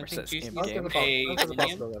Grammar says Juicy imp is game. That's a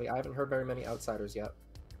possibility. I haven't heard very many outsiders yet.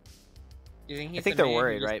 You think I he's think the they're man who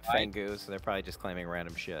worried, just right? died? Fangu, so they're probably just claiming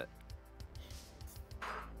random shit.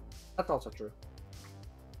 That's also true.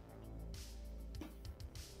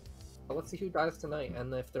 But let's see who dies tonight,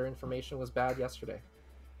 and if their information was bad yesterday.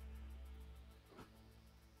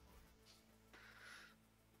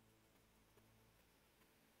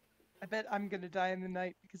 I bet I'm gonna die in the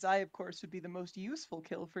night because I, of course, would be the most useful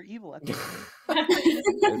kill for evil at this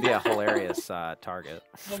It'd be a hilarious target.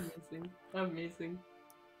 Amazing. Amazing.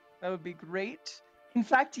 That would be great. In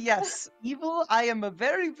fact, yes. Evil, I am a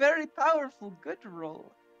very, very powerful good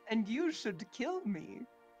roll, and you should kill me.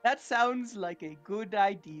 That sounds like a good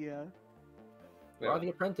idea. You are the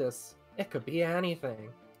apprentice. It could be anything.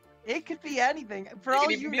 It could be anything. For all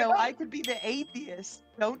you know, I could be the atheist.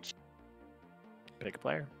 Don't Pick a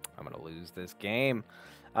player. I'm gonna lose this game.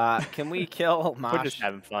 Can we kill Masha? We're just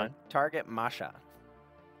having fun. Target Masha.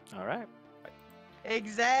 All right.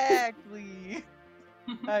 Exactly.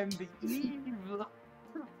 I'm the evil.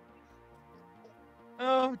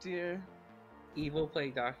 Oh dear. Evil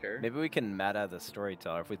Plague Doctor. Maybe we can meta the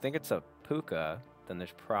storyteller. If we think it's a Puka, then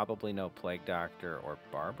there's probably no Plague Doctor or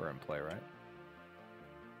Barber in play, right?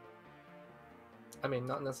 I mean,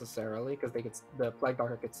 not necessarily, because the Plague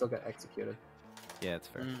Doctor could still get executed. Yeah, it's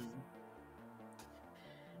fair.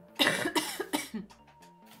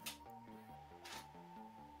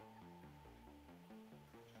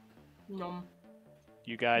 No.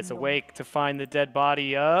 You guys awake to find the dead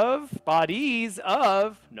bodies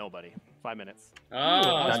of nobody. 5 minutes. Oh,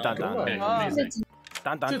 dun, dun, dun. okay, amazing.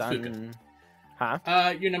 Dun, dun, So it's dun. Puka.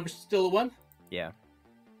 Huh? Your number's still a 1? Yeah.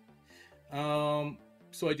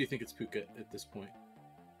 So I do think it's Puka at this point.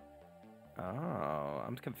 Oh,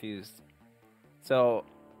 I'm confused. So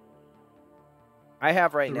I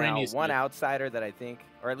have right The now rainiest one night. outsider that I think,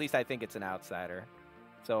 or at least I think it's an outsider.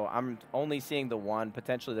 So I'm only seeing the one.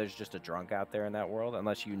 Potentially there's just a drunk out there in that world,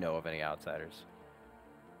 unless you know of any outsiders.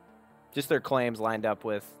 Just their claims lined up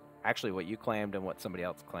with actually what you claimed and what somebody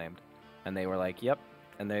else claimed. And they were like, yep.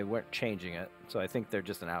 And they weren't changing it. So I think they're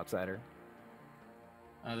just an outsider.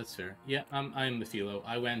 That's fair. Yeah, I'm the Philo.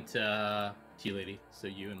 I went T-Lady, so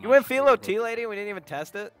you and You went Masha Philo were both- T-Lady? We didn't even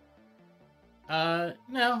test it?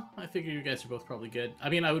 No. I figure you guys are both probably good. I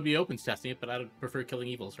mean, I would be open to testing it, but I would prefer killing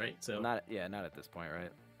evils, right? So not at this point,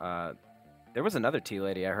 right? There was another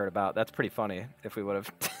T-Lady I heard about. That's pretty funny. If we would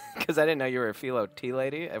have, because I didn't know you were a Philo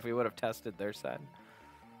T-Lady. If we would have tested their side,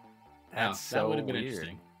 that's so that would have been weird.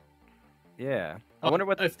 interesting. Yeah, I Oh, wonder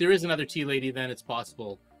what. If there is another T-Lady, then it's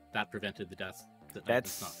possible that prevented the death.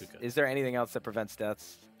 That's. not Puka. Is there anything else that prevents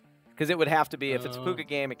deaths? Because it would have to be if it's a Puka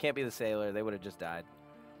game, it can't be the Sailor. They would have just died.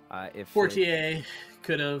 If Courtier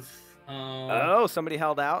could have. Oh, somebody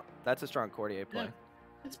held out. That's a strong Courtier play.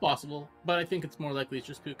 Yeah, it's possible, but I think it's more likely it's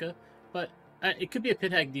just Puka. But it could be a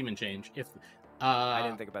Pit Hag Demon change if. I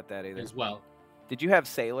didn't think about that either. As well. Did you have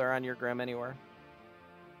Sailor on your Grim anywhere?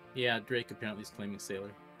 Yeah, Drake apparently is claiming Sailor.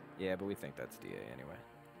 Yeah, but we think that's DA anyway.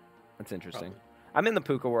 That's interesting. Probably. I'm in the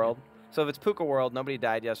Puka world. So if it's Puka world, nobody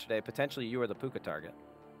died yesterday. Potentially you are the Puka target.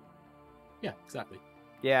 Yeah, exactly.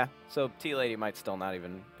 Yeah, so T-Lady might still not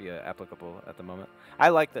even be applicable at the moment. I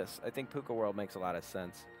like this. I think Puka world makes a lot of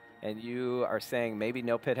sense. And you are saying maybe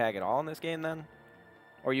no Pit Hag at all in this game then?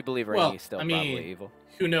 Or you believe Rainey's still probably evil?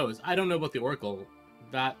 Who knows? I don't know about the Oracle.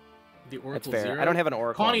 The Oracle That's fair. Zero. I don't have an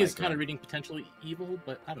Oracle Connie on my is kind Grim. of reading potentially evil,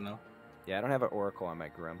 but I don't know. Yeah, I don't have an Oracle on my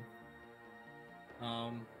Grim.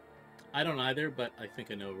 I don't either, but I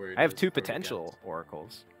think I know where it I have is, two where we potential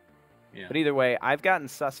Oracles. Yeah. But either way, I've gotten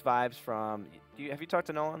sus vibes from... Have you talked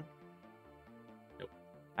to Nolan? Nope.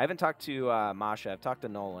 I haven't talked to Masha. I've talked to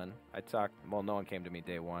Nolan. Well, Nolan came to me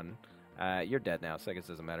day one. You're dead now, so I guess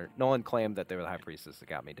it doesn't matter. Nolan claimed that they were the High Priestess that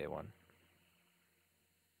got me day one.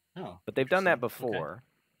 Oh. But they've done that interesting. Okay. before.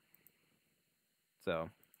 So...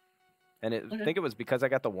 And I Okay. think it was because I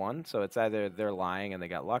got the one, so it's either they're lying and they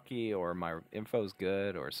got lucky, or my info's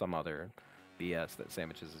good, or some other BS that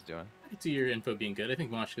Sandwiches is doing. I could see your info being good. I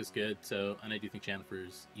think Moshka's good, and I do think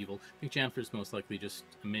Jennifer's evil. I think Jennifer's most likely just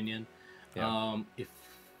a minion. Yeah. If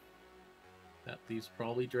that leaves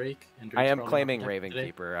probably Drake. And I Drake's am probably claiming not protected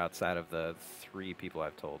today. Ravenkeeper outside of the 3 people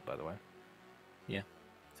I've told, by the way. Yeah.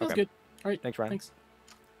 Sounds Okay. good. All right. Thanks, Ryan. Thanks.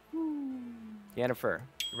 Jennifer,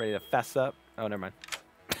 ready to fess up? Oh, never mind.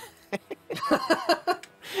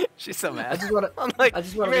 She's so mad. I'm like, I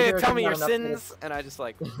just you wanna ready be to here tell to me your not enough sins? And I just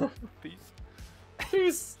like, peace.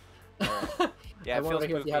 Peace. Yeah, I it wanted feels to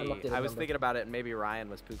hear if you had an spooky. updated I was number. thinking about it, and maybe Ryan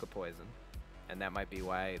was Puka poison, and that might be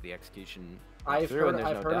why the execution. I've through and heard,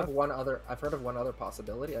 there's I've no heard death. of one other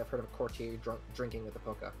possibility. I've heard of Courtier drinking with the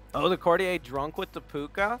Puka. Oh, the Courtier drunk with the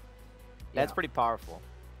Puka? That's Yeah. pretty powerful.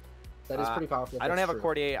 That is pretty powerful. if I don't that's have a true.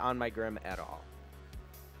 Courtier on my Grim at all.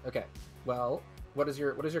 Okay. Well, what is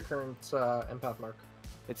your current empath mark?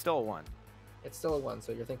 It's still a 1. It's still a 1,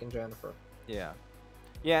 so you're thinking Jennifer. Yeah.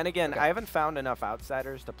 Yeah, and again, Okay. I haven't found enough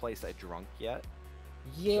outsiders to place a drunk yet.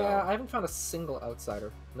 Yeah, So- I haven't found a single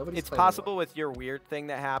outsider. Nobody's It's claiming possible with your weird thing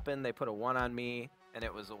that happened, they put a 1 on me, and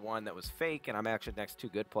it was a 1 that was fake, and I'm actually next to 2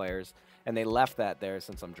 good players, and they left that there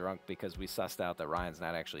since I'm drunk because we sussed out that Ryan's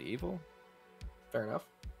not actually evil. Fair enough.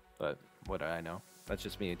 But what do I know? That's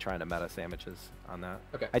just me trying to meta sandwiches on that.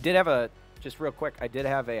 Okay. I did have just real quick, I did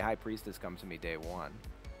have a high priestess come to me day one.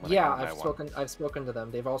 Yeah, I've spoken to them.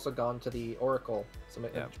 They've also gone to the Oracle, so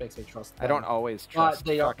which makes me trust them. I don't always trust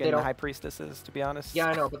they fucking don't, high priestesses, to be honest. Yeah,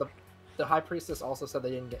 I know, but the high priestess also said they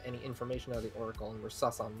didn't get any information out of the Oracle and were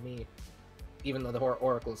sus on me, even though the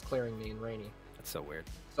Oracle is clearing me and Rainy. That's so weird.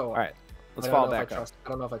 So all right, let's fall back up. I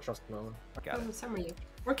don't know if I trust Nolan. Got it. Summer you.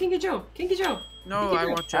 Or Kinky Joe. Kinky Joe. No, Kinky I Joe.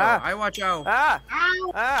 want Joe. I want Joe.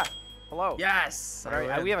 Hello. Yes. All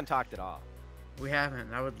right, we haven't talked at all. We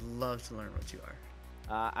haven't. I would love to learn what you are.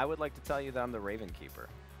 I would like to tell you that I'm the Raven Keeper.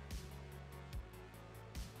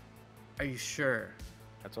 Are you sure?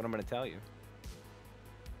 That's what I'm going to tell you.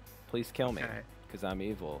 Please kill me, because I'm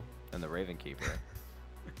evil and the Raven Keeper.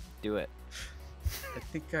 Do it. I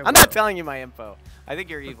think I'm not telling you my info. I think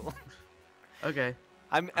you're evil. Okay.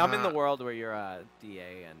 I'm in the world where you're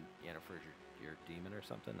DA and Yennefer's your demon or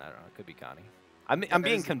something. I don't know. It could be Connie. I'm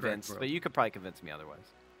being convinced, but you could probably convince me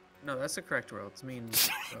otherwise. No, that's the correct world. It's me and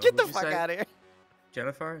Get the fuck out of here.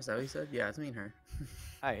 Jennifer, is that what you said? Yeah, it's me and her.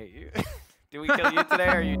 I hate you. Did we kill you today,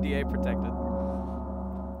 or are you DA protected?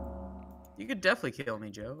 You could definitely kill me,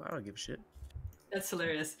 Joe. I don't give a shit. That's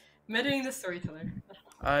hilarious. Metaing the storyteller.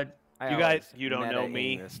 You don't know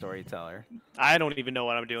me. The storyteller. I don't even know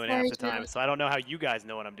what I'm doing half the time, Storyteller. so I don't know how you guys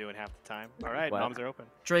know what I'm doing half the time. All right, What? noms are open.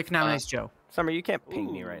 Drake nominates Joe. Summer, you can't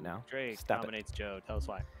ping me right now. Drake Stop nominates Joe. Tell us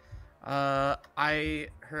why. I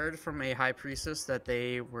heard from a high priestess that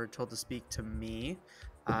they were told to speak to me.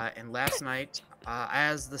 And last night,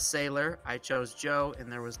 as the sailor, I chose Joe,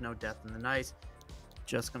 and there was no death in the night.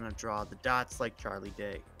 Just gonna draw the dots like Charlie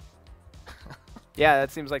Day. Yeah,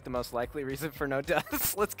 that seems like the most likely reason for no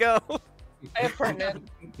deaths. Let's go. I have pertinent.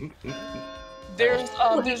 There's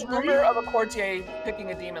rumor of a courtier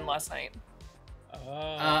picking a demon last night.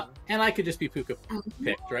 And I could just be Puka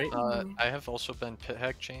picked, right? I have also been pit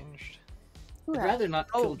hack changed. I'd rather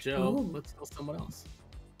not kill Joe. Let's kill someone else.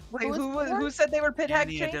 Wait, who said they were pit hack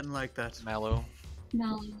Andy, I changed? didn't like that. Mallow.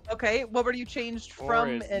 No. Okay, what were you changed Or from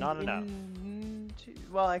is and not enough. into?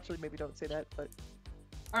 Well, actually, maybe don't say that, but.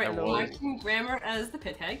 Alright, I will- marking Grammar as the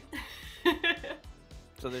pit hag.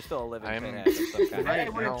 So there's still a living I'm- pit hag of some kind. Right I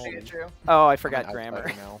wouldn't now- say it true. Oh, I I'm forgot an grammar.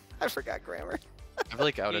 outsider now. I forgot grammar. I've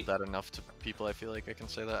like outed that enough to people. I feel like I can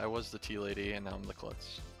say that I was the tea lady and now I'm the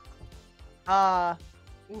klutz.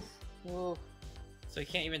 Oof. Ooh. So you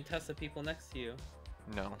can't even test the people next to you.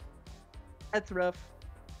 No. That's rough.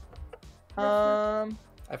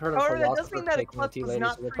 I've heard of However, that does philosophers mean that a taking the klutz tea was lady,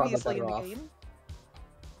 not so they're probably previously in better the off. game.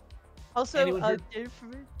 Also, Anyone here?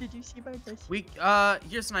 Jennifer, did you see my message? We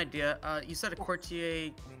here's an idea. You said a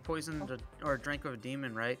courtier poisoned or drank of a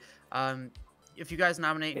demon, right? If you guys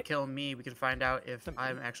nominate and kill me, we can find out if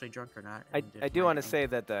I'm actually drunk or not. I do want to say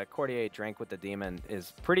that the courtier drank with the demon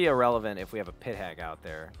is pretty irrelevant if we have a pit hag out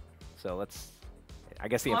there. So let's. I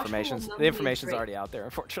guess the Joshua information's will the information's nominate already out there,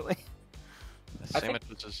 unfortunately. The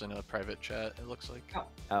sandwich is in a private chat. It looks like.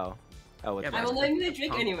 Oh. With I will Drake. nominate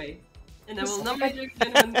Drake anyway. And I will nominate Drake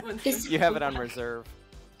again when You have it on reserve.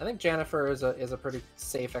 I think Jennifer is a pretty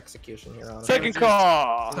safe execution here. Honestly. Second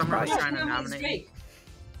call. Summer was Josh trying to nominates nominate. Drake.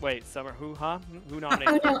 Wait, Summer, who, huh? Who Oh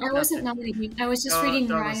nominated? no, I wasn't nominating. I was just reading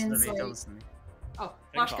Don't listen Ryan's to me. like. Don't listen to me. Oh,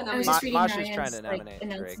 Second Moshka call. I was nominates just reading Mosh is Ryan's trying to like nominate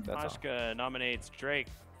Drake. announcement. That's all. Moshka nominates Drake.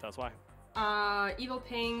 Tell us why. Evil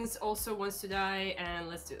Pings also wants to die, and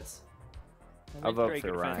let's do this. I'll vote Drake for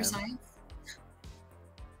in Ryan. For science.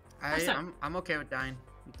 I'm okay with dying.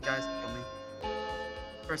 You guys can kill me.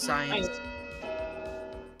 For science.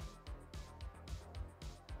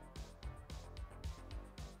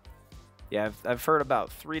 Yeah, I've heard about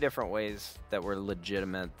 3 different ways that were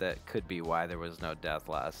legitimate that could be why there was no death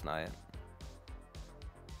last night.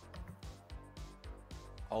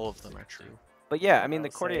 All of them are true. But yeah, I mean, the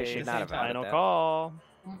I'll courtier say should not have outed final that. call.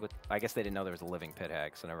 I guess they didn't know there was a living pit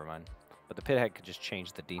hag, so never mind. But the pit hag could just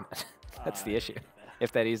change the demon. That's the issue.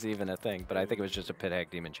 If that is even a thing, but I think it was just a pit hag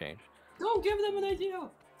demon change. Don't give them an idea.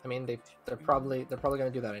 I mean, they're probably gonna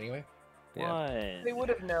do that anyway. Yeah. They would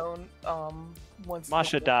have known once.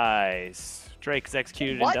 Masha dies. Drake is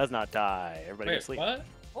executed What? and does not die. Everybody go Wait, to sleep. what?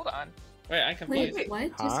 Hold on. Wait, I'm confused. Wait, what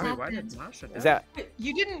just Huh? Wait, why happened? did Masha die? Is that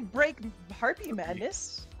You didn't break Harpy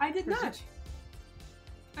Madness. I did not.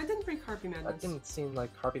 I didn't break Harpy That Madness. didn't seem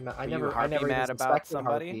like Harpy mad. I Were you never Harpy even mad about suspected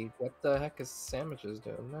somebody? Harpy. What the heck is Sandwiches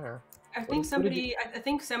doing there? I What think did somebody. I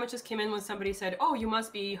think sandwiches came in when somebody said, "Oh, you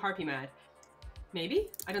must be Harpy Mad." Maybe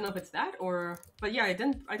I don't know if it's that or. But yeah, I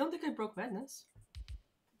didn't. I don't think I broke Madness.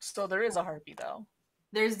 Still, there is a harpy though.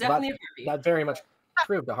 There's Well, definitely a Harpy. That very much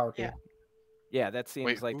proved a Harpy. Yeah. Yeah, that seems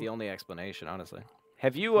Wait, like who- the only explanation, honestly.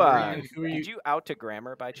 Have you Who are you- did you out to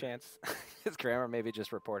Grammar by chance? Because Grammar maybe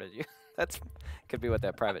just reported you. That's could be what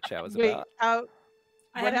that private chat was Wait, about. I what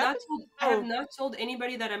have not happened? told. I have not told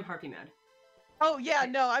anybody that I'm Harpy Mad. Oh yeah,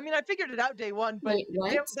 no. I mean, I figured it out day one, but Wait,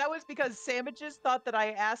 what? that was because Sandwiches thought that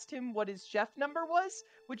I asked him what his chef number was,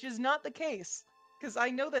 which is not the case. Because I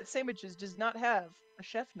know that Sandwiches does not have a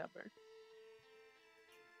chef number.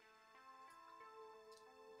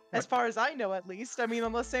 As far as I know, at least. I mean,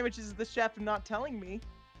 unless Sandwiches is the chef and not telling me.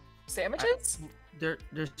 Sandwiches? There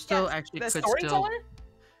still Yes, actually the could storyteller?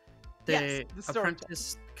 The Yes, the storyteller.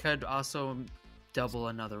 apprentice could also double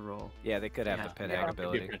another role. Yeah, they could have the pit hag The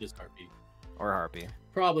ability. apprentice harpy. Or harpy.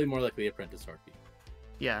 Probably more likely apprentice harpy.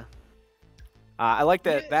 Yeah. I like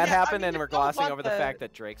that Yeah, I happened, mean, and if we're you don't glossing want over the the- fact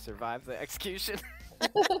that Drake survived the execution.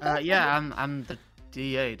 Yeah, I'm the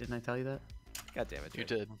DA. Didn't I tell you that? God damn it, You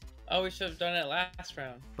Drake. did. Oh, we should have done it last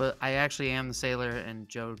round. But I actually am the sailor, and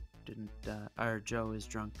Joe didn't. Or Joe is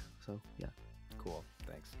drunk. So yeah. Cool,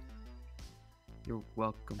 thanks. You're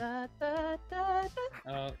welcome. Oh,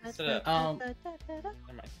 so never mind.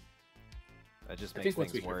 That just I makes think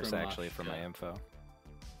once things we hear worse, from actually, for my Josh, info.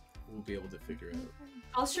 We'll be able to figure out.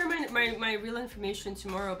 I'll share my real information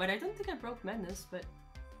tomorrow, but I don't think I broke Madness. But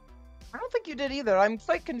I don't think you did either. I'm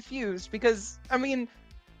quite confused because, I mean,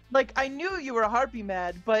 like, I knew you were Harpy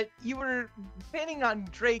Mad, but you were pinning on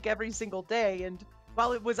Drake every single day, and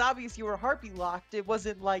while it was obvious you were Harpy locked, it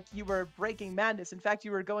wasn't like you were breaking Madness. In fact,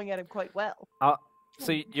 you were going at him quite well.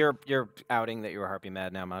 So you're outing that you were harpy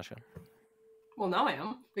mad now, Masha? well, now I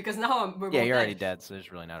am because now we're Yeah, both you're already dead. dead, so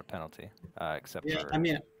there's really not a penalty, except Yeah, for. I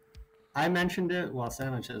mean, I mentioned it while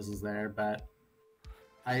Sandwiches was there, but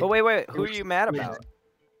But wait, who are you mad about?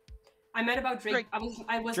 I'm mad about Drake. I was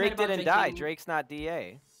mad Drake about didn't Drake die. being- Drake's not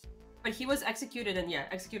DA. But he was executed and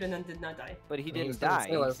did not die. But he He didn't was still a die.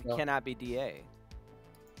 sailor, He so- cannot be DA.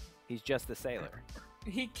 He's just the sailor.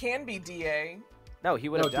 He can be DA. No, he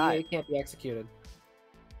would No, have died. DA can't be executed.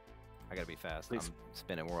 I gotta be fast. Please. I'm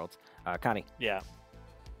spinning worlds. Connie, Yeah.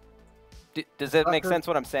 does it make Her- sense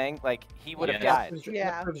what I'm saying? Like, he would have Yeah. died.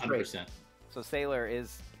 Yeah. 100%. So sailor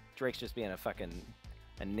is Drake's just being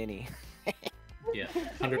a ninny. Yeah,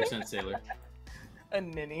 100% sailor. A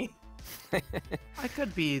ninny. I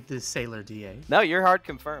could be the sailor DA. No, you're hard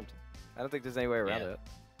confirmed. I don't think there's any way around Yeah. it.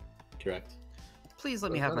 Correct. Please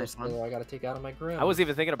let me There's have my another fun. sailor I gotta take out of my grim. I was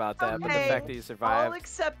even thinking about that, but the Okay, fact that you I'll survived.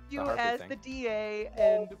 accept you harpy as thing. the DA,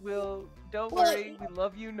 and don't worry, we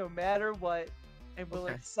love you no matter what, and we'll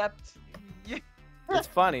Okay. accept you. It's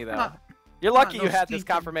funny though. Not- You're lucky no you had this stinking-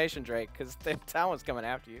 confirmation, Drake, because the town was coming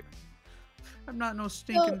after you. I'm not no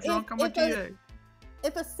stinking if- drunk. I'm a if DA.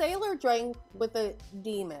 If a sailor drank with a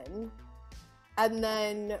demon, and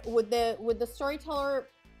then would the storyteller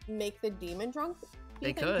make the demon drunk? do They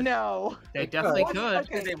you think? could. No. They definitely could. could.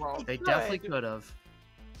 Okay. They won't. They Good. definitely could have.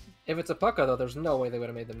 If it's a pucka, though, there's no way they would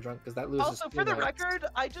have made them drunk because that loses. Also, for the record,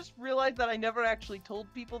 I just realized that I never actually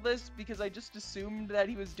told people this because I just assumed that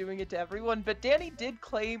he was doing it to everyone. But Danny did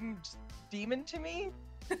claim demon to me.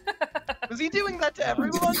 Was he doing that to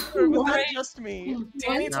everyone, or was that just me?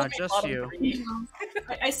 Danny No, told me just bottom you. three.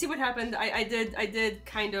 I see what happened. I did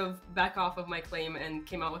kind of back off of my claim and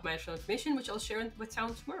came out with my actual information, which I'll share with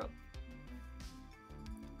town tomorrow.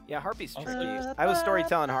 Yeah, Harpy's tricky. I was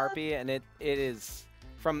storytelling Harpy, and it is,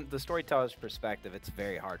 from the storyteller's perspective, it's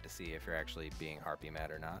very hard to see if you're actually being Harpy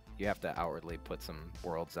mad or not. You have to outwardly put some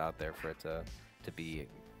worlds out there for it to be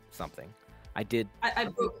something. I did. I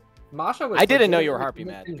broke. Masha was. I didn't know you were legitimately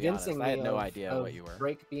Harpy mad, to be convincing honest. I had me no of- idea of what you were.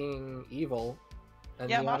 Drake being evil, and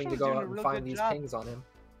Yeah, me Masha having to was go doing a out and real find good these job. pings on him.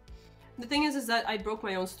 The thing is that I broke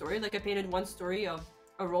my own story. Like I painted one story of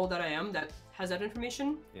a role that I am that has that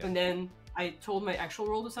information, Yeah. and then I told my actual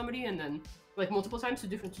role to somebody, and then like multiple times to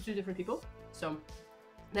two different people. So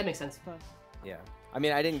that makes sense. Yeah. I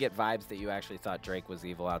mean, I didn't get vibes that you actually thought Drake was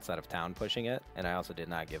evil outside of town pushing it, and I also did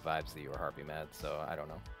not get vibes that you were Harpy mad, so I don't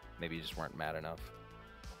know. Maybe you just weren't mad enough.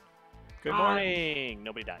 Good morning.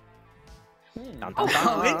 Nobody died. Dun, dun, Oh,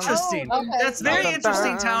 dun. interesting. Oh, okay. That's very Dun, dun,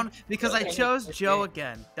 interesting, dun. Town, because I Okay. chose Joe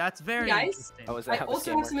again. That's very Guys? interesting. Oh, is I that how this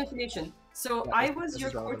also game have some works? information. So Yeah, I this- was this your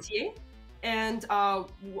is relevant. courtier, and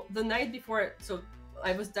the night before, so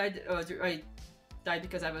I was died. I died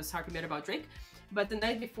because I was harpy mad about Drake. But the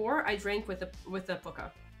night before, I drank with a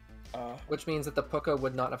puka. Which means that the puka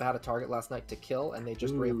would not have had a target last night to kill, and they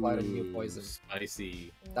just reapplied a new poison.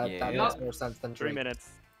 Spicy. That Yeah. makes more sense than 3 Drake. minutes.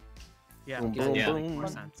 Yeah, Boom, yeah, boom, yeah, boom. makes more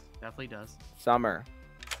sense. Definitely does. Summer.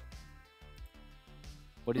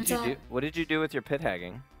 What did What's you up? do? What did you do with your pit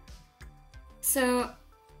hagging? So,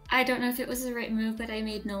 I don't know if it was the right move, but I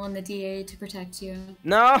made Nolan the DA to protect you.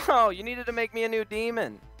 No, you needed to make me a new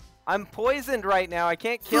demon. I'm poisoned right now. I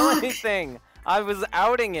can't kill Fuck. anything. I was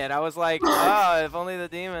outing it. I was like, oh, if only the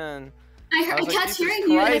demon. I was like, kept Jesus hearing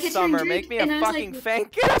you, and I Christ, kept hearing Summer, Drake, make me a and I was fucking like,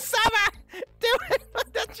 thank you, Summer! Do it!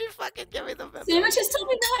 Don't you fucking give me the memo. Sandwich just told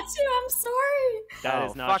me not to. I'm sorry. That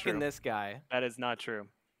is not fucking true. this guy. That is not true.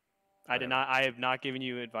 I did not. I have not given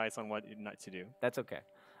you advice on what not to do. That's okay.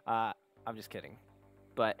 I'm just kidding.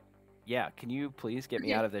 But yeah, can you please get me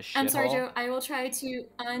Okay, out of this shithole? I'm sorry, Joe. I will try to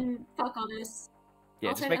unfuck all this. Yeah,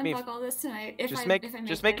 I'll just try make to me. unfuck all this tonight. If Just I make. if I make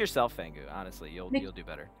Just make it. yourself Fangu. Honestly, you'll do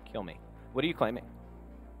better. Kill me. What are you claiming?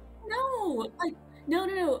 No, like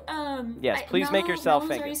no. Yes, please make yourself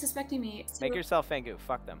Melo's Fangu. already suspecting me. So... Make yourself Fangu.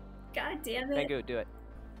 Fuck them. God damn it. Fangu, do it.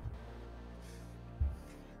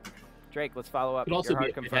 Drake, let's follow up. Could also You're be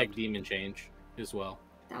hard a confirmed. tag demon change as well.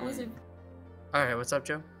 That was a. All right, what's up,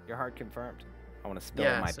 Joe? You're hard confirmed. I want to spill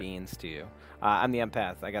Yeah, my so- beans to you. I'm the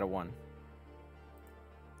empath. I got a 1.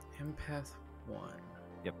 Empath 1.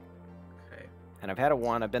 Yep. Okay. And I've had a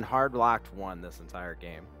 1. I've been hard locked 1 this entire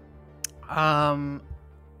game.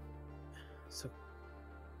 So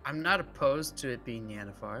I'm not opposed to it being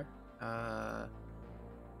Yennefer.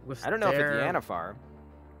 With I don't know if it's their- Yennefer.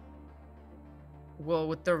 Well,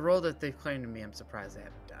 with the role that they've claimed to me, I'm surprised they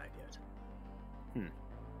haven't died yet.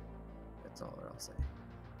 That's all that I'll say.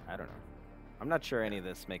 I don't know. I'm not sure any of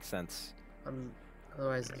this makes sense.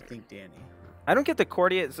 Otherwise, you think Danny. I don't get the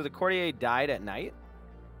courtier. So the courtier died at night?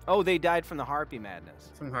 Oh, they died from the Harpy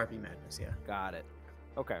Madness. From Harpy Madness, yeah. Got it.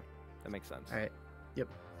 Okay. That makes sense. All right. Yep.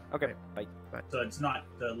 Okay. Bye. So it's not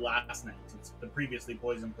the last night. It's the previously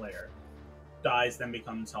poisoned player dies, then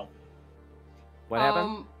becomes healthy. What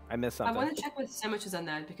happened? I missed something. I want to check with sandwiches on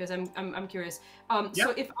that because I'm curious. Yeah,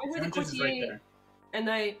 So if I were the Sandwiches is courtier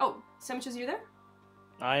right there. sandwiches, are you there?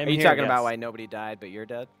 I am. Are you here, talking yes. about why nobody died but you're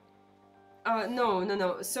dead?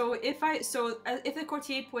 No. So if the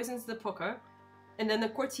courtier poisons the puka, and then the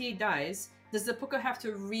courtier dies, does the puka have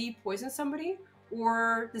to re-poison somebody,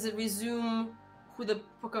 or does it resume who the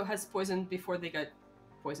puka has poisoned before they got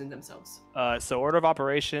poisoned themselves? So order of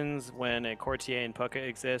operations, when a courtier and puka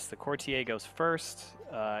exists, the courtier goes first.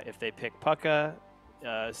 If they pick puka,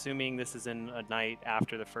 assuming this is in a night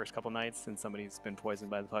after the first couple nights, since somebody's been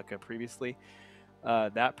poisoned by the puka previously,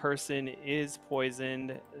 that person is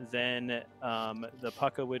poisoned. Then the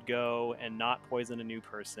puka would go and not poison a new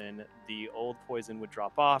person. The old poison would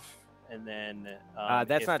drop off, and then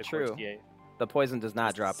That's if not the true. courtier- The poison does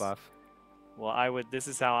not drop off. Well, I would. This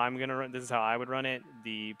is how I'm gonna run. This is how I would run it.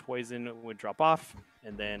 The poison would drop off,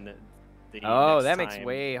 and then the Oh, next that makes time-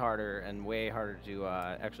 way harder to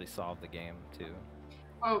actually solve the game too.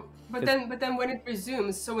 Oh, but then when it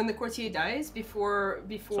resumes, so when the courtier dies, before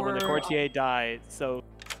So when the courtier dies, so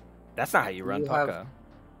that's not how you run You have- puka.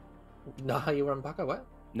 Not how you run Pucka? What?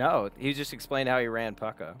 No, he just explained how he ran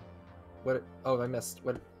puka. What? Oh, I missed.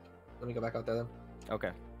 What? Let me go back out there then.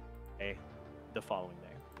 Okay. the following day.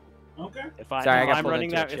 Okay. If Sorry, I got I'm pulled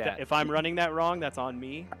running into a that, chat. if I'm running that wrong, that's on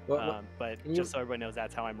me. What- But can just you- so everybody knows,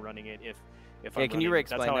 that's how I'm running it. If Yeah, I'm can you running,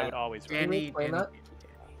 re-explain that's how I that? would always run. Can you it. explain that?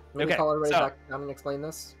 Let me Okay, call everybody so- back down and explain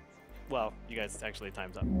this. Well, you guys actually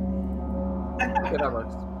time's up. Okay, that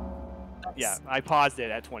works. Yeah, I paused it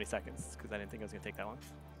at 20 seconds because I didn't think it was gonna take that long.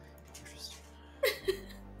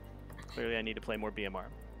 Clearly, I need to play more BMR.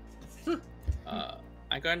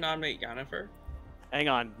 I gotta nominate Yennefer. Hang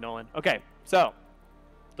on, Nolan. Okay, so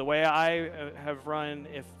the way I have run,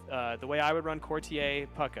 the way I would run Courtier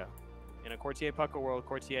Pucka, in a Courtier Pucka world,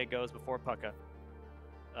 Courtier goes before Pucka.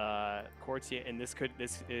 Courtier, and this could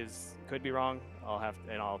be wrong.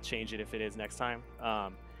 I'll change it if it is next time.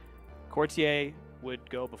 Courtier would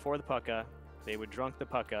go before the Pucka. They would drunk the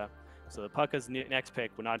Pucka, so the Pucka's next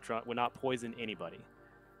pick would not poison anybody.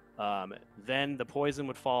 Then the poison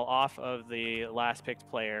would fall off of the last picked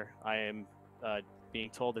player. I am being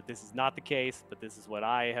told that this is not the case, but this is what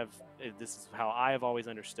this is how I have always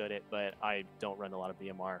understood it, but I don't run a lot of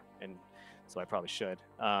BMR, and so I probably should.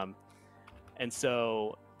 And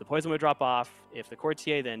so the poison would drop off. If the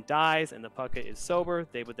courtier then dies and the pucka is sober,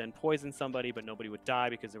 they would then poison somebody, but nobody would die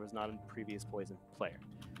because there was not a previous poison player.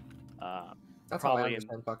 That's how I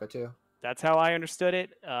understand Pucka too. That's how I understood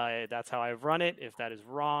it. That's how I've run it. If that is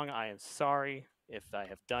wrong, I am sorry if I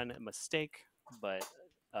have done a mistake, but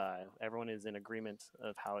everyone is in agreement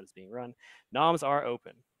of how it is being run. Noms are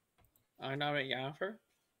open. I nominate Yennefer.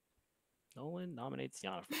 Nolan nominates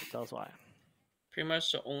Yennefer. Tell us why. Pretty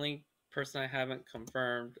much the only person I haven't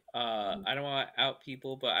confirmed. I don't want to out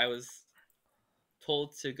people, but I was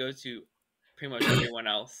told to go to pretty much everyone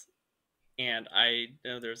else. And I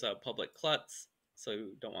know there's a public klutz, so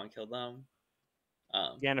don't want to kill them.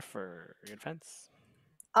 Yennefer, your defense?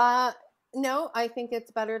 No, I think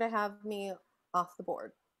it's better to have me off the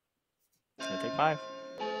board. It's gonna take 5.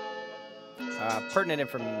 Pertinent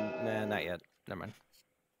information. Nah, not yet. Never mind.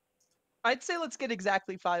 I'd say let's get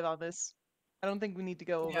exactly 5 on this. I don't think we need to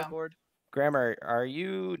go overboard. Grammar, do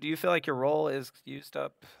you feel like your roll is used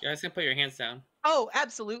up? You guys can put your hands down. Oh,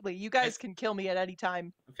 absolutely. You guys can kill me at any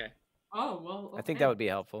time. Okay. Oh, well, okay. I think that would be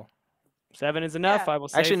helpful. 7 is enough, Yeah. I will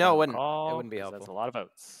say. Actually, no, it final wouldn't. It call, wouldn't be 'cause helpful. That's a lot of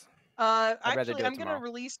votes. Actually, I'm going to tomorrow.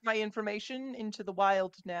 release my information into the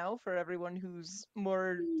wild now for everyone who's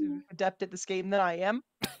more adept at this game than I am.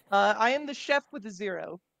 I am the chef with a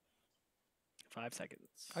 0. 5 seconds.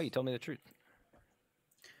 Oh, you told me the truth.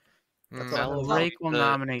 Drake will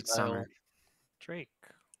nominate Summer. Drake.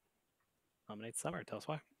 Nominate Summer. Tell us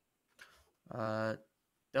why.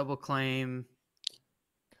 Double claim.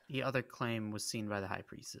 The other claim was seen by the High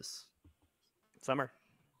Priestess. Summer.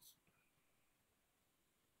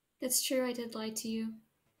 That's true. I did lie to you.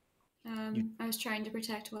 I was trying to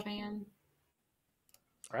protect what I am.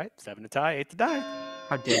 All right, 7 to tie, 8 to die.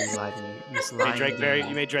 How dare you lie to me?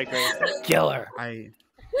 You made Drake very upset. Killer. I'm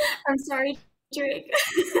sorry, Drake.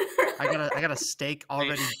 I got a steak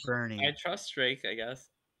already burning. I trust Drake, I guess.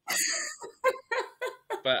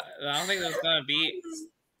 But I don't think there's gonna be.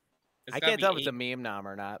 I can't tell if it's a meme nom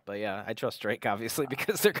or not, but yeah, I trust Drake obviously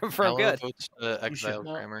because they're confirmed good. Exile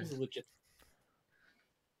Grammar.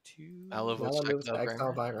 Mallow moves to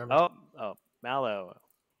exile by Grammar. Oh, Mallow.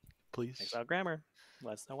 Please. Exile Grammar.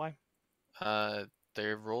 Let us know why.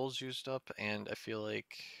 Their roles used up, and I feel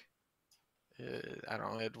like I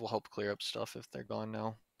don't know. It will help clear up stuff if they're gone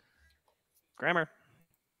now. Grammar.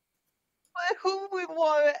 But who would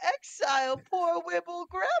want to exile poor Wibble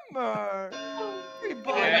Grammar?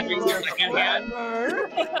 Everybody loves Grammar.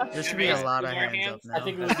 There should be a lot of hands up now. I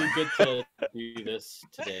think it would be good to do this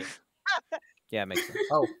today. Yeah, it makes sense.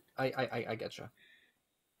 Oh, I get you.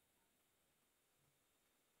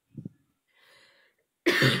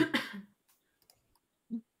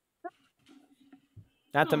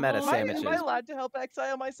 Not the meta sandwiches. Am I allowed to help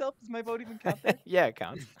exile myself? Does my vote even count there? Yeah, it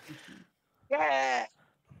counts. Yeah.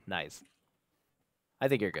 Nice. I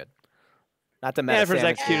think you're good. Not the meta Jennifer's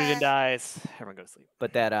sandwiches. executed and dies. Everyone go to sleep.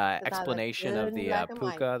 But that Without a explanation of good the black and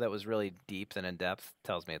white. puka that was really deep and in depth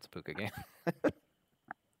tells me it's a puka game.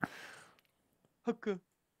 Puka.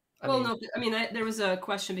 No, I mean, there was a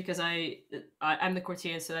question because I'm the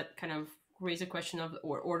courtier, so that kind of raised a question of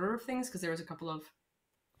order of things because there was a couple of.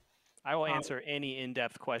 I will answer any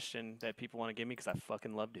in-depth question that people want to give me because I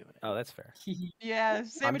fucking love doing it. Oh, that's fair. Yeah,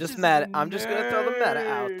 I'm just meta. I'm just gonna throw the meta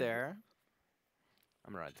out there.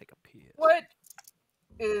 I'm gonna take a pee. What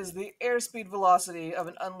is the airspeed velocity of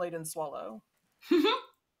an unladen swallow?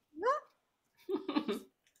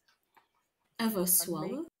 Of a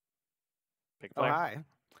swallow? Big Oh, hi.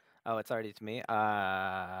 Oh, it's already to me.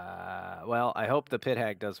 Well, I hope the pit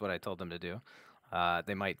hag does what I told them to do.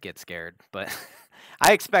 They might get scared, but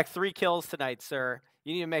I expect 3 kills tonight, sir.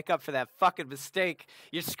 You need to make up for that fucking mistake.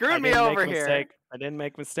 You screwed me over here. I didn't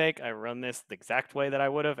make a mistake. I run this the exact way that I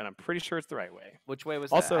would have, and I'm pretty sure it's the right way. Which way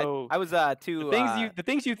was also, that? I was too. The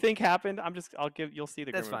things you think happened. You'll see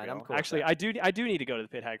the. That's grim fine. reveal. I'm cool with Actually, that. I do need to go to the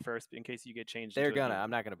pit hag first in case you get changed. They're into a gonna. demon.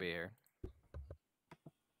 I'm not gonna be here.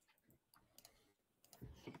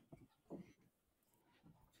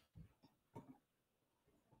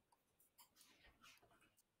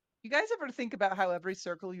 You guys ever think about how every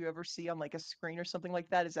circle you ever see on like a screen or something like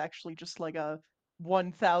that is actually just like a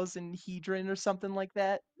 1,000 hedron or something like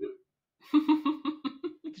that?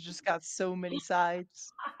 It's just got so many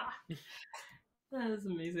sides. That is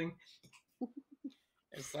amazing.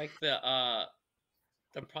 It's like the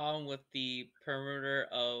problem with the perimeter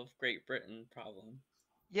of Great Britain problem.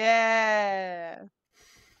 Yeah,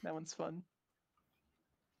 that one's fun.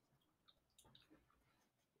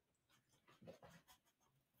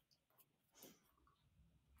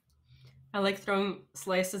 I like throwing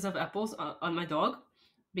slices of apples on my dog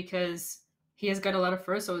because he has got a lot of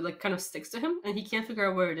fur, so it like kind of sticks to him, and he can't figure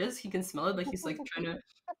out where it is. He can smell it, but he's like trying to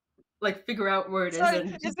like figure out where it is. Sorry,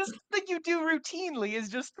 And is this something you do routinely? Is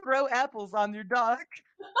just throw apples on your dog?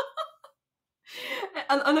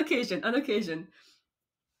 on occasion.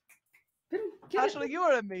 Ashley, you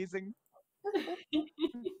are amazing.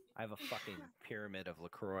 I have a fucking pyramid of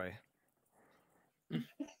LaCroix.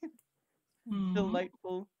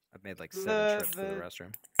 Delightful. I've made like 7 trips to the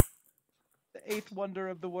restroom. The 8th wonder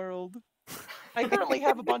of the world. I currently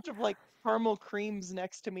have a bunch of like caramel creams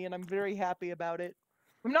next to me, and I'm very happy about it.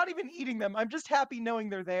 I'm not even eating them. I'm just happy knowing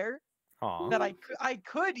they're there. Aw. That I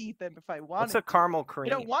could eat them if I wanted. What's a caramel cream? I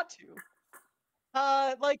don't want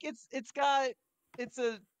to. Like it's a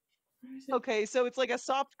okay, so it's like a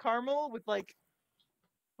soft caramel with like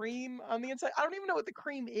cream on the inside. I don't even know what the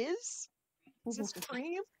cream is. Is this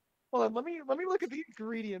cream? Hold on, let me look at the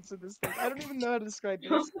ingredients of this thing. I don't even know how to describe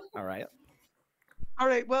this. All right. All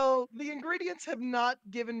right. Well, the ingredients have not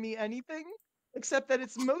given me anything except that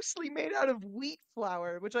it's mostly made out of wheat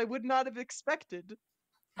flour, which I would not have expected.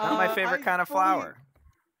 Not my favorite kind of flour.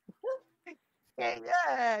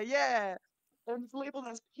 Yeah. And it's labeled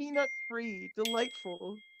as peanut-free.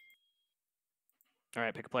 Delightful. All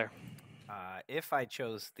right, pick a player. If I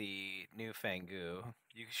chose the new Fangu,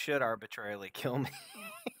 you should arbitrarily kill me.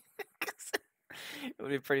 It would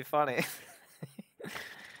be pretty funny.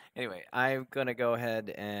 Anyway, I'm gonna go ahead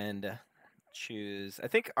and choose. I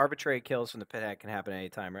think arbitrary kills from the pit hag can happen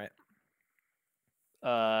anytime, right?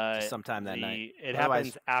 Just sometime that night. It Otherwise-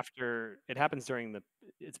 happens after. It happens during the.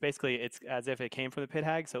 It's basically it's as if it came from the pit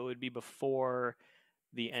hag, so it would be before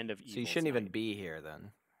the end of Evil's So you shouldn't even night. be here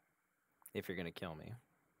then, if you're gonna kill me.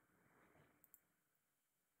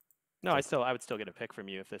 No, I would still get a pick from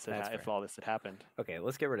you if this had That's if fair. all this had happened. Okay,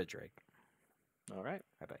 let's get rid of Drake. All right.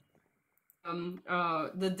 Bye-bye.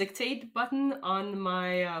 The dictate button on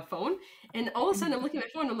my phone, and all of a sudden I'm looking at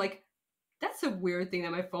my phone. I'm like, that's a weird thing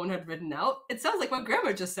that my phone had written out. It sounds like what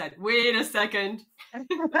Grandma just said. Wait a second.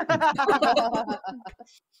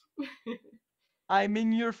 I'm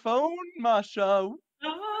in your phone, Masha.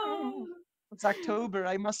 Oh. It's October.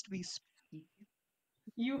 I must be spooky.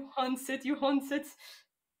 You hunts it. You hunts it.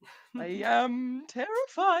 I am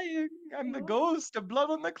terrifying. I'm the ghost of Blood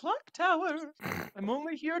on the Clocktower. I'm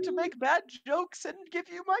only here to make bad jokes and give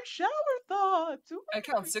you my shower thoughts. Ooh. I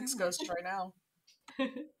count 6 ghosts right now.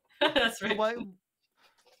 That's right. Why?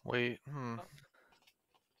 Wait.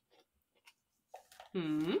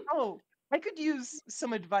 Oh, I could use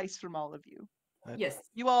some advice from all of you. Yes.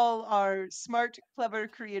 You all are smart, clever,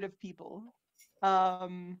 creative people.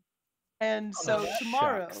 And so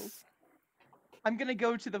tomorrow, Shucks. I'm going to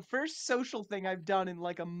go to the first social thing I've done in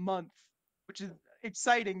like a month, which is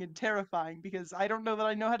exciting and terrifying because I don't know that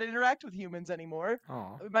I know how to interact with humans anymore.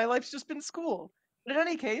 Aw. My life's just been school. But in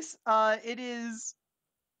any case, it is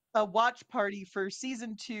a watch party for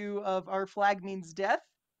season 2 of Our Flag Means Death.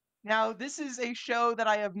 Now, this is a show that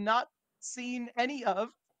I have not seen any of,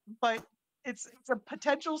 but it's a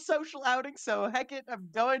potential social outing, so heck it, I'm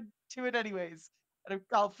going to it anyways. And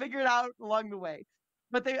I'll figure it out along the way.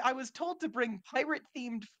 But I was told to bring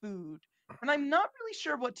pirate-themed food, and I'm not really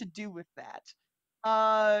sure what to do with that.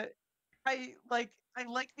 I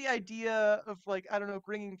like the idea of like I don't know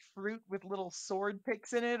bringing fruit with little sword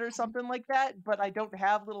picks in it or something like that, but I don't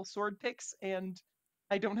have little sword picks and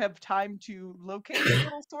I don't have time to locate the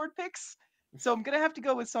little sword picks, so I'm gonna have to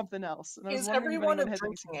go with something else. And I was Is wondering if everyone anyone of has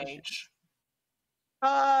any drinking suggestions. age?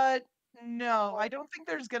 No, I don't think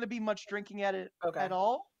there's gonna be much drinking at it at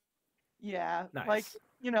all. Yeah, like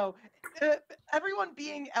Nice. everyone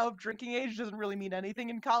being out of drinking age doesn't really mean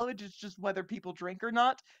anything in college. It's just whether people drink or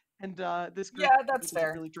not. And this group Yeah, that's doesn't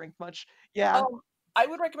fair. really drink much. Yeah. I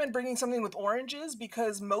would recommend bringing something with oranges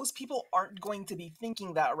because most people aren't going to be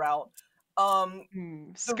thinking that route.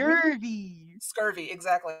 Scurvy. Scurvy,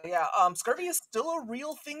 exactly. Yeah. Scurvy is still a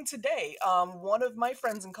real thing today. One of my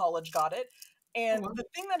friends in college got it. And the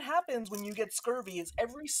thing that happens when you get scurvy is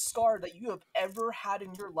every scar that you have ever had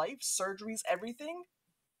in your life, surgeries, everything.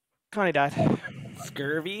 Connie died.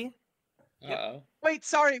 Scurvy? Uh-oh. Wait,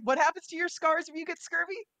 sorry. What happens to your scars if you get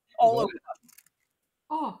scurvy? All over.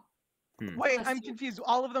 Oh. Wait, I'm confused.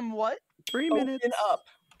 All of them what? 3 minutes. Open up.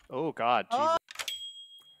 Oh God, Jesus.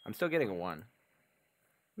 I'm still getting a 1.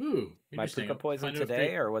 Ooh, Am I interesting. puka poisoned Find out if today,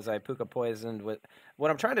 Drake- or was I puka poisoned with... What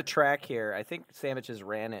I'm trying to track here, I think Sandwiches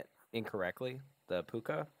ran it incorrectly, the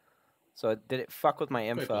puka. So did it fuck with my Quite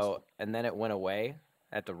info, possible. and then it went away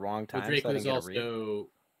at the wrong time, Well, Drake so I was didn't get a read? also.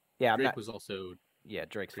 Yeah, I'm Drake not... was also. Yeah,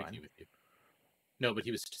 Drake's drinking fine. with you. No, but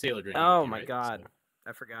he was sailor drinking. Oh with you, my right? God, So-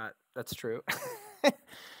 I forgot. That's true.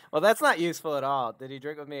 Well, that's not useful at all. Did he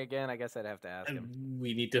drink with me again? I guess I'd have to ask him.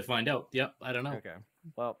 We need to find out. Yep, I don't know. Okay.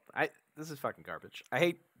 Well, this is fucking garbage. I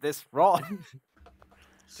hate this roll.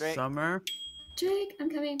 Drake. Summer. Drake, I'm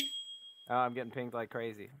coming. Oh, I'm getting pinged like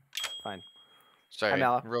crazy. Fine. Sorry,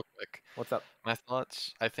 Mala. real quick. What's up? My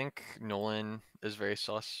thoughts. I think Nolan is very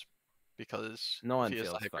sus because Nolan if he is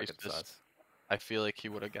feels the high fucking priestess, sus. I feel like he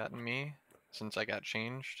would have gotten me since I got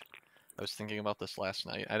changed. I was thinking about this last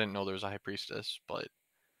night. I didn't know there was a high priestess, but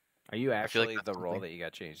Are you I feel like actually that's the role something- that you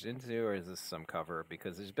got changed into, or is this some cover?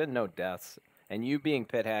 Because there's been no deaths, and you being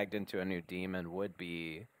pit hagged into a new demon would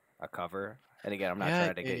be a cover. And again, I'm not Yeah,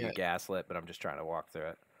 trying to get yeah. you gaslit, but I'm just trying to walk through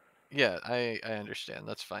it. Yeah, I understand.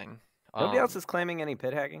 That's fine. Nobody else is claiming any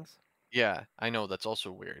pit haggings? Yeah, I know. That's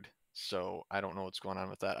also weird. So I don't know what's going on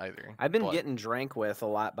with that either. I've been but- getting drank with a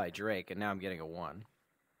lot by Drake, and now I'm getting a 1.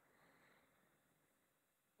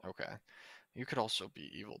 Okay. You could also be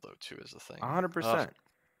evil though too, is the thing. 100%.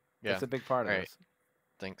 Yeah. That's a big part of Alright. this.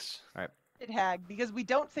 Thanks. All right. Hag, because we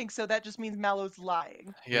don't think so. That just means Mallow's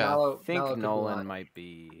lying. Yeah. I think Mallow could be Nolan lying. might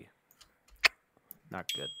be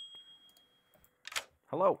not good.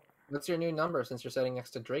 Hello. What's your new number since you're sitting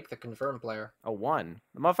next to Drake, the confirmed player? A 1.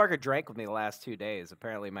 The motherfucker drank with me the last 2 days.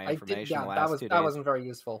 Apparently, my information the last 2 days. That wasn't very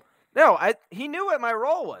useful. No, he knew what my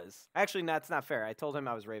role was. Actually, that's not fair. I told him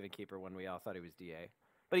I was Ravenkeeper when we all thought he was DA.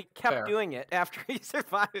 But he kept doing it after he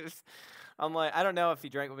survives. I'm like, I don't know if he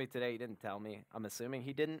drank with me today. He didn't tell me. I'm assuming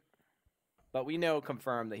he didn't. But we know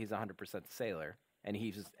confirmed that he's 100% sailor.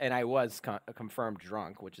 And I was a confirmed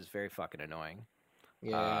drunk, which is very fucking annoying.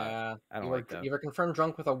 Yeah, I don't like that. You were confirmed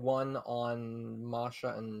drunk with a 1 on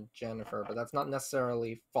Masha and Jennifer, but that's not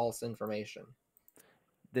necessarily false information.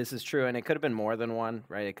 This is true, and it could have been more than 1,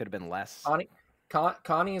 right? It could have been less.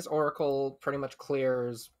 Connie's Oracle pretty much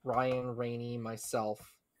clears Ryan, Rainey, myself.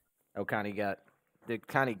 Oh, did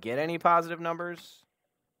Connie get any positive numbers?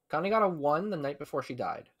 Connie got a 1 the night before she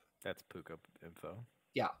died. That's Puka info.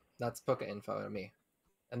 Yeah, that's Puka info to me.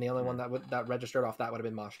 And the only one that registered off that would have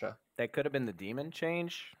been Masha. That could have been the demon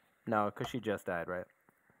change? No, because she just died, right?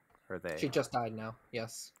 Or they? She just died now,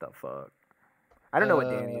 yes. The fuck? I don't know what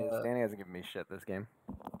Danny is. Danny hasn't given me shit this game.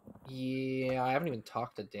 Yeah, I haven't even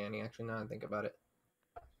talked to Danny, actually, now I think about it.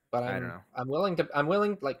 But I don't know. I'm willing, do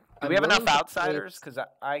we have enough outsiders? Because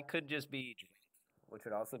I could just be, which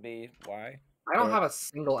would also be why. I don't have a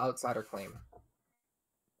single outsider claim.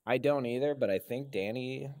 I don't either, but I think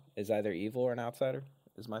Danny is either evil or an outsider,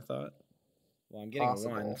 is my thought. Well, I'm getting a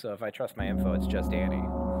 1, so if I trust my info, it's just Danny.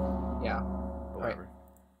 Yeah. Whatever.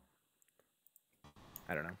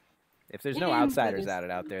 I don't know. If there's no outsiders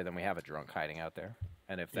out there, then we have a drunk hiding out there.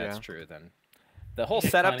 And if that's true, then the whole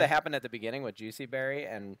setup that happened at the beginning with Juicy Berry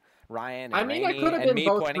and Ryan and Rainey and me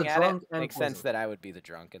pointing at it makes sense that I would be the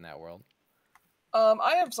drunk in that world.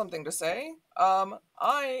 I have something to say.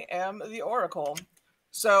 I am the Oracle.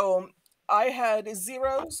 So I had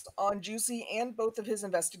 0s on Juicy and both of his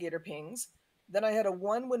investigator pings. Then I had a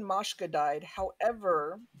 1 when Mashka died.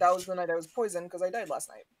 However, that was the night I was poisoned because I died last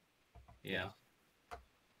night. Yeah.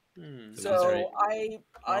 So I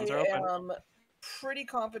am pretty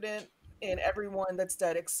confident in everyone that's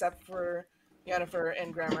dead except for Yennefer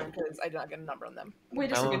and Grammar because I did not get a number on them.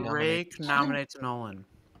 Wait a second. Drake nominates Nolan.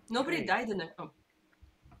 Nobody died in it. Oh.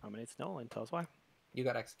 Nominates Nolan. Tell us why. You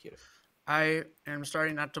got executed. I am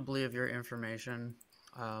starting not to believe your information.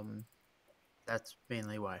 That's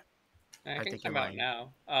mainly why. I think I'm out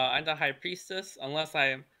now. I'm the High Priestess. Unless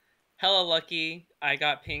I'm hella lucky, I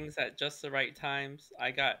got pings at just the right times.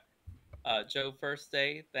 I got Joe first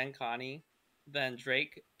day, then Connie, then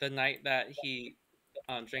Drake the night that he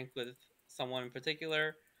drank with someone in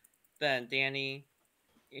particular, then Danny,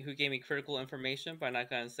 who gave me critical information, but I'm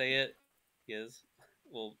not going to say it because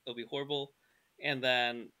it'll be horrible. And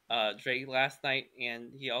then Drake last night,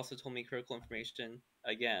 and he also told me critical information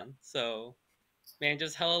again. So, man,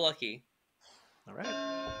 just hella lucky. All right,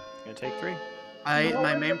 gonna take 3.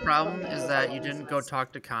 My main problem is that you didn't go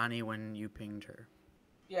talk to Connie when you pinged her.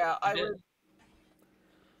 Yeah, I'd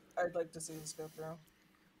like to see this go through.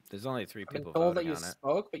 There's only 3 people told voting that you on it.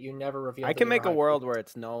 spoke, but you never revealed. I can make a world where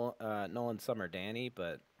it's Nolan, Summer, Danny,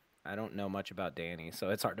 but I don't know much about Danny, so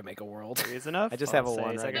it's hard to make a world. 3 is enough. I just have a 1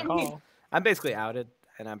 right second now. call. I'm basically outed,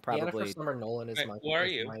 and I'm probably... Yennefer Summer Nolan is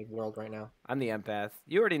my world right now. I'm the empath.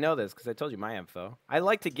 You already know this because I told you my info. I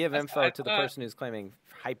like to give info to the person who's claiming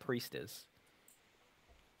High Priestess.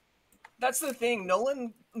 That's the thing.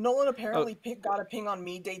 Nolan apparently got a ping on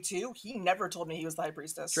me day 2. He never told me he was the High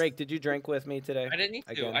Priestess. Drake, did you drink with me today? I didn't need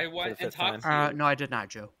to. Again, I went and talked to you. No, I did not,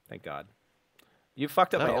 Joe. Thank God. You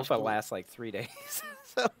fucked up my info last like 3 days.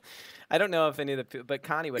 So I don't know if any of the people, but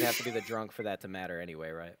Connie would have to be the drunk for that to matter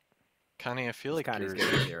anyway, right? Connie, I feel like Connie's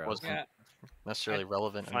yours getting 0. wasn't necessarily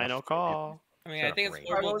relevant. Final call. I mean, I think it's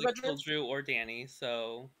horrible to kill Drew or Danny,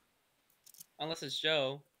 so unless it's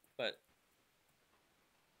Joe, but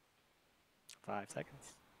 5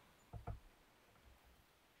 seconds.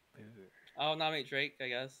 I'll nominate Drake, I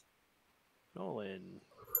guess. Nolan.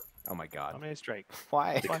 Oh my God. Nominates Drake.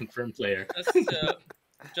 Why? The confirmed player.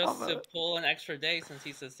 Just to pull an extra day since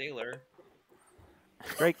he's a sailor.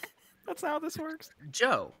 Drake. That's not how this works.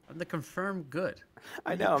 Joe, I'm the confirmed good.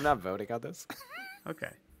 I know. I'm not voting on this. Okay.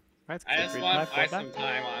 Right, I just want to buy some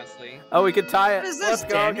time, honestly. Oh, we could tie it. What is this, Let's go,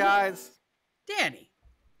 Danny? guys. Danny.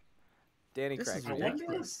 Danny This is cracked.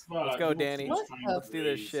 ridiculous. Let's go, Danny. Let's do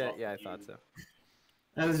this shit. Yeah, I thought so.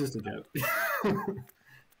 That was just a joke.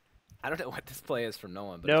 I don't know what this play is from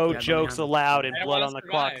Nolan. But No jokes allowed in I Blood wanna on the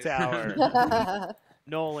Clock survive. Tower.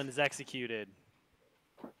 Nolan is executed.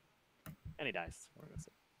 And he dies.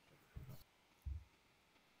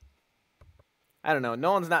 I don't know.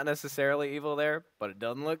 Nolan's not necessarily evil there, but it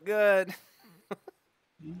doesn't look good.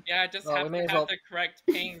 Yeah, I just Well, we have may to as have well. the correct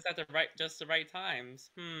pings at just the right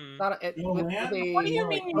times. Not it, Oh, with man. the What do you more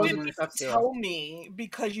mean you frozen didn't stuff even deal. tell me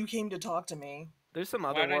because you came to talk to me? There's some Why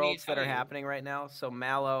other do I need to worlds that tell are you? happening right now. So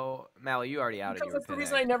Mallow, you already outed Because you were that's the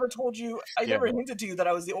reason I Pinhead. never told you. I Yeah. never hinted to you that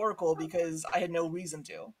I was the Oracle because I had no reason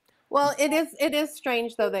to. Well, it is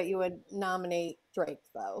strange though that you would nominate Drake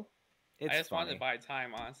though. It's I just wanted funny. to buy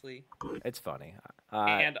time, honestly. It's funny.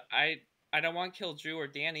 And I don't want to kill Drew or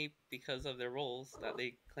Danny because of their roles that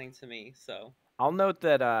they claim to me. So I'll note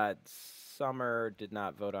that Summer did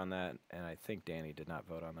not vote on that, and I think Danny did not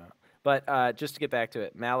vote on that. But just to get back to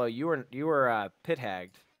it, Mallow, you were pit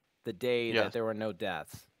hagged the day Yeah. that there were no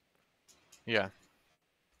deaths. Yeah.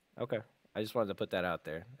 Okay. I just wanted to put that out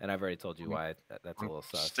there, and I've already told you why that's a I'm little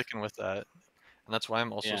sus. sticking with that. And that's why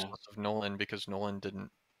I'm also Yeah. sus of Nolan, because Nolan didn't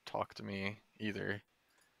talk to me either.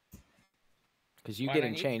 Because you Why'd I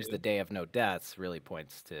getting need changed to? the day of no deaths really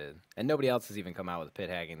points to, and nobody else has even come out with pit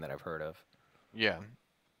hagging that I've heard of. Yeah.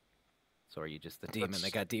 So are you just the demon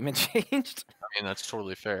that got demon changed? I mean, that's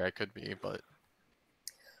totally fair. I could be, but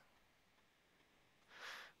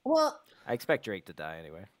Well, I expect Drake to die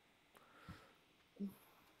anyway.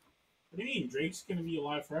 What do you mean? Drake's gonna be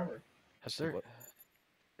alive forever. has there?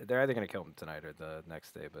 They're either gonna kill him tonight or the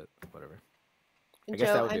next day, but whatever. I guess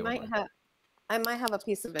that Joe, would be I a might one. have a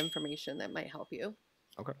piece of information that might help you.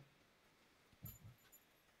 Okay.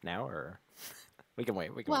 Now or we can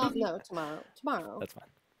wait. We can Well, wait. no, tomorrow. That's fine.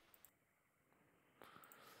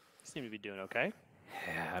 You seem to be doing okay.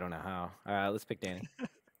 Yeah, I don't know how. Let's pick Danny.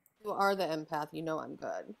 You are the empath. You know I'm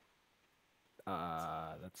good.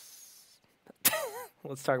 That's.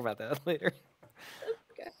 Let's talk about that later.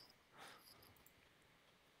 Okay.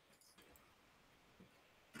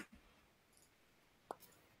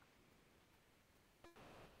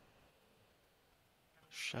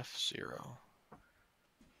 Chef Zero.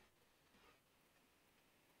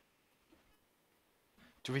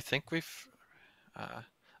 Do we think we've,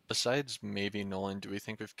 besides maybe Nolan, do we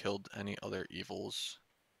think we've killed any other evils?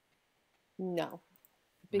 No,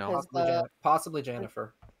 No. because Possibly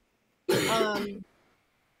Jennifer.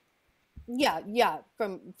 yeah,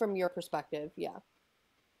 from your perspective, yeah.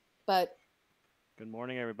 But Good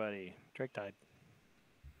morning, everybody. Drake died.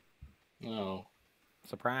 Oh,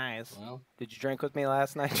 Surprise. well, Did you drink with me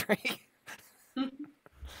last night, Drake? Wouldn't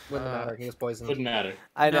matter. He was poisoned. wouldn't matter.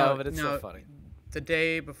 I know, No, but it's no, so funny. The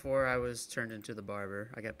day before I was turned into the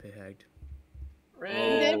barber, I got pit hagged.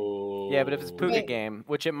 Oh. Yeah, but if it's Puka Wait. game,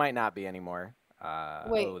 which it might not be anymore.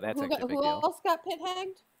 wait, Oh, that's who, actually a big who deal. else got pit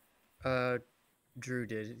hagged? Drew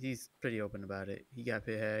did. He's pretty open about it. He got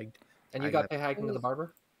pit hagged. And you I got pit hagged into Who's- the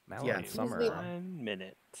barber? Mallow Yeah. and Who's Summer. the- 1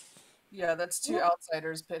 minute. Yeah, that's two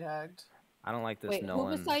outsiders pit hagged. I don't like this Wait,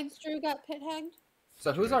 Nolan. who besides Drew got pit hagged?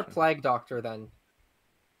 So who's our situation. plague doctor then?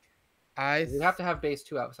 We have to have base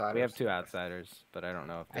 2 outsiders. We have 2 outsiders, but I don't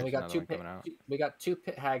know if And there's we got another 2 one coming out. we got 2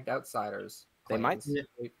 pit hagged outsiders. They might, claims.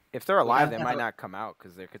 if they're alive, have they to might have- not come out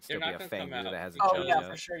because there could still They're be not a gonna come Fang out. that hasn't Oh jumped yeah, yet.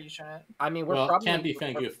 for sure you shouldn't. I mean, we're Well, it probably can't be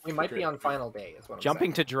Fang we if might be Drake. on final day. Is what I'm Jumping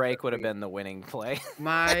saying. to Drake would have been the winning play.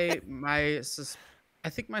 I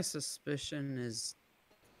think my suspicion is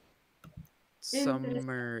Is it-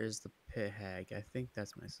 Summer is the pit hag. I think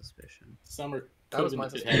that's my suspicion. Summer That could was have my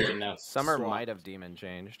been the pit suspicion. hag and now Summer swapped. might have demon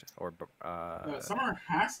changed or Summer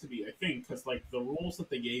has to be, I think, because like the rules that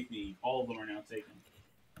they gave me, all of them are now taken.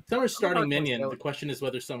 Summer's starting Summer minion. was The question is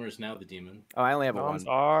whether Summer is now the demon. Oh, I only have a Noms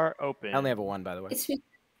 1. are open. I only have a 1, by the way. It's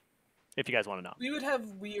If you guys want to know. We would have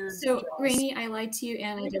weird. so draws. Rainy. I lied to you,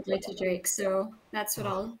 and I did lie to Drake. So that's what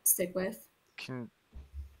I'll stick with. Can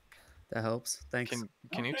That helps. Thanks.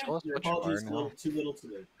 can you Okay, tell us your what you are apologies, now? too little, too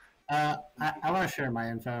late. I want to share my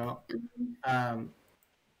info.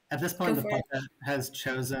 At this point, Go the for it. puppet has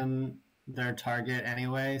chosen their target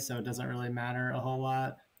anyway, so it doesn't really matter a whole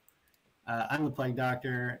lot. I'm the plague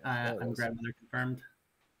doctor. There it I'm is. grandmother confirmed.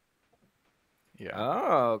 Yeah.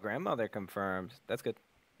 Oh, grandmother confirmed. That's good.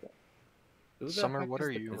 Who the Summer, heck what is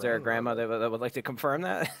are the you? Is there a grandmother that would like to confirm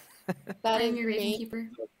that? That I'm is your Raven me. Keeper.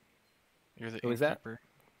 You're the Who is that? innkeeper?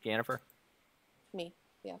 Jennifer? Me.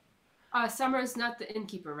 Yeah. Summer is not the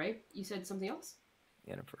innkeeper, right? You said something else?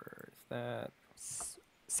 Jennifer, is that...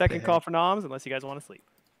 Second Pit call hag. for noms, unless you guys want to sleep.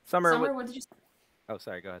 Summer, Summer, what did you say? Oh,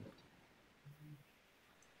 sorry, go ahead.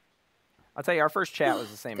 I'll tell you, our first chat was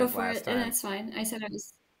the same Go as for last it, and time. that's fine. I said I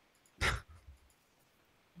was.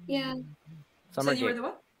 Yeah. Summer So you were gave- the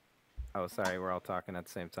what? Oh, sorry, we're all talking at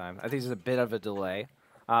the same time. I think there's a bit of a delay.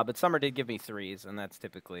 But Summer did give me 3s, and that's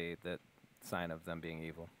typically the sign of them being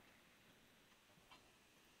evil.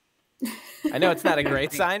 I know it's not a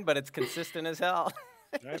great sign, but it's consistent as hell.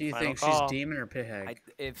 Do you final think call. she's demon or pit hag?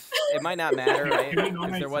 If it might not matter, right? Can we Because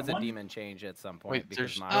nominate there was a someone? demon change at some point Wait,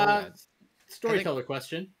 because there's- Maya. Storyteller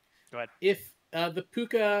question. Go ahead. If the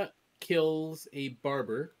puka kills a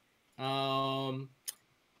barber,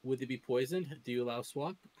 would they be poisoned? Do you allow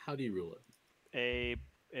swap? How do you rule it?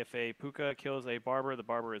 If a puka kills a barber, the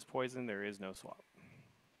barber is poisoned. There is no swap.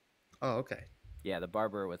 Oh, okay. Yeah, the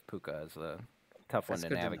barber with puka is a tough one That's to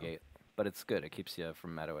good to know. navigate, but it's good. It keeps you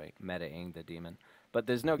from metaing the demon. But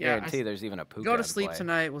there's no Yeah, guarantee there's even a puka. Go to in sleep play.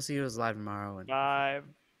 tonight. We'll see who's live tomorrow. And 5.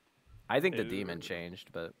 I think the demon changed,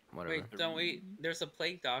 but whatever. Wait, don't we? There's a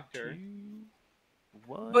plague doctor.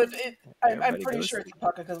 What? But I'm Everybody pretty goes sure it's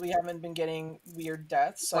Pucka because we haven't been getting weird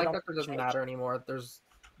deaths. So I Flight don't Doctor doesn't change. matter anymore.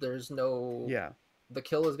 There's no. Yeah. The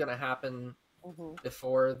kill is gonna happen Mhm.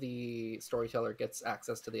 before the storyteller gets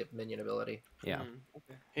access to the minion ability. Yeah.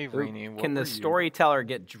 Hey, Ooh, Rainy, what can the were you- storyteller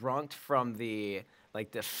get drunked from the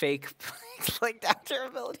fake like doctor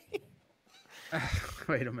ability?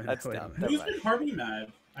 Wait a minute. That's wait a dumb. minute. Who's been Harpy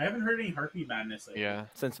mad? I haven't heard any Harpy madness lately. Yeah,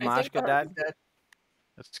 Since I think Mashka died? Harpy's dead.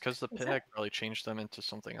 that's because the pit hag probably changed them into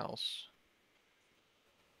something else.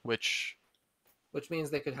 Which, Which means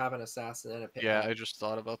they could have an assassin and a pit. yeah, hag. I just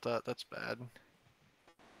thought about that. That's bad.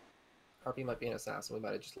 Harpy might be an assassin. We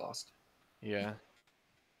might have just lost. Yeah.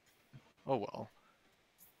 Oh well.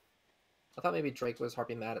 I thought maybe Drake was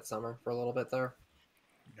Harpy mad at Summer for a little bit there.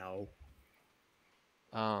 No.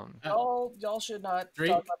 Y'all should not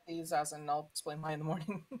Drake- talk about the assassin. I'll explain why in the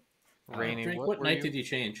morning. Rainy, Drake, what what were night you- did you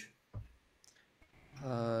change?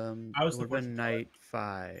 I It was the would have been fortune teller. night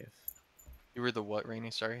 5. You were the what,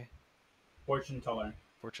 Rainy? Sorry, Fortune teller.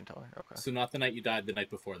 fortune teller. Okay. So not the night you died, the night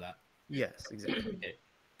before that. Yes, exactly. Okay.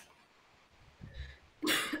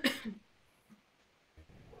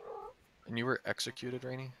 And you were executed,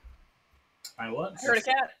 Rainy. I was. I heard a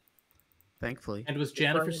cat. Thankfully. And was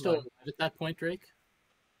Jennifer still alive at that point, Drake?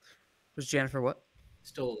 Was Jennifer what?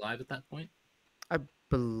 Still alive at that point? I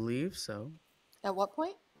believe so. At what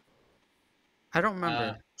point? I don't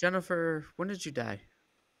remember. Jennifer, when did you die?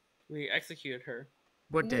 We executed her.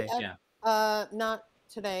 What day? Yeah. Not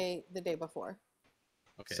today. The day before.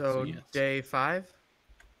 Okay. So yes. day 5?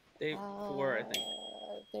 Day 4, I think.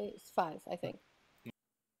 Day 5, I think.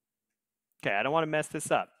 Okay, I don't want to mess this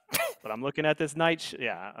up, but I'm looking at this night.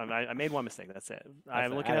 I made one mistake. That's it.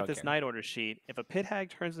 I'm looking at this night order sheet. If a pit hag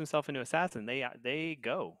turns himself into assassin, they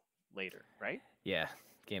go later, right? Yeah,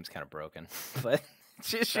 game's kind of broken. But is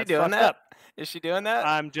she That's doing fucked that? up. Is she doing that?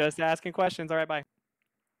 I'm just asking questions. All right, bye.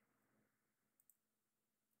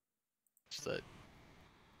 That.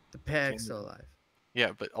 The pit hag's still alive. Yeah,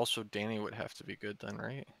 but also Danny would have to be good then,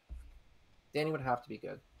 right? Danny would have to be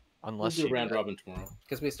good. Unless We'll he do round robin tomorrow.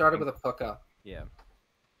 Because we started with a Pucka. Yeah.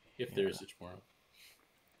 If there is a tomorrow.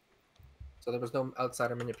 So there was no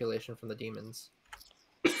outsider manipulation from the demons.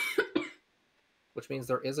 Which means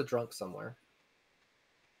there is a drunk somewhere.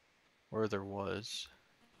 Or there was.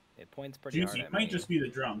 It points pretty Juicy hard at might me. just be the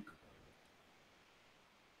drunk.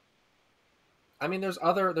 I mean, there's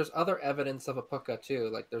other evidence of a Pucka too.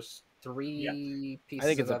 Like there's 3 pieces. I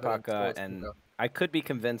think it's of a evidence pucka, towards and Pucka. I could be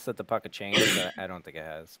convinced that the pucka changed, but I don't think it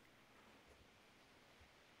has.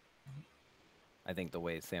 I think the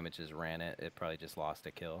way Sandwiches ran it, it probably just lost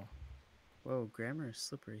a kill. Whoa, grammar is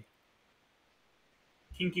slippery.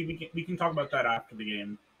 Kinky, we can talk about that after the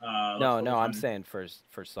game. No, I'm saying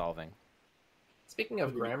for solving. Speaking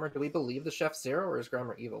of grammar, do we believe the Chef Zero or is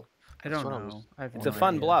grammar evil? I don't know. I have It's no a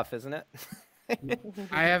fun idea. bluff, isn't it?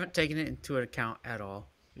 I haven't taken it into account at all.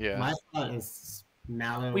 Yeah. My thought is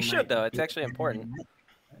Mallow. We should might though. It's be- actually important.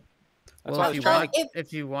 That's Well, why I if was you trying want,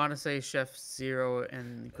 if you want to say Chef Zero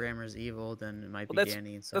and Grammar's evil, then it might Well, be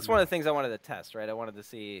Danny and that's Summer. one of the things I wanted to test, right? I wanted to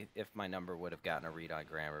see if my number would have gotten a read on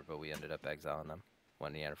grammar, but we ended up exiling them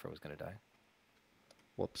when Yennefer was going to die.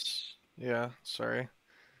 Whoops. Yeah, sorry.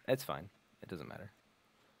 It's fine. It doesn't matter.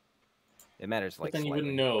 It matters But like then you slightly.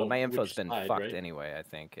 wouldn't know But my info's which been side, fucked right? anyway, I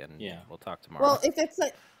think, and Yeah. we'll talk tomorrow. Well,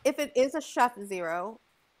 if it is a Chef Zero,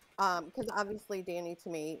 because obviously Danny to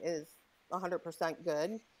me is 100%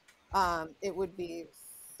 good, it would be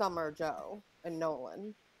Summer, Joe, and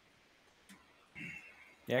Nolan.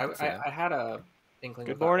 Yeah, I had a inkling.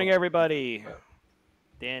 Good of that morning, one. everybody.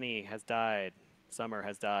 Danny has died. Summer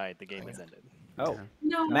has died. The game has ended. Oh,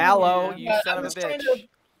 No. Mallow, you I son of a was trying bitch. to-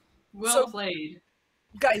 Well So- played.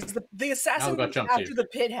 Guys, the assassin Now we got was jumped after too. the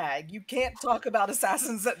pit hag. You can't talk about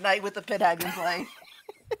assassins at night with the pit hag in play.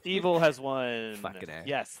 Evil has won. Fucking A.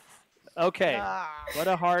 Yes. Okay. Ah. What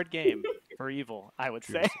a hard game for Evil, I would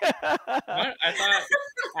say. What?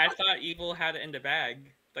 I thought Evil had it in the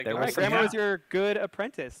bag. Like There the was Right, whole some- Grandma game. was your good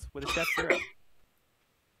apprentice with a Chef Zero.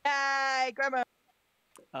 Yay, Grandma!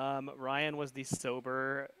 Ryan was the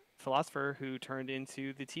sober philosopher who turned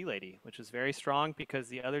into the tea lady, which was very strong because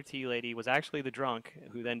the other tea lady was actually the drunk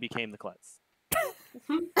who then became the klutz.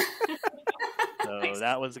 So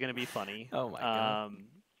that was going to be funny. Oh my god.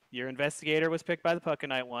 Your investigator was picked by the Pucka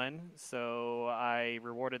Night one, so I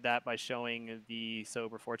rewarded that by showing the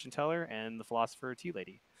sober fortune teller and the philosopher tea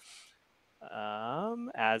lady.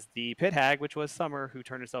 As the pit hag, which was Summer, who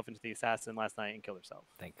turned herself into the assassin last night and killed herself.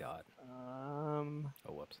 Thank God. Oh,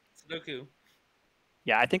 whoops. Sudoku.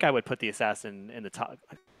 Yeah, I think I would put the assassin in the top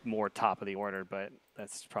of the order, but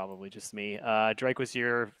that's probably just me. Drake was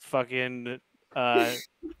your fucking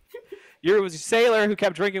you was a sailor who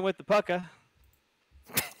kept drinking with the Pucka.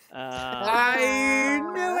 I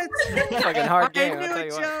knew it. Fucking hard game. I knew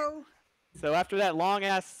it, Joe. So after that long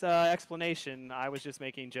ass explanation, I was just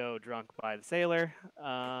making Joe drunk by the sailor,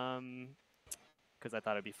 because I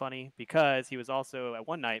thought it'd be funny. Because he was also at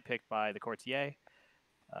one night picked by the courtier.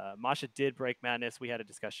 Masha did break madness. We had a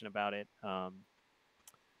discussion about it.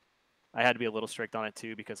 I had to be a little strict on it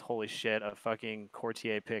too because holy shit, a fucking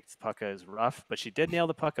courtier picked Pucka is rough. But she did nail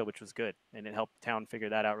the Pucka, which was good, and it helped the town figure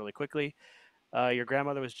that out really quickly. Your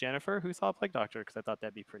grandmother was Jennifer, who saw a plague doctor because I thought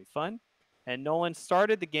that'd be pretty fun. And Nolan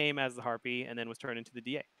started the game as the Harpy and then was turned into the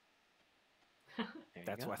DA.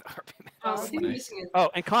 That's why the Harpy. Oh,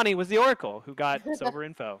 and Connie was the Oracle who got sober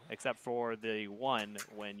info, except for the one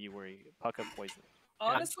when you were Pucka poisoned.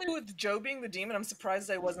 Honestly, with Joe being the demon, I'm surprised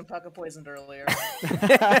I wasn't Pucka poisoned earlier.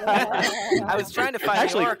 I was trying to find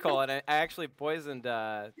the Oracle, and I actually poisoned,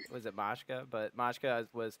 was it Mashka? But Mashka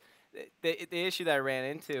was the issue that I ran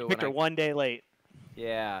into. Victor, 1 day late.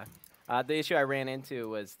 Yeah. The issue I ran into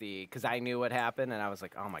was because I knew what happened, and I was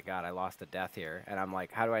like, oh my god, I lost a death here. And I'm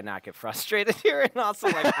like, how do I not get frustrated here? And also,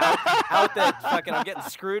 like, out that fucking, I'm getting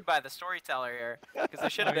screwed by the storyteller here. Because there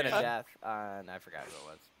should have been a death, and I forgot who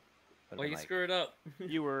it was. Well, you screwed up.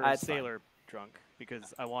 You were sailor drunk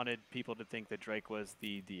because I wanted people to think that Drake was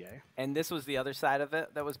the DA. And this was the other side of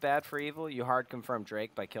it that was bad for evil. You hard confirmed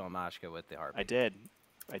Drake by killing Mashka with the Harpy. I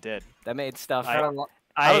did. That made stuff.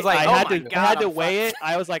 I was like, I had to weigh it.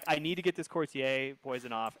 I was like, I need to get this courtier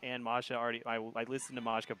poison off. And Masha already, I listened to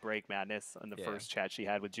Mashka break madness on the first chat she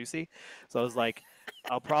had with Juicy. So I was like,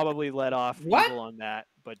 I'll probably let off evil on that.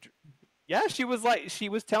 But yeah, she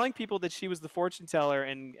was telling people that she was the fortune teller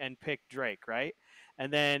and picked Drake, right?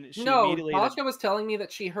 And then she immediately. Mashka was telling me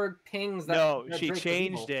that she heard pings. That she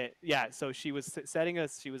changed it. Yeah, so she was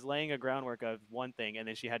she was laying a groundwork of one thing, and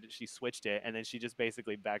then she switched it, and then she just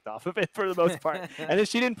basically backed off of it for the most part. And then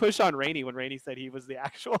she didn't push on Rainey when Rainey said he was the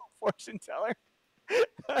actual fortune teller.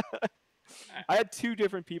 I had 2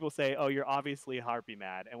 different people say, "Oh, you're obviously Harpy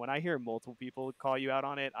mad," and when I hear multiple people call you out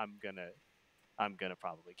on it, I'm gonna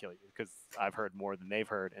probably kill you because I've heard more than they've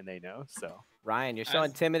heard and they know. So Ryan, you're so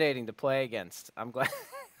intimidating to play against. I'm glad.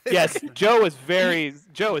 Yes, Joe is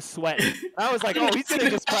sweating. I was like, oh, he's gonna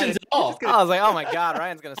just try to. I was like, oh my god,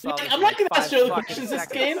 Ryan's gonna solve this. I'm not gonna ask Joe the questions this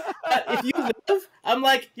game. If you live, I'm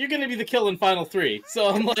like, you're gonna be the kill in final 3. So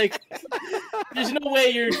I'm like, there's no way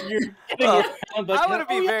you're getting around. But I want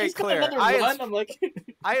to be very clear. I'm like,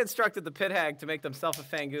 I instructed the pit hag to make themselves a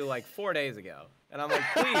Fangu like 4 days ago, and I'm like,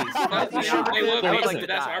 please.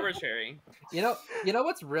 That's arbitrary. You know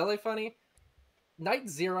what's really funny? Night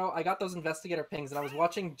 0, I got those investigator pings, and I was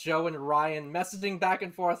watching Joe and Ryan messaging back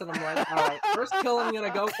and forth, and I'm like, all right, first kill I'm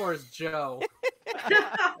gonna go for is Joe.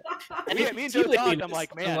 Me and Joe talked. I'm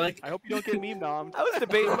like, man, I hope you don't get meme nommed. I was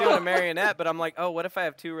debating doing a marionette, but I'm like, oh, what if I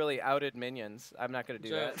have 2 really outed minions? I'm not gonna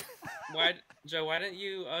do that. Why didn't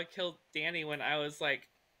you kill Danny when I was like,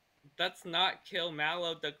 let's not kill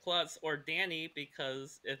Mallow, the Klutz, or Danny,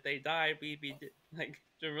 because if they die, we'd be like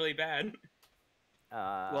doing really bad.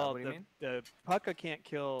 Well, the Pucka can't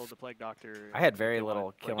kill the plague doctor. I had very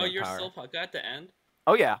little killing power. Oh, you're still Pucka at the end?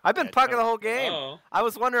 Oh yeah, I've been Pucka the whole game. Oh. I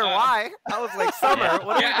was wondering why. I was like, Summer,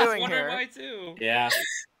 what are we doing here? Why too. Yeah.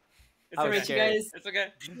 It's alright, you guys. It's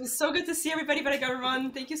okay. It was so good to see everybody, but I gotta run.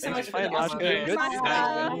 Thank you so much for the awesome game. game.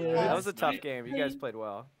 That was a tough game. You guys played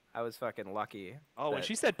well. I was fucking lucky. Oh, when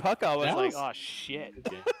she said Pucka, I was like, oh shit.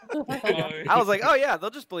 I was like, oh yeah, they'll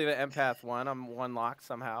just believe it. Empath 1. I'm 1 lock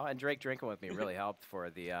somehow. And Drake drinking with me really helped for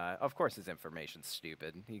the. Of course, his information's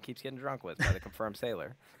stupid. He keeps getting drunk with by the confirmed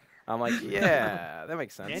sailor. I'm like, yeah, that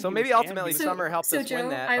makes sense. So maybe ultimately Summer helped us win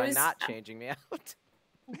that by not changing me out.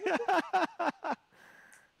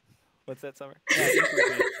 What's that, Summer? Yeah,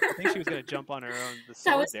 I think she was gonna jump on her own the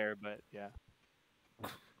sword there, but yeah.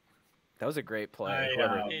 That was a great play.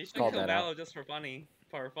 You should kill Mallow just for funny,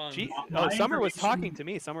 for fun. Summer was talking to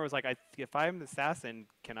me. Summer was like, "If I'm the assassin,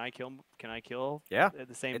 can I kill? Yeah, at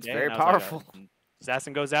the same it's day?" very and powerful. Like,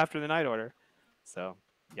 assassin goes after the Night Order, so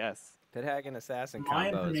yes. Pit hag and assassin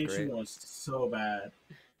My combo is information great. was so bad.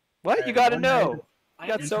 What? You gotta know. You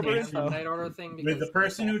got sober info. Night order thing With the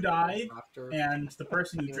person who died after. and the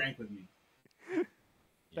person who drank with me.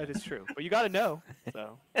 That is true, but you gotta know.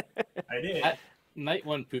 So I did. Night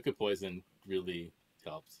 1 puka poison really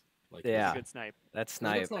helped. Like, Yeah, a good snipe. That's It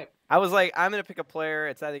was a good snipe. snipe. I was like, I'm gonna pick a player.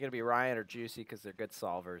 It's either gonna be Ryan or Juicy because they're good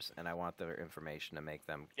solvers, and I want their information to make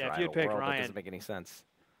them Yeah, if drive you a had picked world that Ryan, doesn't make any sense.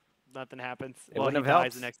 nothing happens. It Well, wouldn't he have dies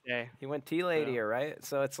helped. the next day. He went T-lady, right?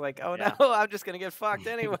 So it's like, oh Yeah. no, I'm just gonna get fucked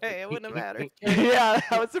anyway. It wouldn't have mattered. Yeah,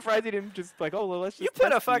 I was surprised he didn't just like, oh, well, let's just. You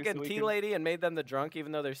put a test fucking so we can- T-lady and made them the drunk,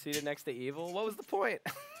 even though they're seated next to evil. What was the point?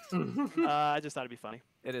 I just thought it'd be funny.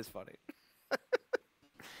 It is funny. I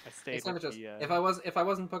Hey, stayed with sandwiches. the. If I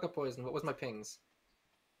wasn't Puka Poison, what was my pings?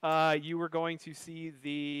 You were going to see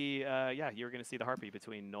the you were going to see the harpy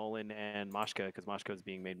between Nolan and Mashka because Mashka is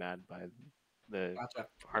being made mad by the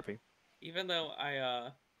harpy. Even though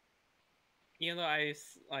I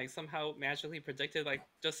like somehow magically predicted like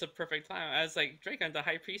just a perfect time, I was like, Drake, I'm the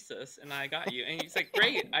high priestess, and I got you. And he's like,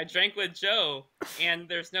 great, I drank with Joe, and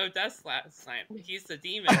there's no deaths last night. He's the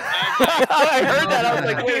demon. I heard that. I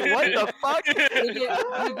was like, wait, what the fuck?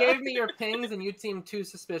 You gave me your pings, and you seemed too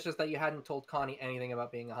suspicious that you hadn't told Connie anything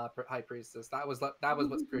about being a high priestess. That was what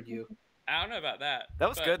screwed you. I don't know about that. That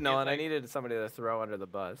was but good, it's Nolan. I like- needed somebody to throw under the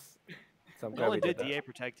bus. So I'm glad Nolan we did that. DA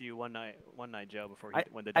protect you one night, Joe, before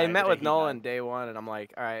when the I the met day with he Nolan died. day one, and I'm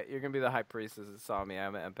like, all right, you're going to be the high priestess that saw me.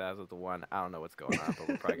 I'm an empath with the one. I don't know what's going on, but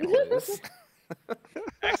we're probably going to lose.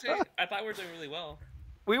 Actually, I thought we were doing really well.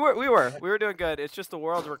 We were doing good. It's just the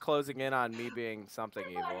worlds were closing in on me being something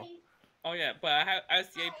evil. Oh yeah, but I was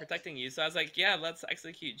DA protecting you, so I was like, yeah, let's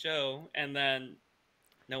execute Joe, and then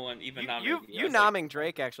no one even nominated You I was like, nomming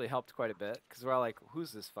Drake actually helped quite a bit because we're all like,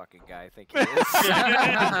 who's this fucking guy I think he is?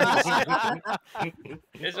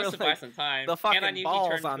 It's We're just to buy like, some time. The and I fucking knew he balls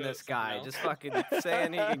turned on to this something guy, else. just fucking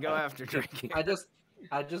saying he can go after Drake.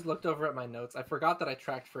 I just looked over at my notes. I forgot that I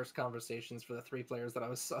tracked first conversations for the 3 players that I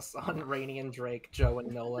was sus on: Rainey and Drake, Joe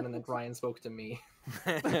and Nolan, and then Brian spoke to me.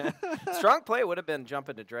 Strong play would have been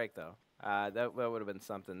jumping to Drake though. That would have been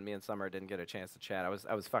something. Me and Summer didn't get a chance to chat. I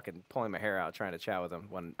was fucking pulling my hair out trying to chat with him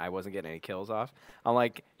when I wasn't getting any kills off. I'm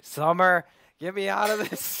like, Summer, get me out of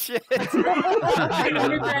this shit. I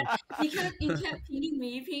remember that. He kept pinging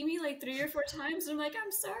me. He pinged me like 3 or 4 times. And I'm like,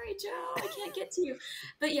 I'm sorry, Joe. I can't get to you.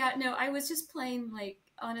 But yeah, no, I was just playing, like,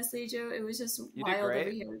 honestly, Joe, it was just You did wild great.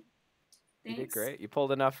 over here. You Thanks. did great. You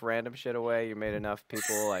pulled enough random shit away. You made enough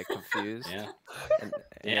people like confused. Yeah. And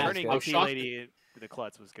Yeah, Turning I the was T shocked. lady, the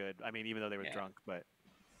klutz was good. I mean, even though they were drunk, but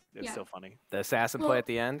it's Yeah. still funny. The assassin play Well- at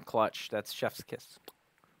the end, clutch. That's chef's kiss.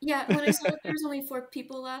 Yeah, when I saw that there was only 4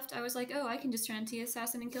 people left, I was like, oh, I can just turn into the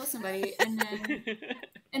assassin and kill somebody.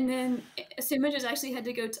 And then Sandwiches actually had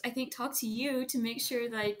to go, I think, talk to you to make sure,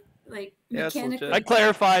 like Yeah, it's mechanically. legit. I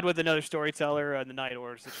clarified with another storyteller in the night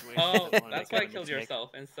order situation. Oh, I wanted to that's make why I that killed mistake.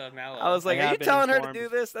 yourself instead of Mallow. I was like, I are have you been telling her to informed. do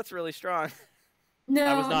this? That's really strong. No,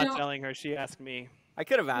 I was not no. telling her. She asked me. I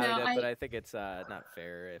could have outed No, it, but I think it's not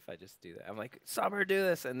fair if I just do that. I'm like, Summer, do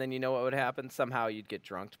this, and then you know what would happen? Somehow you'd get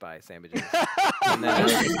drunked by sandwiches, and then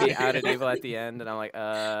I'd be outed evil at the end, and I'm like,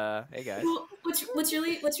 hey guys. Well, what's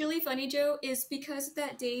really funny, Joe, is because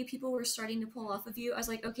that day people were starting to pull off of you. I was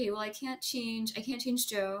like, okay, well, I can't change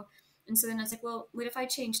Joe. And so then I was like, well, what if I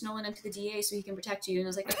change Nolan up to the DA so he can protect you? And I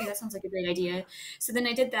was like, okay, that sounds like a great idea. So then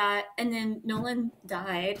I did that, and then Nolan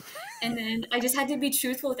died. And then I just had to be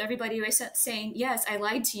truthful with everybody by saying, yes, I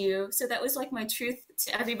lied to you. So that was like my truth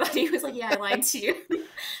to everybody. It was like, yeah, I lied to you.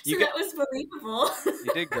 So that was believable.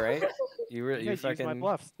 You did great. You really, you guys used my fucking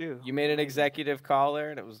bluffs, too. You made an executive call there,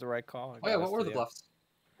 and it was the right call. Oh yeah, what were the bluffs?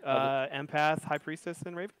 Empath, High Priestess,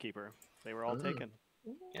 and Ravenkeeper. They were all taken.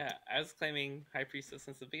 Yeah, I was claiming High Priestess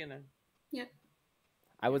since the beginning. Yep.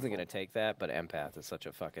 I wasn't gonna take that, but empath is such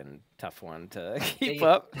a fucking tough one to keep Yeah.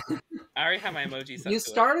 up. I already have my emoji set You to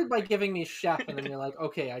started by giving me chef, and then you're like,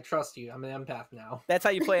 okay, I trust you. I'm an empath now. That's how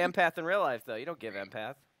you play empath in real life, though. You don't give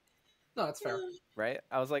empath, No, that's fair. right?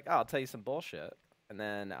 I was like, oh, I'll tell you some bullshit, and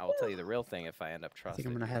then I'll tell you the real thing if I end up I trusting.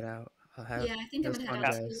 think I'm gonna head out. I'll have Yeah, I think I'm it was gonna fun,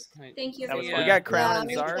 head out. guys. Too. Thank you. That was for fun. We your- got Crown Yeah, and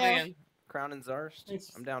me Zarst. too. Crown and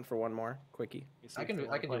Zarst. I'm down for one more quickie. I can do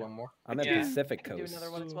one more. I'm at Yeah. Pacific I can do Coast. another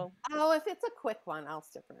one as well. Oh, if it's a quick one, I'll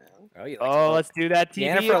stick around. Oh, you like Oh, let's do that TV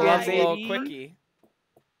Jennifer again, loves a little baby. quickie.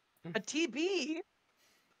 A TB.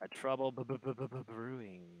 A trouble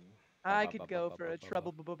brewing. I could go for a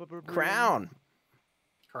trouble. Crown.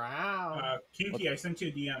 Crown. Kinky, I sent you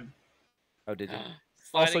a DM. Oh, did you?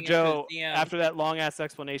 Also, Sliding into Joe, his DM. after that long ass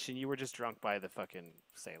explanation, you were just drunk by the fucking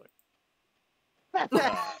sailor.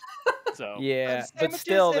 So Yeah, but Sandwiches,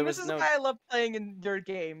 still, there and was this is no. why I love playing in your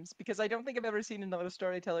games because I don't think I've ever seen another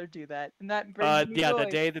storyteller do that, and that brings me yeah, joy.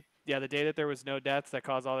 the day that there was no deaths that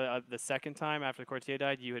caused all the second time after the courtier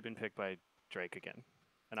died, you had been picked by Drake again,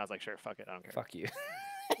 and I was like, sure, fuck it, I don't care. Fuck you.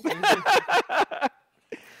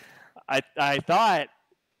 I thought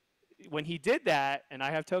when he did that, and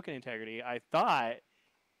I have token integrity, I thought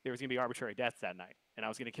there was gonna be arbitrary deaths that night, and I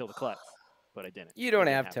was gonna kill the klutz, but I didn't. You don't It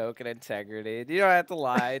didn't have happen. token integrity. You don't have to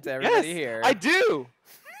lie to everybody Yes, here. I do.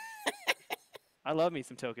 I love me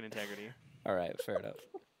some token integrity. All right, fair enough.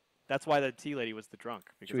 That's why the tea lady was the drunk.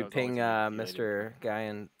 Should we ping Mr. Guy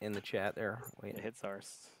in the chat there? Wait. It hits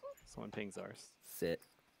ours. Someone pings ours. Sit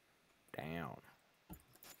down.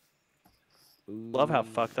 Love how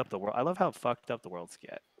fucked up the world. I love how fucked up the worlds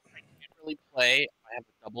get. I can't really play. I have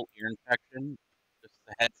a double ear infection. Just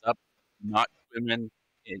a heads up. Not swimming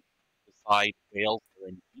beside whales or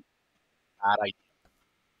in heat. Bad idea.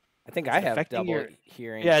 I think Is I it have affecting double your-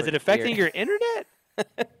 hearing. Yeah, is for it affecting ear- your internet?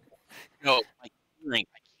 No, my hearing.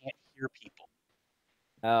 I can't hear people.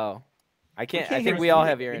 Oh, I can't. can't I hear think we us all either.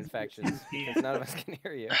 have ear We infections. can't. Because none of us can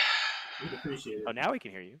hear you. We'd appreciate it. Oh, now we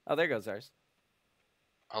can hear you. Oh, there goes ours.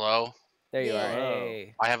 Hello? There you are. Hello.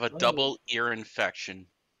 Hey. I have a Hello. double ear infection.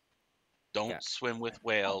 Don't Yeah. swim with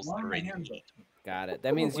whales Why that are are my in hands heat. Got it.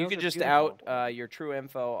 That means you whales could are just beautiful. out your true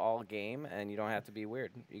info all game, and you don't have to be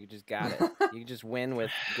weird. You just got it. You can just win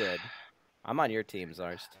with good. I'm on your team,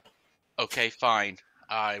 Zarst. Okay, fine.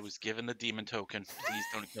 I was given the demon token. Please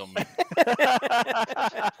don't kill me.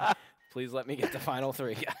 Please let me get the final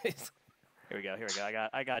 3, guys. Here we go. Here we go.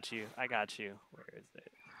 I got you. I got you. Where is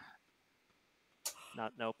it?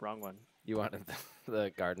 Nope, wrong one. You wanted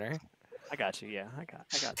the gardener? I got you. Yeah, I got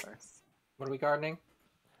ours. What are we gardening?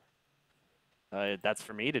 That's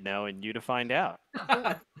for me to know and you to find out.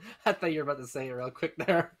 I thought you were about to say it real quick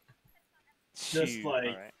there. Just Shoot, like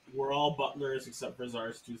alright. we're all butlers except for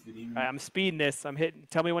Zars, who's the demon. Alright, I'm speeding this. I'm hitting.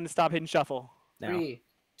 Tell me when to stop hitting shuffle. No. 3,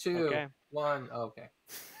 2, Okay. 1. Okay.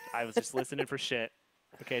 I was just listening for shit.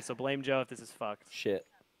 Okay, so blame Joe if this is fucked. Shit.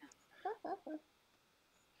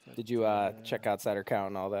 Did you check outsider count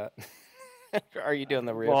and all that? Are you doing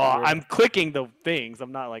the real? Well, weird- I'm clicking the things.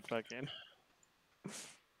 I'm not like fucking.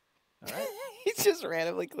 All right. He's just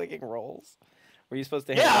randomly clicking rolls. Were you supposed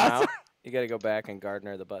to hit Yeah. them out? You got to go back and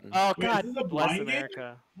gardener the button. Oh Wait, God, is this a bless blind game?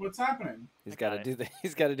 America. What's happening? He's I got got to it. do the.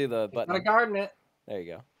 He's got to do the Gotta button. garden it. There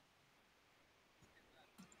you go.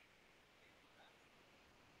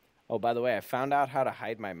 Oh, by the way, I found out how to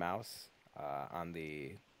hide my mouse on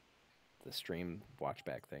the stream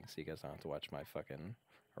watchback thing, so you guys don't have to watch my fucking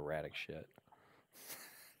erratic shit.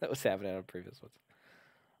 That was happening on previous ones.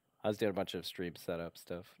 I was doing a bunch of stream setup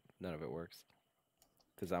stuff. None of it works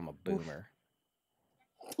because I'm a boomer.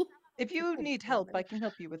 If you need help, I can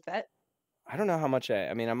help you with that. I don't know how much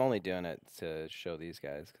I mean, I'm only doing it to show these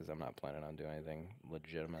guys because I'm not planning on doing anything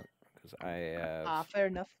legitimate because I have Fair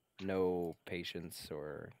enough. no patience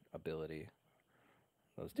or ability.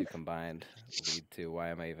 Those two combined lead to why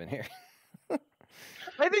am I even here?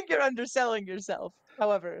 I think you're underselling yourself.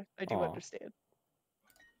 However, I do Aw. understand.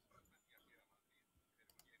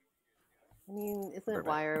 I mean, isn't Perfect.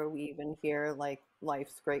 why are we even here? Like,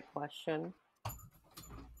 life's great question.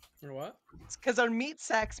 Or what? It's because our meat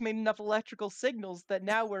sacks made enough electrical signals that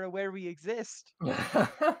now we're aware we exist.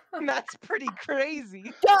 And that's pretty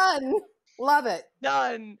crazy. Done! Love it.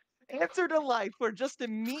 Done. Answer to life. We're just a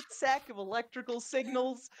meat sack of electrical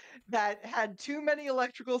signals that had too many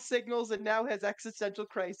electrical signals and now has existential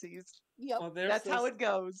crises. Yep. Well, there's That's how this- it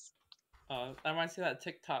goes. I reminds me of that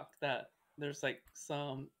TikTok that there's like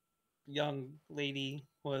some young lady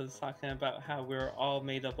was talking about how we're all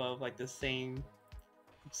made up of like the same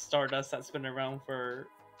stardust that's been around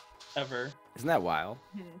forever. Isn't that wild?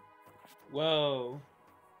 Whoa.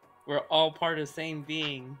 We're all part of the same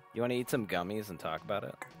being. You want to eat some gummies and talk about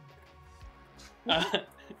it? I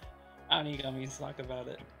don't need gummies to talk about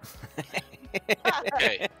it.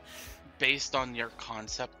 Okay. Based on your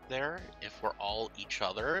concept there, if we're all each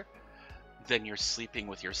other, then you're sleeping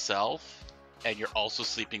with yourself, and you're also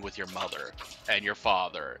sleeping with your mother, and your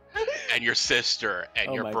father, and your sister, and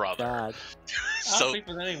Oh your my brother. God. I'll So sleep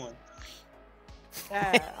with anyone.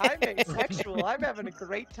 Yeah, I'm asexual. I'm having a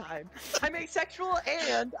great time. I'm asexual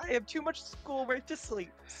and I have too much schoolwork to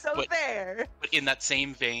sleep. So But- there. But in that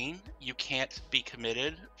same vein, you can't be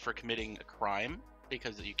committed for committing a crime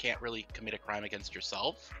because you can't really commit a crime against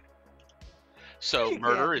yourself. So You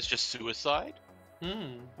murder can't. is just suicide.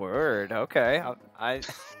 Word. Okay. I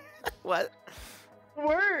what?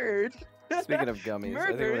 Word. Speaking of gummies, I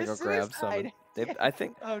think Murder we're gonna is go grab some. suicide. I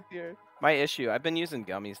think Oh dear. My issue, I've been using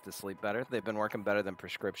gummies to sleep better. They've been working better than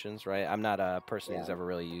prescriptions, right? I'm not a person who's ever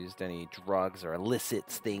really used any drugs or illicit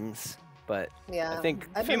things. But I think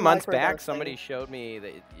a few months back, somebody showed me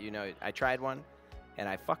that, you know, I tried one, and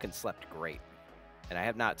I fucking slept great. And I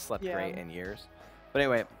have not slept great in years. But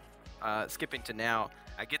anyway, skipping to now,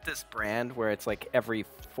 I get this brand where it's like every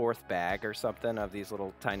 4th bag or something of these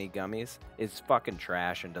little tiny gummies is fucking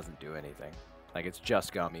trash and doesn't do anything. Like, it's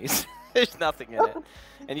just gummies. There's nothing in it.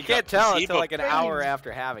 And you can't tell until like an hour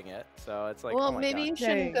after having it. So it's like, well, oh my maybe God. you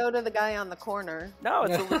shouldn't go to the guy on the corner. No,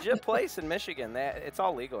 it's a legit place in Michigan. It's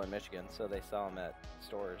all legal in Michigan, so they sell them at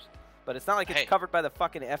stores. But it's not like it's covered by the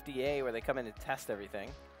fucking FDA where they come in and test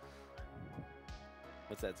everything.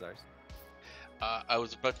 What's that, Zars? I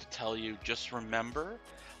was about to tell you, just remember,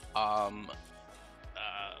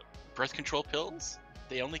 birth control pills,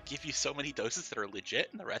 they only give you so many doses that are legit,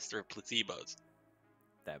 and the rest are placebos.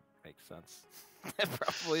 That makes sense. That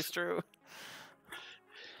probably is true.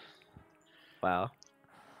 Wow.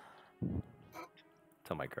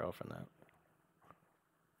 Tell my girlfriend that.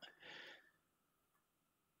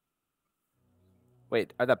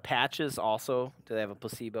 Wait, are the patches also, do they have a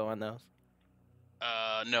placebo on those?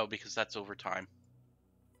 No, because that's over time.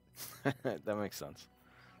 That makes sense.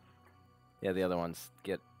 Yeah, the other ones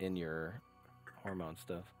get in your hormone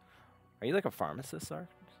stuff. Are you like a pharmacist, Sar?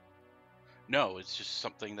 No, it's just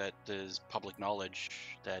something that is public knowledge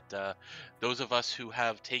that those of us who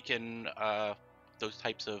have taken those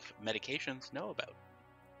types of medications know about.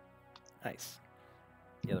 Nice.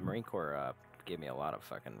 Yeah, the Marine Corps gave me a lot of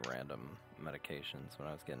fucking random medications when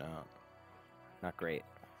I was getting out. Not great.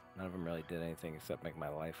 None of them really did anything except make my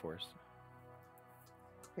life worse.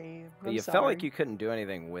 But you felt like you couldn't do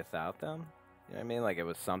anything without them. You know what I mean? Like it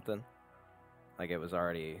was something. Like it was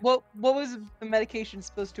already... What was the medication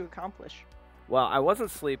supposed to accomplish? Well, I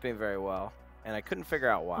wasn't sleeping very well, and I couldn't figure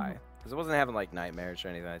out why. Because I wasn't having like nightmares or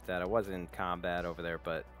anything like that. I was in combat over there,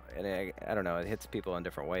 but I don't know, it hits people in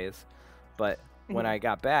different ways. But when I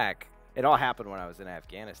got back, it all happened when I was in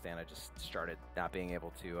Afghanistan. I just started not being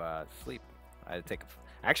able to sleep. I had to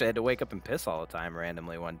actually had to wake up and piss all the time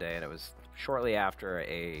randomly one day, and it was shortly after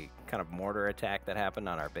a kind of mortar attack that happened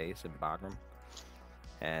on our base in Bagram.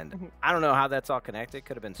 And I don't know how that's all connected.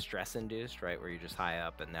 Could have been stress induced, right? Where you're just high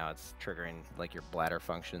up and now it's triggering like your bladder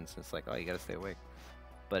functions. It's like, oh, you got to stay awake.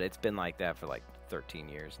 But it's been like that for like 13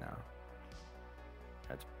 years now.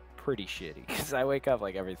 That's pretty shitty because I wake up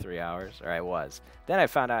like every 3 hours, or I was. Then I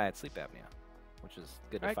found out I had sleep apnea, which is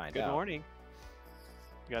good to find out. Good morning.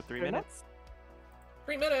 You got 3 minutes?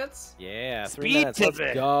 3 minutes. Yeah, 3 Speed minutes. Let's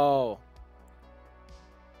tipping. go.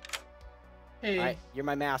 Hey. All right, you're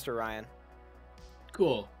my master, Ryan.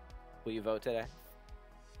 Cool. Will you vote today?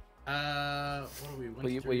 What are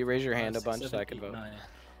we? Will you raise your hand a bunch so I can vote? 9.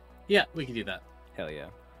 Yeah, we can do that. Hell yeah.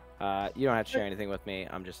 You don't have to share anything with me.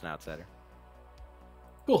 I'm just an outsider.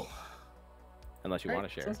 Cool. Unless you All want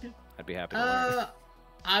right, to share. sounds good. I'd be happy to learn.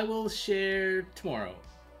 I will share tomorrow.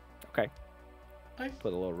 Okay.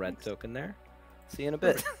 Put a little red token there. See you in a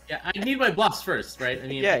bit. Yeah, I need my bluffs first, right? I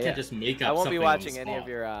mean, I can't just make up. I won't be something watching on the any of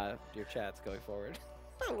spot. your chats going forward.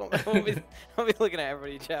 I won't be looking at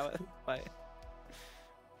everybody you chat with. Bye.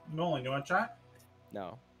 Nolan, you want to chat?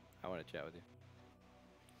 No, I want to chat with you.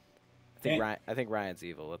 I think Ryan's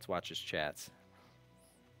evil. Let's watch his chats.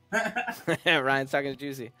 Ryan's talking to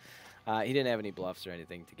Juicy. He didn't have any bluffs or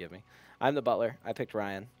anything to give me. I'm the butler. I picked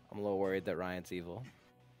Ryan. I'm a little worried that Ryan's evil.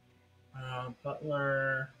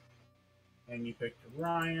 Butler, and you picked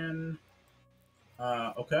Ryan.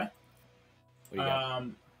 Okay. What do you got?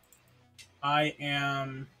 I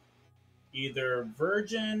am either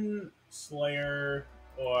Virgin, Slayer,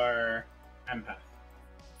 or Empath.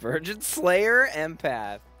 Virgin, Slayer,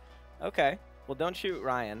 Empath. Okay. Well, don't shoot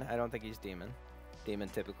Ryan. I don't think he's Demon. Demon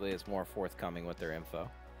typically is more forthcoming with their info.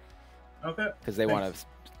 Okay. Because they want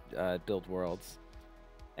to build worlds.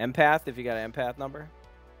 Empath, if you got an Empath number?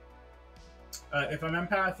 If I'm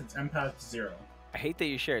Empath, it's Empath 0. I hate that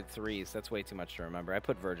you shared 3s. That's way too much to remember. I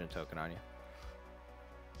put Virgin token on you.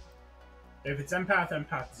 If it's Empath,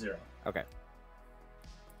 Empath 0. Okay.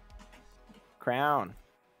 Crown.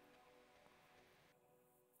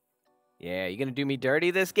 Yeah, you gonna do me dirty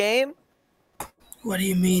this game? What do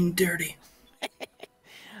you mean, dirty?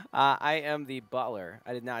 I am the butler.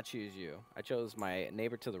 I did not choose you. I chose my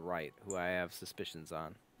neighbor to the right, who I have suspicions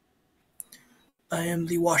on. I am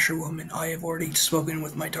the washerwoman. I have already spoken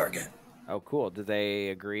with my target. Oh, cool. Did they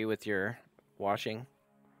agree with your washing?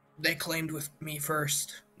 They claimed with me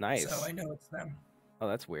first. Nice. So I know it's them. Oh,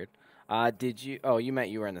 that's weird. Did you... Oh, you meant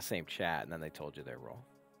you were in the same chat, and then they told you their role.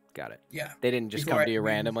 Got it. Yeah. They didn't just come to you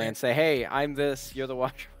randomly and say, hey, I'm this, you're the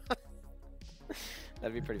washer.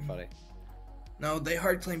 That'd be pretty funny. No, they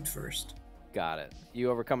hard claimed first. Got it. You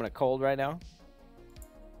overcoming a cold right now?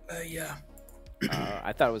 Yeah.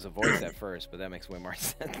 I thought it was a voice at first, but that makes way more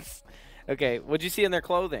sense. Okay, what'd you see in their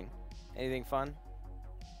clothing? Anything fun?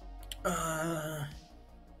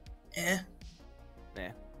 Eh. Nah.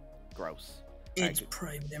 Gross. It's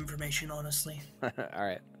private information, honestly. All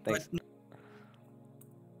right. Thanks.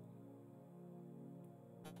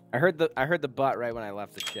 I heard the butt right when I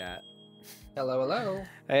left the chat. Hello, hello.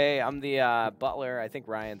 Hey, I'm the butler. I think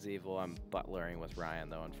Ryan's evil. I'm butlering with Ryan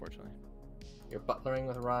though, unfortunately. You're butlering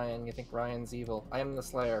with Ryan. You think Ryan's evil. I am the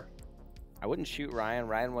Slayer. I wouldn't shoot Ryan.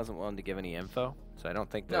 Ryan wasn't willing to give any info, so I don't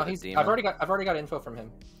think No, the he's. demon. I've already got info from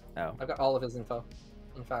him. Oh. I've got all of his info.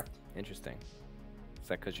 In fact. Interesting. Is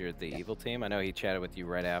that because you're the evil team? I know he chatted with you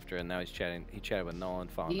right after, and now he chatted with Nolan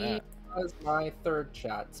following He that. was my third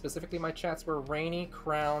chat. Specifically, my chats were Rainy,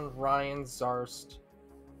 Crown, Ryan, Zarst,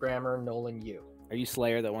 Grammar, Nolan, you. Are you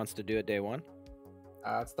Slayer that wants to do it day one?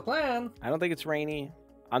 That's the plan. I don't think it's Rainy.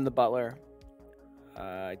 I'm the butler.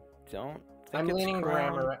 I don't think I'm it's leaning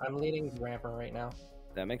Crown. Grammar. I'm leaning Grammar right now.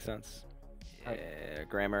 That makes sense.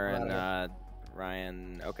 Grammar and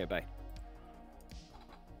Ryan. Okay, bye.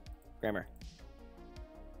 Grammar.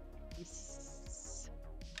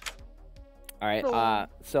 All right.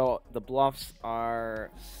 So the bluffs are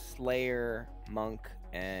Slayer, Monk,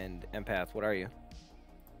 and Empath. What are you?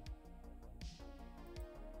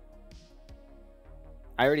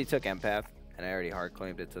 I already took Empath, and I already hard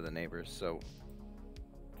claimed it to the neighbors. So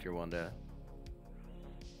if you're willing to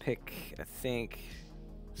pick, I think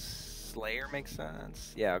Slayer makes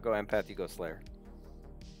sense. Yeah, I'll go Empath. You go Slayer.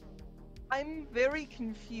 I'm very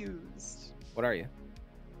confused. What are you?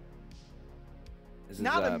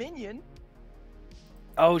 Not a minion.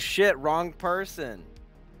 Oh shit, wrong person.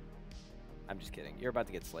 I'm just kidding. You're about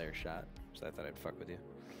to get Slayer shot, so I thought I'd fuck with you.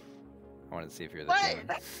 I wanted to see if you're the demon.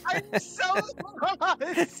 I'm so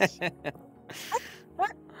lost.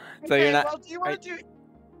 So you're not. Well, do you want to do?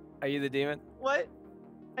 Are you the demon? What?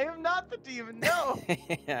 I am not the demon. No.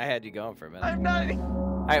 I had you going for a minute. I'm not.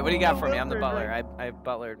 All right, what do you got for me? I'm the Wilford, butler. I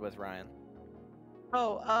butlered with Ryan.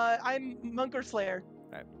 Oh, I'm Monk or Slayer.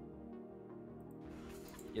 All right.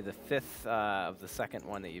 You're the fifth of the second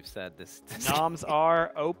one that you've said this. Noms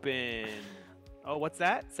are open. Oh, what's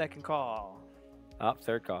that? Second call. Oh,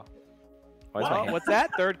 third call. Why is Wow. my hand- What's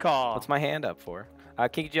that? Third call. What's my hand up for?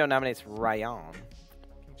 Kinky Joe nominates Ryan.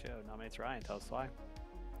 King Joe nominates Ryan. Tell us why.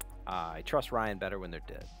 I trust Ryan better when they're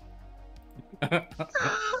dead.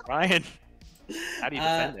 Ryan, how do you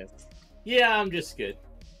defend this? Yeah, I'm just good.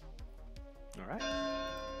 All right.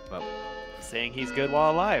 Well, saying he's good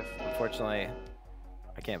while alive. Unfortunately,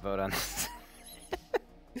 I can't vote on this.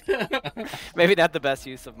 Maybe not the best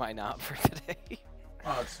use of my knob for today.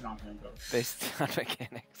 Oh, it's not going to go. Based on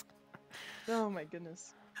mechanics. Oh my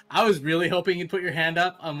goodness. I was really hoping you'd put your hand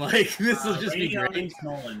up. I'm like, this will just be Rainy great. nominates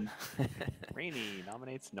Nolan. Rainy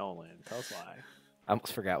nominates Nolan. Tell us why. I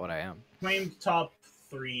almost forgot what I am. Claimed top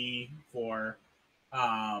 3 for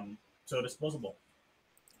so disposable.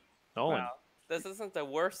 Nolan. Well, this isn't the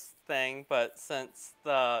worst thing, but since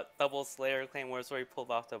the double Slayer claim was where he pulled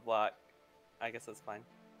off the block, I guess it's fine.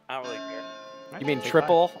 I don't really care. You mean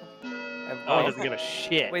triple? Oh, he doesn't give a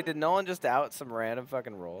shit. Wait, did Nolan just out some random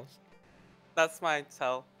fucking rolls? That's my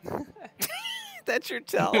tell. That's your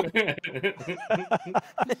tell?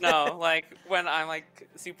 No, like when I'm like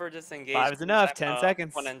super disengaged. 5 is enough. I'm, 10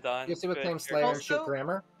 seconds. One and done. You see what Good. claims Slayer and shoot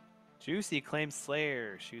Grammar? Juicy claims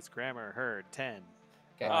Slayer. Shoots Grammar. Heard. 10.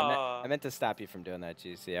 Oh, I meant to stop you from doing that,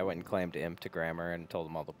 Juicy. I went and claimed Imp to Grammar and told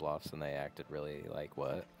them all the bluffs, and they acted really like,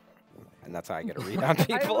 what? And that's how I get a read on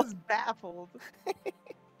people. I was baffled.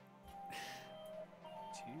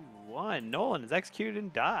 2-1. Nolan is executed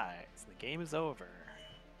and dies. The game is over.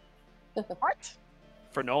 What?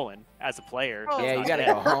 For Nolan, as a player. Oh, Yeah, you Not gotta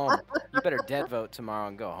dead. go home. You better dead vote tomorrow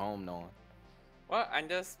and go home, Nolan. What? I'm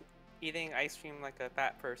just eating ice cream like a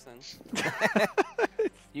fat person.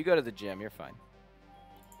 You go to the gym, you're fine.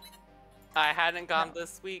 I hadn't gone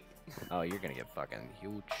this week. Oh, you're gonna get fucking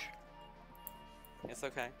huge. It's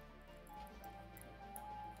okay.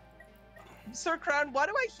 Sir Crown, why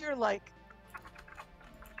do I hear like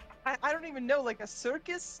I don't even know, like a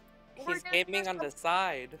circus? He's gaming on the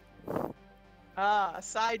side. Ah,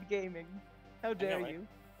 side gaming. How dare right? you?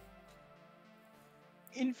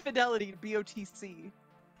 Infidelity to BOTC.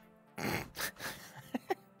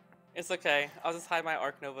 It's okay. I'll just hide my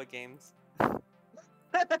Arc Nova games.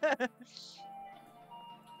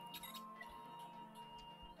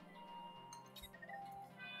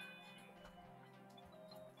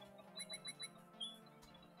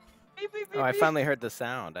 Oh, I finally heard the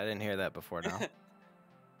sound. I didn't hear that before now.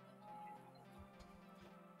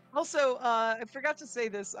 Also, I forgot to say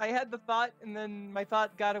this. I had the thought, and then my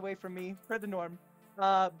thought got away from me, per the norm.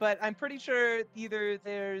 But I'm pretty sure either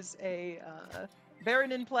there's a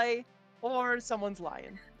Baron in play, or someone's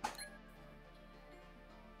lying.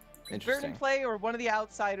 Baron in play, or one of the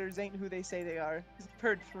outsiders ain't who they say they are. 'Cause I've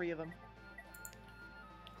heard 3 of them.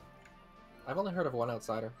 I've only heard of one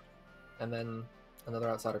outsider, and then another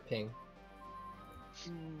outsider ping.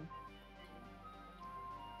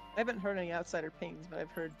 I haven't heard any outsider pings, but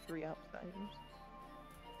I've heard 3 outsiders.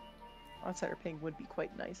 Outsider ping would be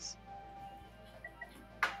quite nice.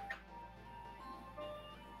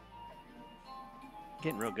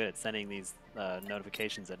 Getting real good at sending these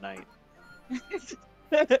notifications at night. Mm.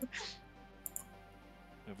 I've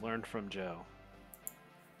learned from Joe.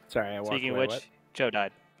 Sorry, I walked Speaking of away. which, What? Joe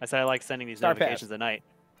died. I said I like sending these Star notifications pass. at night.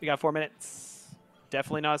 We got 4 minutes.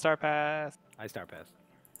 Definitely not a star pass. I star pass.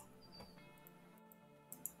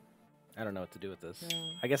 I don't know what to do with this.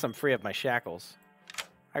 I guess I'm free of my shackles.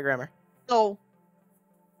 Hi, Grammar. Oh.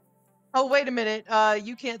 Oh, wait a minute.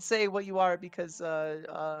 You can't say what you are because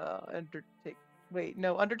Undertaker. Wait,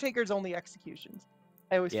 no, Undertaker's only executions.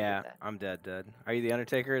 I always Yeah, forget that. I'm dead. Are you the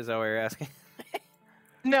Undertaker? Is that what you're asking?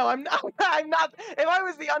 No, I'm not. I'm not. If I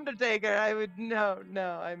was the Undertaker, I would. No,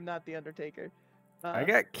 I'm not the Undertaker. I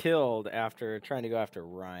got killed after trying to go after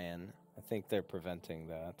Ryan. I think they're preventing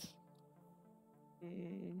that.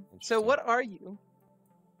 So what are you?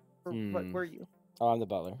 Or what Hmm. were you? Oh, I'm the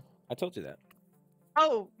butler. I told you that.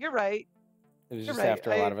 Oh, you're right. It was You're just right,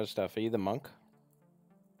 after a lot of other stuff. Are you the monk?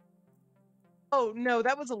 Oh no,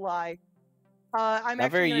 that was a lie. I'm Not actually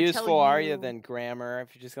very gonna useful, tell are you. you, then, Grammar,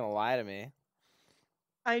 if you're just going to lie to me?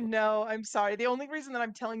 I know. I'm sorry. The only reason that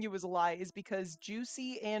I'm telling you was a lie is because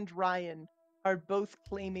Juicy and Ryan are both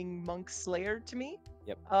claiming Monk Slayer to me.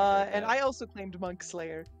 Yep. And I also claimed Monk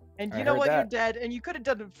Slayer. And I you know heard what? You're that. dead, and you could have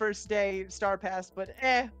done it first day Star Pass, but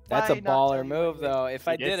That's a why not tell baller you move, anyways? though. If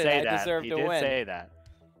I did it, I deserve to win. He did say that.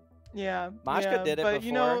 Yeah. Mashka yeah, did it but before.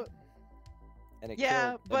 you know, and it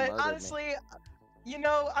yeah, killed, it but murdered me. honestly, you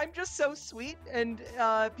know, I'm just so sweet, and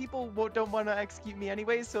people don't want to execute me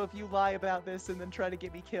anyways. So if you lie about this and then try to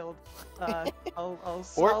get me killed, I'll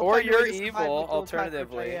Or find a way you're to survive evil, the full cockroach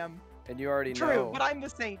alternatively, I am. and you already True, know. but I'm the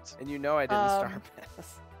saint. And you know I didn't star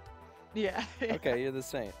pass. Yeah. Okay, you're the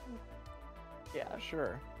saint. Yeah.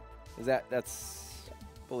 Sure. That's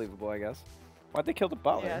believable, I guess. Why'd they kill the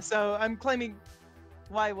butler? Yeah. So I'm claiming.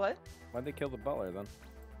 Why? What? Why'd they kill the butler then?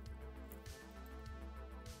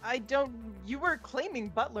 I don't. You were claiming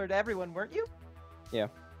Butler to everyone, weren't you? Yeah.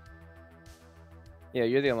 Yeah,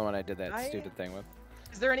 you're the only one I did that I- stupid thing with.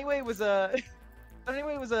 Is there any way it was a?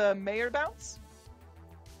 Anyway, it was a mayor bounce?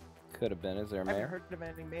 Could have been. Is there a I haven't mayor? heard of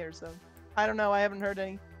any mayors though. I don't know. I haven't heard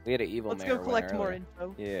any. We had an evil Let's mayor. go collect win more earlier.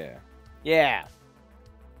 info. Yeah. Yeah.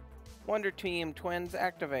 Wonder Team twins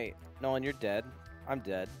activate. Nolan, you're dead. I'm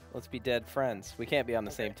dead. Let's be dead friends. We can't be on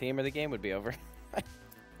the same team or the game would be over.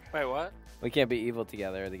 Wait, what? We can't be evil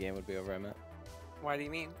together or the game would be over, I meant. Why do you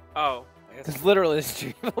mean? Oh, I guess. Because literally there's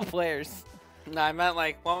 2 evil players. No, I meant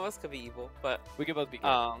like one of us could be evil, but We could both be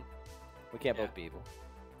good. We can't both be evil.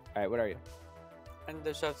 Alright, what are you? And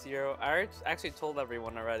the Chef Zero. I actually told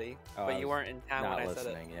everyone already, Oh, I but you was weren't in town not when I said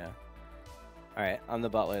listening, it. yeah. Alright, I'm the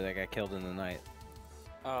butler that got killed in the night.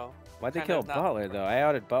 Oh. Why'd they kind kill of not- Butler, though? I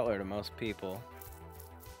outed Butler to most people.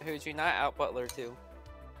 Who'd you not out Butler to?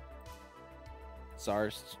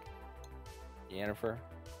 Zarst. Yennefer.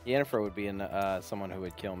 Yennefer would be in, someone who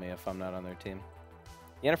would kill me if I'm not on their team.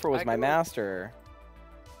 Yennefer was I my go- master.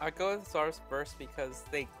 I'd go with Zars first because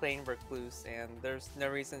they claim Recluse, and there's no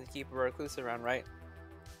reason to keep a Recluse around, right?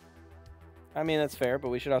 I mean, that's fair, but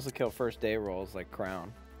we should also kill first day rolls like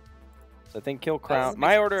Crown. So I think kill That Crown. doesn't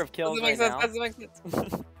My make order sense. of kills Doesn't make right sense. now. Doesn't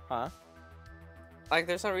make sense. Huh? Like,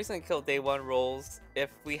 there's no reason to kill day 1 rolls if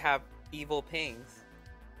we have evil pings.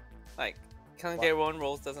 Like, killing What? day 1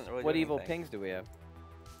 rolls doesn't really What do evil anything. pings do we have?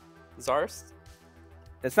 Zarst?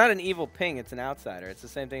 It's not an evil ping, it's an outsider. It's the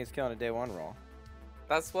same thing as killing a day 1 roll.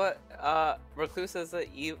 That's what Recluse is a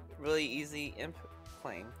really easy imp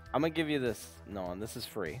claim. I'm gonna give you this, Nolan. This is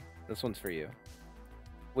free. This one's for you.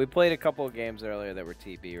 We played a couple of games earlier that were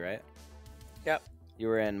TB, right? Yep. You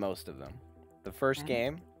were in most of them. The first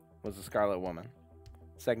game was the Scarlet Woman.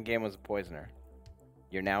 Second game was a Poisoner.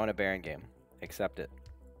 You're now in a Baron game. Accept it.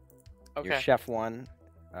 You're Okay. Chef 1.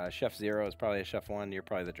 Chef 0 is probably a Chef 1. You're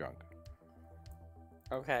probably the drunk.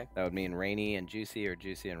 Okay. That would mean Rainy and Juicy or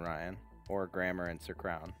Juicy and Ryan. Or Grammar and Sir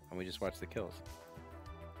Crown. And we just watch the kills.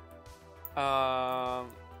 I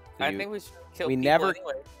think we should kill we people never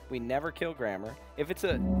anyway. we never kill Grammar. If it's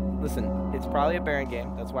a listen, it's probably a Baron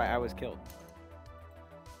game. That's why I was killed.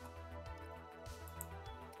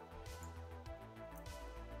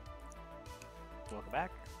 Welcome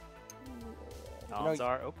back. Nods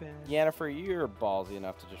are open. Yennefer, you're ballsy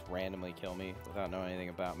enough to just randomly kill me without knowing anything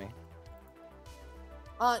about me.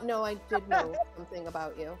 No, I did know something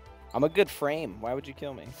about you. I'm a good frame. Why would you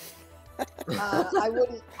kill me?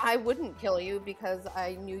 I wouldn't kill you because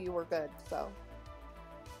I knew you were good. So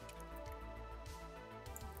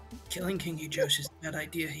Killing Kinky Josh is a bad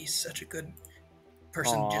idea. He's such a good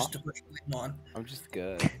person Aw. just to put blame on. I'm just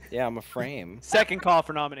good. Yeah, I'm a frame. Second call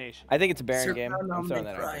for nomination. I think it's a Baron Sir game. Crown I'm throwing nominate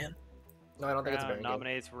that out there. Ryan. No, I don't think it's a Crown Baron game.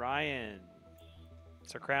 nominates Ryan.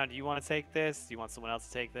 Sir Crown, do you want to take this? Do you want someone else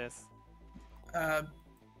to take this?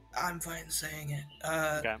 I'm fine saying it.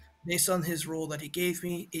 Okay. Based on his role that he gave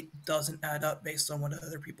me, it doesn't add up based on what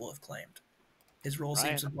other people have claimed. His role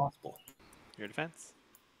seems Ryan. impossible. Your defense.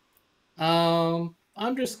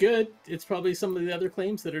 I'm just good. It's probably some of the other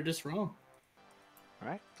claims that are just wrong. All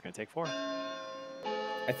right, it's gonna take 4.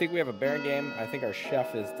 I think we have a Baron game. I think our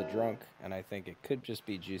chef is the drunk, and I think it could just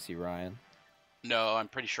be Juicy Ryan. No, I'm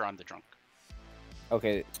pretty sure I'm the drunk.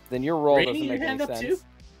 Okay, then your role Rainy, doesn't your make hand any up sense. too?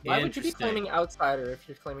 Why would you be Interesting. claiming outsider if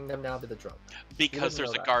you're claiming them now to the drunk? Because there's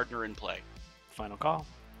know a that. gardener in play. Final call.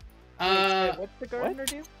 What's the gardener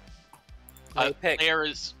do?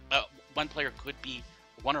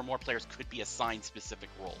 One or more players could be assigned specific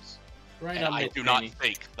roles. Right And on I it, do not Rainy.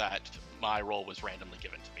 think that my role was randomly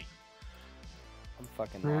given to me. I'm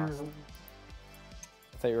fucking lost.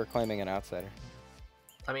 I thought you were claiming an outsider.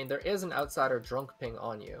 I mean, there is an outsider drunk ping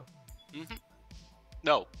on you. Mm-hmm.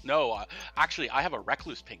 No. Actually, I have a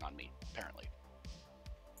recluse ping on me, apparently.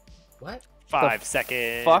 What? 5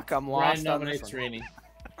 seconds. Fuck, I'm Ryan lost on this nominates one. Rainy.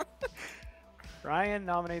 Ryan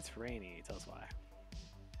nominates Rainy. Tell us why.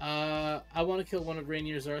 I want to kill one of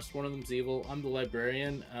Rainier's Zarst. One of them's evil. I'm the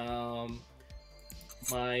librarian.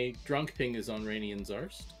 My drunk ping is on Rainy and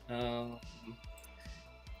Zarst.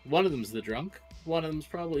 One of them's the drunk. One of them's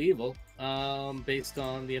probably evil, based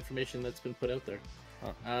on the information that's been put out there.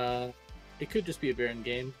 It could just be a Baron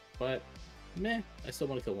game, but meh, I still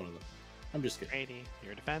want to kill one of them. I'm just kidding. Rainy,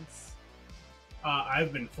 your defense.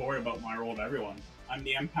 I've been forward about my role to everyone. I'm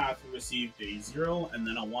the empath who received a 0 and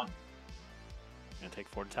then a 1. Gonna take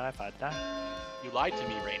 4 to tie, 5 to die. You lied to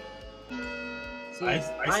me, Rain. See, I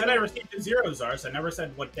said I received a 0, Zars. I never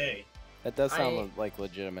said what day. That does sound like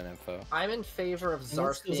legitimate info. I'm in favor of Let's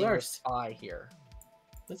Zarst kill being the Zarst. spy here.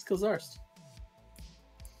 Let's kill Zarst.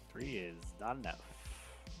 3 is not enough.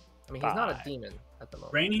 I mean, he's not a 5. demon at the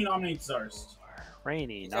moment. Rainy nominates Zarst.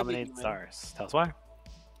 Rainy He's a big nominates man. Zars. Tell us why.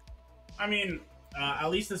 I mean, at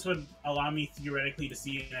least this would allow me theoretically to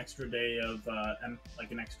see an extra day of an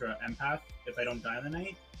extra empath if I don't die in the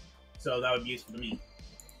night. So that would be useful to me.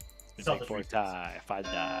 Take Selfish 4 to reasons. tie, 5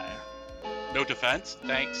 to die. No defense?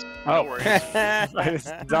 Thanks. Oh. No worries.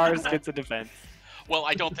 Zars gets a defense. Well,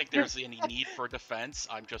 I don't think there's any need for defense.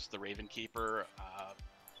 I'm just the Raven Keeper.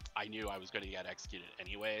 I knew I was going to get executed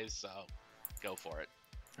anyways, so go for it.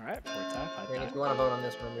 All right, 4 to tie, 5 to Rainy, die. if you want to vote on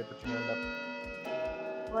this, remember to put your hand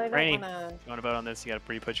up. well, I don't Rainy, wanna. if you want to vote on this, you got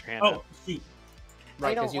to put your hand Oh, up. shoot.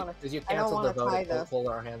 Right, don't because you, wanna- 'cause you I don't canceled the wanna vote tie and this. pulled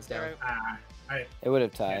our hands down. It would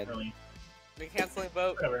have Can't tied. really. We canceling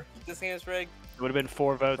vote. Whatever. This game is rigged. It would have been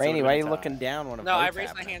 4 votes. it Rainy, would've why are been you a tie. looking down when a No, I vote's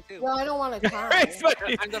raised my happening? hand too. No, I don't want to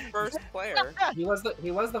tie. I'm the first player. He was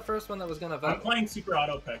the first one that was gonna I'm vote. playing Super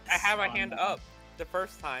Auto Picks. I have my on- hand up the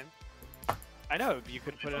first time. I know, you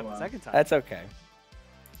could put it up the second time. That's okay.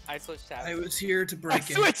 I switched tabs. I was here to break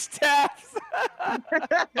it. Switch tabs!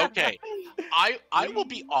 Okay, I will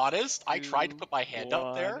be honest. I tried to put my hand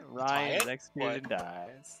up there. to tie Ryan is it, executed but- and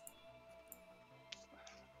dies.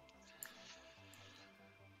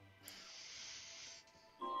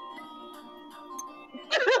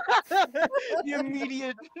 The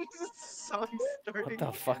immediate song starting. What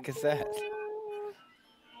the fuck is that?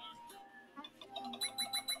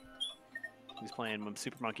 He's playing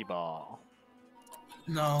Super Monkey Ball.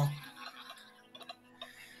 No.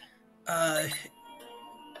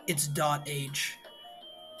 It's dot age.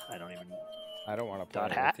 I don't even. I don't want to play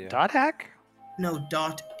Dot it hack? with you. Dot hack? No,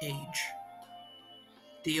 dot age.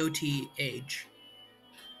 DOT age.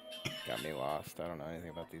 Got me lost. I don't know anything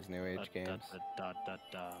about these new age games.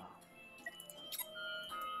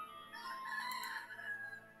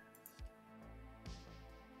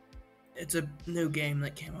 It's a new game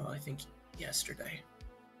that came out, I think, yesterday.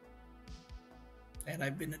 And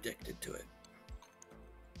I've been addicted to it.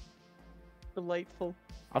 Delightful.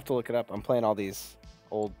 I'll have to look it up. I'm playing all these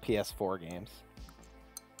old PS4 games.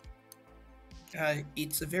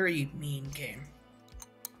 It's a very mean game.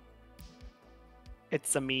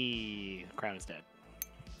 It's a me. Crown is dead.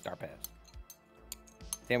 Star Pass.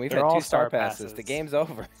 Damn, we've They're had all 2 star star passes. passes. The game's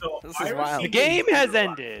over. So This I is wild. The received game a has 0.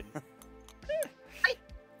 ended.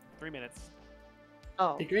 3 minutes.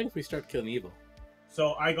 Oh. It'd be great if we start killing evil.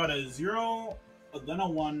 So I got a 0, then a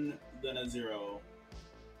 1, then a 0.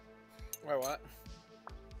 Wait, what?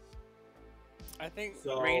 I think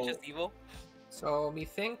So- range is evil. So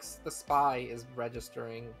methinks the spy is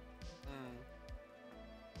registering.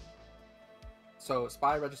 So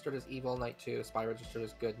spy registered as evil night 2, spy registered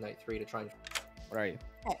as good night 3 to try and. What are you?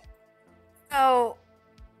 Okay. So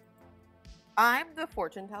I'm the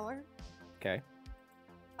fortune teller. Okay.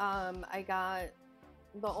 I got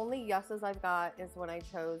the only yeses I've got is when I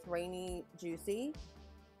chose Rainy Juicy.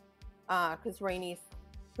 Because Rainy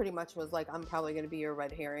pretty much was like, I'm probably gonna be your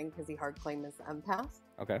red herring because he hard claimed his empath.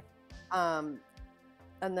 Okay. And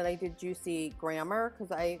then I did Juicy Grammar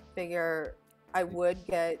because I figure I would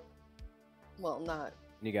get, well, not.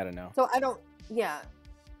 You gotta know. So I don't, yeah.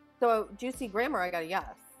 So Juicy Grammar, I got a yes.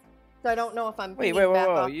 So I don't know if I'm. Wait, picking back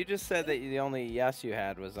whoa! off- You just said that the only yes you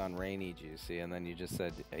had was on Rainy Juicy, and then you just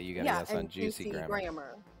said you got a yes on and Juicy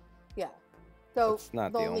Grammar. Yeah. So That's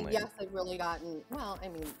not the the only only- yes I've really gotten, well, I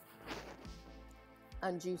mean,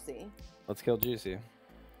 on Juicy. Let's kill Juicy.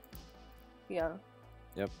 Yeah.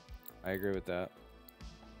 Yep, I agree with that.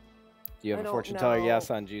 You I have a don't fortune teller know, yes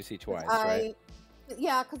on Juicy 'cause twice, right?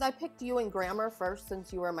 Yeah, because I picked you and Grammar first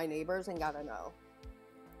since you were my neighbors and got a no.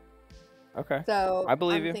 Okay. So I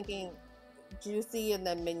believe I'm you. thinking Juicy and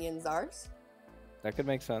then Minions ours. That could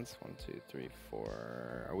make sense. 1, 2, 3,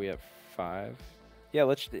 4. Are we at 5? Yeah,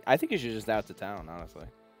 let's. I think you should just out to town, honestly.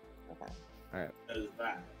 Okay. All right. That is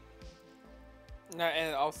bad. No,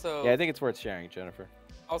 and also. Yeah, I think it's worth sharing, Jennifer.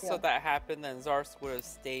 Also, Yeah. that happened, then Zars would have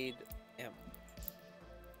stayed imp.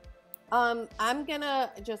 I'm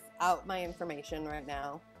gonna just out my information right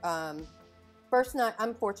now. First night,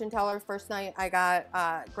 I'm fortune teller. First night, I got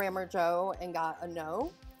Grammar Joe and got a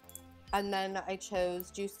no. And then I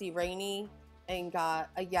chose Juicy Rainy and got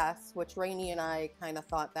a yes, which Rainy and I kind of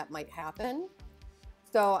thought that might happen.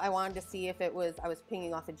 So I wanted to see if it was, I was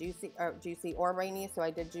pinging off a Juicy or Rainy, so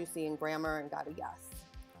I did Juicy and Grammar and got a yes.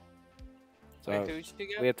 So Wait, who'd you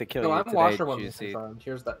get? we have to kill No, you I'm today, washerwoman Juicy. confirmed.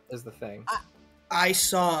 Is the thing. I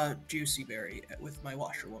saw Juicy Berry with my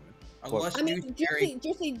washerwoman. Unless I mean, Juicy Berry.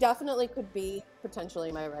 Juicy definitely could be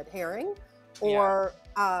potentially my red herring, or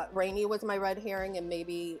Rainy was my red herring, and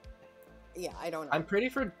maybe, yeah, I don't know. I'm pretty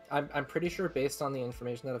sure based on the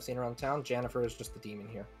information that I've seen around town, Jennifer is just the demon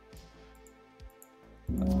here.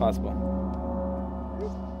 That's possible.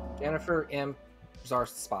 Jennifer, Imp, Czar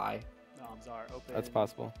Spy, Czar open. That's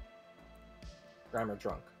possible. Grammar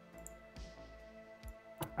Drunk.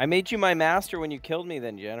 I made you my master when you killed me,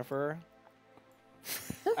 then, Jennifer.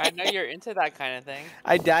 I know you're into that kind of thing.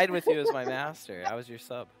 I died with you as my master. I was your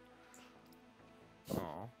sub.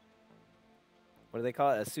 Oh. What do they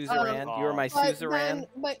call it? A suzerain? You were my suzerain?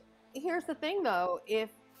 But here's the thing, though. If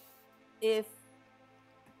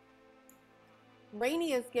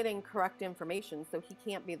Rainy is getting correct information, so he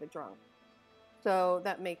can't be the drunk. So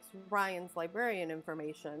that makes Ryan's librarian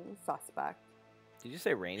information suspect. Did you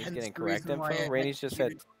say Rainy's Hence getting the correct reason why info? I Rainy's just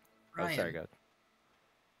said. executed Oh, sorry, Ryan. go ahead.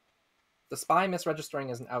 The spy misregistering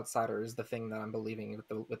as an outsider is the thing that I'm believing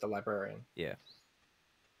with the librarian. Yeah.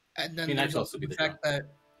 And then I mean, that there's could also also be the the fact that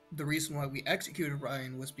the reason why we executed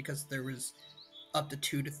Ryan was because there was up to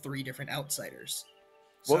 2 to 3 different outsiders.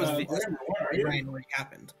 What was So the- that's Ryan already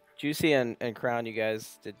happened. Juicy and Crown, you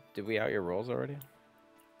guys, did we out your roles already?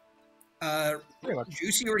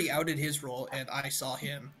 Juicy already outed his role, and I saw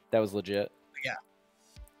him. That was legit. Yeah.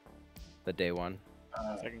 The day one.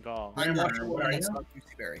 Second call. I'm not sure where what are I you? saw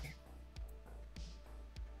Juicy Berry.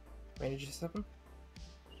 Rainy, did you say something?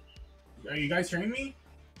 Are you guys hearing me?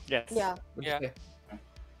 Yes. Yeah. What'd you say? I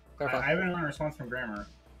Clarify. haven't gotten a response from Grammar.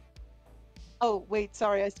 Oh, wait,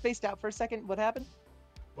 sorry, I spaced out for a second. What happened?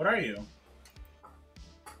 What are you?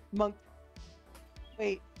 Monk.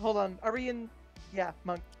 Wait, hold on. Are we in? Yeah,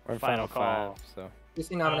 Monk. We're in Final final call. 5, so.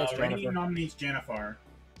 Juicy nominates Rainy Jennifer. nominates Jennifer.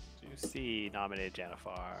 Juicy nominated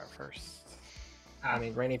Jennifer first. I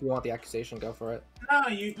mean, Rainy, if you want the accusation, go for it. No,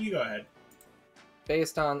 you go ahead.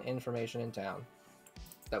 Based on information in town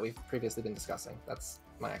that we've previously been discussing. That's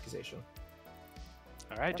my accusation.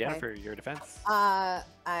 All right, Okay. Jennifer, your defense.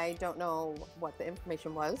 I don't know what the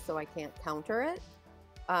information was, so I can't counter it.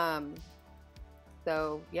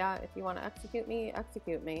 So yeah, if you want to execute me,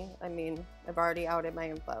 execute me. I mean, I've already outed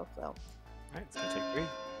my info, so. All right, it's gonna take 3.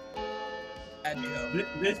 And Joe.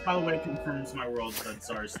 This, by the way, confirms my world that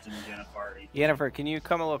Zarst and Jennifer are equal. Jennifer, can you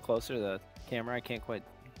come a little closer to the camera? I can't quite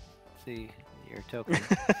see your token.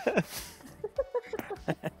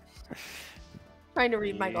 Trying to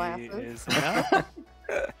read my glasses.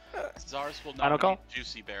 Zars will Final call? nominate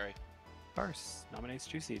Juicy Berry. First nominates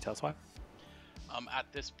Juicy. Tell us why.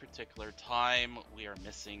 At this particular time, we are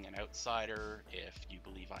missing an outsider if you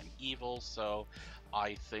believe I'm evil, so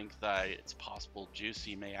I think that it's possible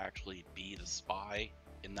Juicy may actually be the spy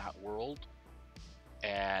in that world,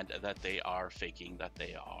 and that they are faking that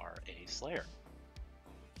they are a slayer.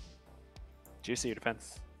 Juicy, your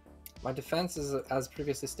defense. My defense is, as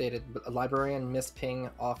previously stated, a librarian misping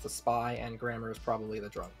off the spy, and Grammar is probably the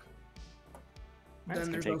drunk.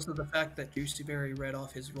 Then there's also the fact that Juicyberry read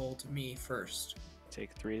off his roll to me first.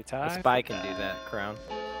 Take 3 to tie. The spy can do that, Crown.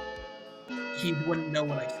 He wouldn't know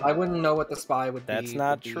what I said. I wouldn't know what the spy would be. That's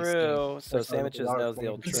not true. So Sandwiches knows the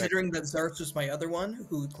old trick. Considering that Zarth was my other one,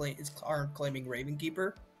 who are claiming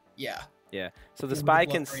Ravenkeeper, yeah. Yeah. So the spy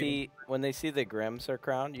can see, when they see the Grims are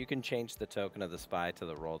crowned, you can change the token of the spy to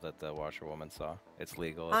the roll that the washerwoman saw. It's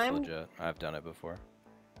legal. It's legit. I've done it before.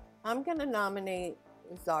 I'm going to nominate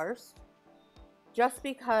Zarth. Just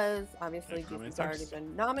because, obviously, Juicy's already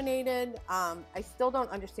been nominated. I still don't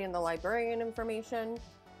understand the librarian information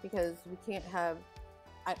because we can't have...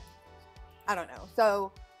 I don't know.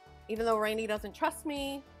 So, even though Rainey doesn't trust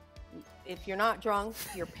me, if you're not drunk,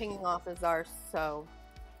 you're pinging off as Zarth, so...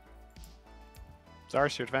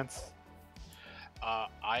 Zarth, your defense. I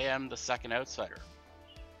am the second outsider.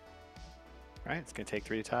 Alright, it's going to take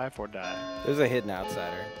 3 to tie, 4 to die. There's a hidden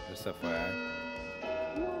outsider, just FYI.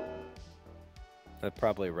 That's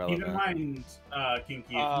probably relevant. Keep in mind,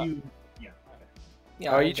 Kinky, if you...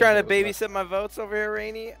 Yeah, are you trying to babysit my votes over here,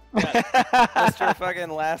 Rainey? Mr. fucking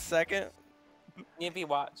last second? If you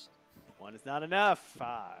watch. 1 is not enough. 5.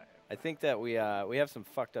 I think that we have some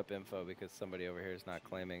fucked up info because somebody over here is not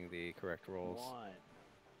claiming the correct rolls. 1,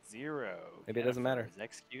 0. Maybe it doesn't matter. Is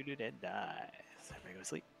executed and dies. Everybody go to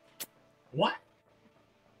sleep. What?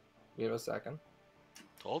 Give a second.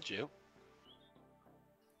 Told you.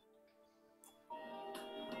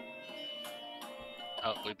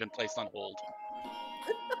 Oh, we've been placed on hold.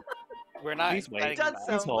 We're not. Please wait. It does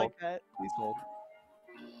sound like that. Please hold.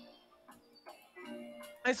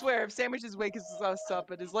 I swear, if Sandwiches wakes us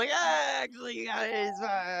up and is like, actually, guys,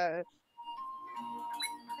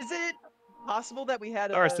 is it possible that we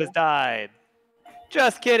had a... Zarth has died.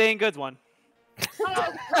 Just kidding. Good one.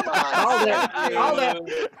 Oh, come on. All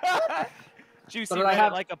that. Juicy But read I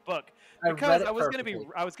have- it like a book. I Because read it I was gonna be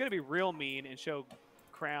perfectly. real mean and show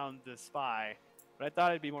Crown the spy, but I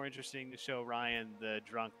thought it'd be more interesting to show Ryan the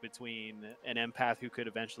drunk between an empath who could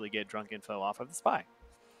eventually get drunk info off of the spy.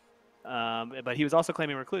 But he was also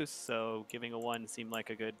claiming recluse, so giving a 1 seemed like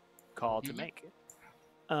a good call to make.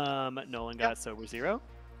 Nolan got sober 0.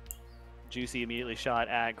 Juicy immediately shot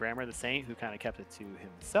at Grammar the Saint, who kind of kept it to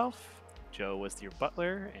himself. Joe was your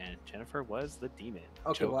butler, and Jennifer was the demon.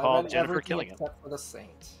 Okay, Joe well, called I read Jennifer everything killing him. except for the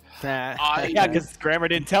Saint. Yeah, because Grammar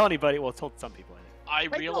didn't tell anybody. Well, told some people. I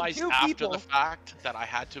told realized 2 after people. the fact that I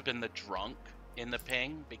had to have been the drunk in the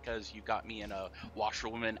ping because you got me in a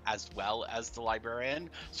washerwoman as well as the librarian,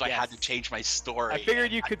 so I had to change my story. I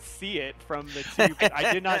figured you could see it from the 2.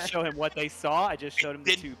 I did not show him what they saw. I just showed him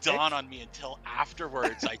the 2 It didn't dawn on me until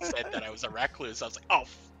afterwards. I said that I was a recluse. I was like, oh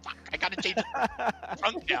fuck, I gotta change the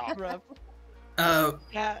drunk now.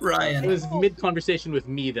 Ryan. It was mid-conversation with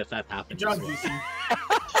me that happened. Good job, Juicy.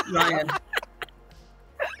 Ryan.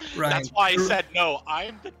 That's why I said no.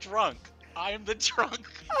 I'm the drunk. I'm the drunk.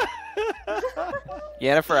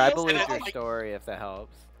 Yennefer, I believe And your like, story if that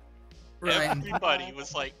helps. Ryan. everybody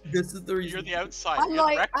was like, This is the reason. "You're the outside. I'm You're the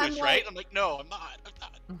like- recluse, I'm right?" like- I'm like, "No, I'm not. I'm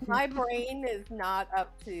not." My brain is not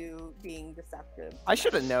up to being deceptive. I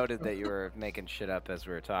should have noted that you were making shit up as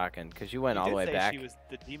we were talking, because you went all the way back. She was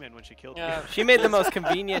the demon when she killed Yeah. me. She made the most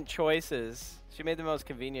convenient choices. She made the most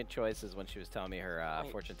convenient choices when she was telling me her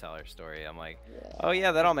fortune teller story. I'm like, oh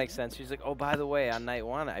yeah, that all makes sense. She's like, oh, by the way, on night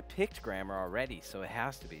 1, I picked Grammar already, so it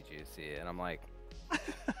has to be Juicy. And I'm like,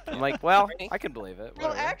 well, I can believe it.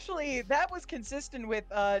 Well, Whatever. actually, that was consistent with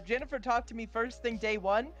Jennifer talked to me first thing day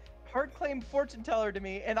 1, hard claimed fortune teller to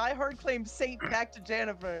me, and I hard claimed saint back to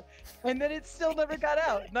Jennifer, and then it still never got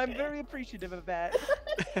out, and I'm very appreciative of that.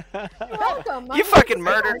 You're welcome. You fucking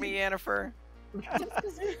murdered me, Yennefer.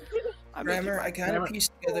 Grammar, I kind of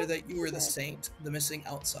pieced together that you were the saint, the missing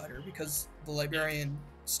outsider, because the librarian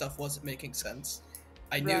stuff wasn't making sense.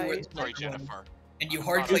 I knew where the Sorry, monk was, Jennifer. and you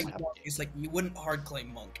hard claimed monk. It's like you wouldn't hard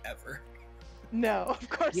claim monk ever. No, of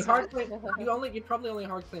course You not. hard claim, you probably only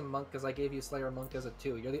hard claim monk because I gave you Slayer monk as a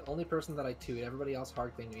 2. You're the only person that I 2'd. Everybody else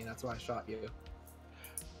hard claimed me, and that's why I shot you.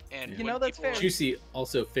 And You know, that's fair. Juicy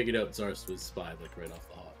also figured out Zarth was spy like right off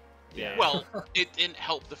the hop. Yeah. Well, it didn't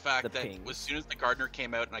help the fact The that pings. as soon as the gardener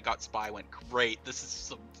came out and I got spy, I went, great, this is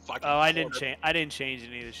some fucking. Oh, I didn't change. I didn't change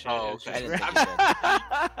any of the shit. Oh, It was okay. just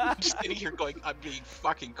I'm just sitting here going, I'm being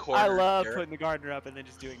fucking cornered. I love here. putting the gardener up and then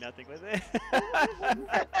just doing nothing with it.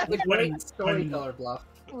 The great storyteller bluff.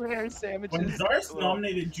 Rare sandwiches. When Zarst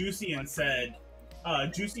nominated Juicy and said,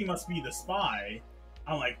 Juicy must be the spy,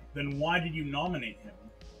 I'm like, then why did you nominate him?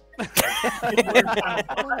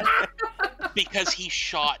 Because he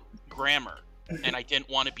shot Grammar, and I didn't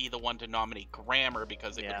want to be the one to nominate Grammar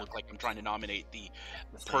because it would look like I'm trying to nominate the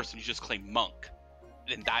person who just claimed Monk.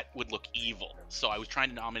 Then that would look evil. So I was trying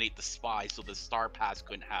to nominate the spy so the star pass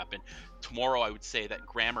couldn't happen. Tomorrow I would say that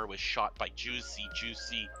Grammar was shot by Juicy.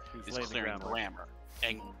 Juicy is Layton clearing Grammar. Grammar.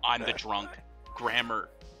 And I'm the drunk. Grammar.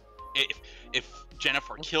 If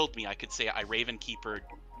Jennifer killed me, I could say I Raven Keeper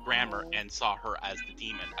Grammar and saw her as the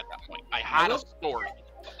demon at that point. I had a story.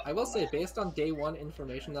 I will say, based on day one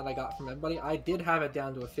information that I got from everybody, I did have it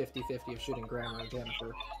down to a 50-50 of shooting Grammar and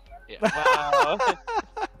Jennifer. Wow.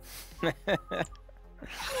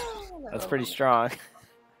 That's pretty strong.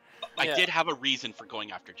 I did have a reason for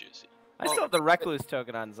going after Juicy. I still have the Recluse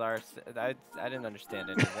token on Zars. I didn't understand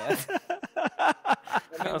any of that.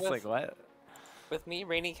 I was like, what? With me,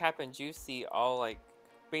 Raining Cap and Juicy all like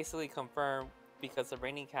basically confirmed because of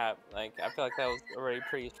Raining Cap. Like I feel like that was already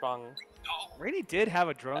pretty strong. Rainy did have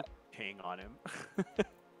a drunk ping on him.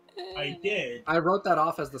 I did. I wrote that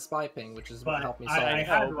off as the spy ping, which is what But helped me solve I it.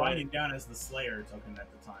 had writing down as the Slayer token at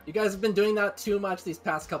the time. You guys have been doing that too much these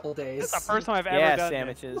past couple days. It's the first time I've ever done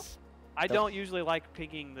sandwiches. this. I don't usually like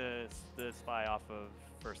picking the spy off of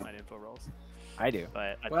first night info rolls. I do.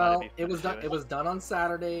 But I Well, it was done. It was done on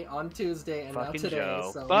Saturday, on Tuesday, and Fucking now today.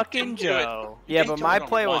 Joe. So Fucking Joe. Yeah, but my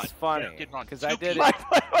play was Yeah, funny get it on because two I did people.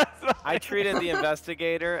 it. I treated the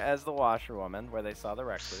investigator as the washerwoman, where they saw the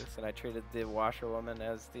recluse, and I treated the washerwoman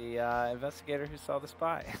as the investigator who saw the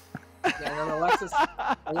spy. Yeah, and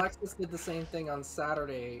then Alexis did the same thing on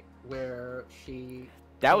Saturday, where she.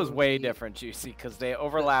 That was way different, Juicy, because they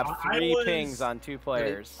overlapped I 3 was- pings on 2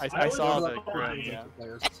 players. I saw the spy,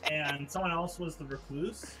 and someone else was the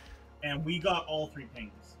recluse, and we got all 3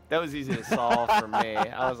 pings. That was easy to solve for me.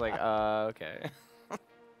 I was like, okay.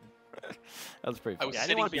 That was pretty I fun. was Yeah, I didn't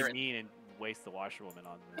sitting want to here be and mean and waste the washerwoman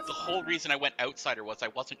on this. the whole reason I went outsider was I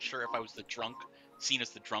wasn't sure if I was the drunk, seen as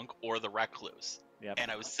the drunk, or the recluse. Yep.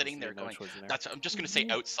 And I was sitting there No going, choice in there. "That's." I'm just gonna say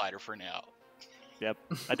outsider for now. Yep.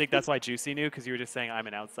 I think that's why Juicy knew, because you were just saying I'm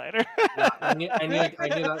an outsider. I knew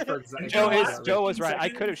that for exactly. Joe was right. I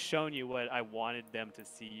could have shown you what I wanted them to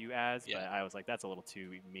see you as, but I was like, that's a little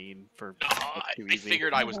too mean for. Too I easy.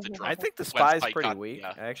 figured I was the drunk. I think the when spy's Spike pretty got weak. the,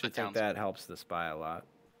 I actually the think townsman. that helps the spy a lot.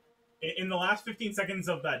 In the last 15 seconds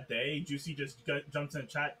of that day, Juicy just jumps in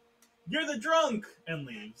chat, "You're the drunk!" and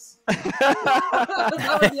leaves. That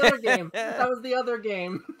was the other game. That was the other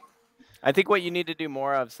game. I think what you need to do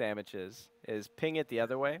more of, Sandwiches, is ping it the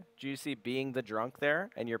other way. Juicy being the drunk there,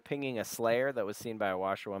 and you're pinging a Slayer that was seen by a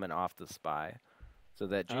washerwoman off the spy. So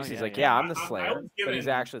that Oh, Juicy's yeah, like, yeah. yeah, I'm the I Slayer, was but he's given-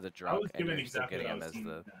 actually the I drunk, was and given you're still exactly getting what him I as was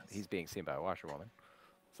the seeing he's being seen by a washerwoman.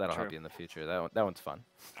 So that'll help True. you in the future. That one's fun.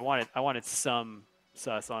 I wanted some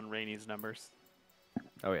sus on Rainey's numbers.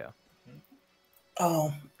 Oh yeah,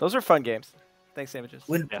 Oh, those are fun games. Thanks, Sandwiches.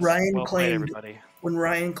 when Yes, Ryan well played, claimed everybody. when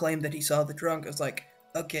Ryan claimed that he saw the drunk, I was like,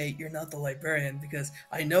 okay, you're not the librarian because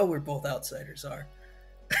I know where both outsiders are.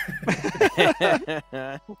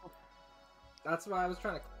 That's why I was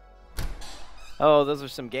trying to. Oh, those are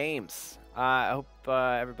some games. I hope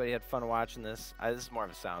everybody had fun watching this. This is more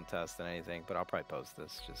of a sound test than anything, but I'll probably post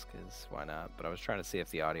this just because why not? But I was trying to see if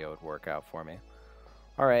the audio would work out for me.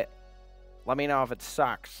 All right. Let me know if it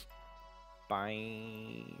sucks.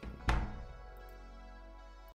 Bye.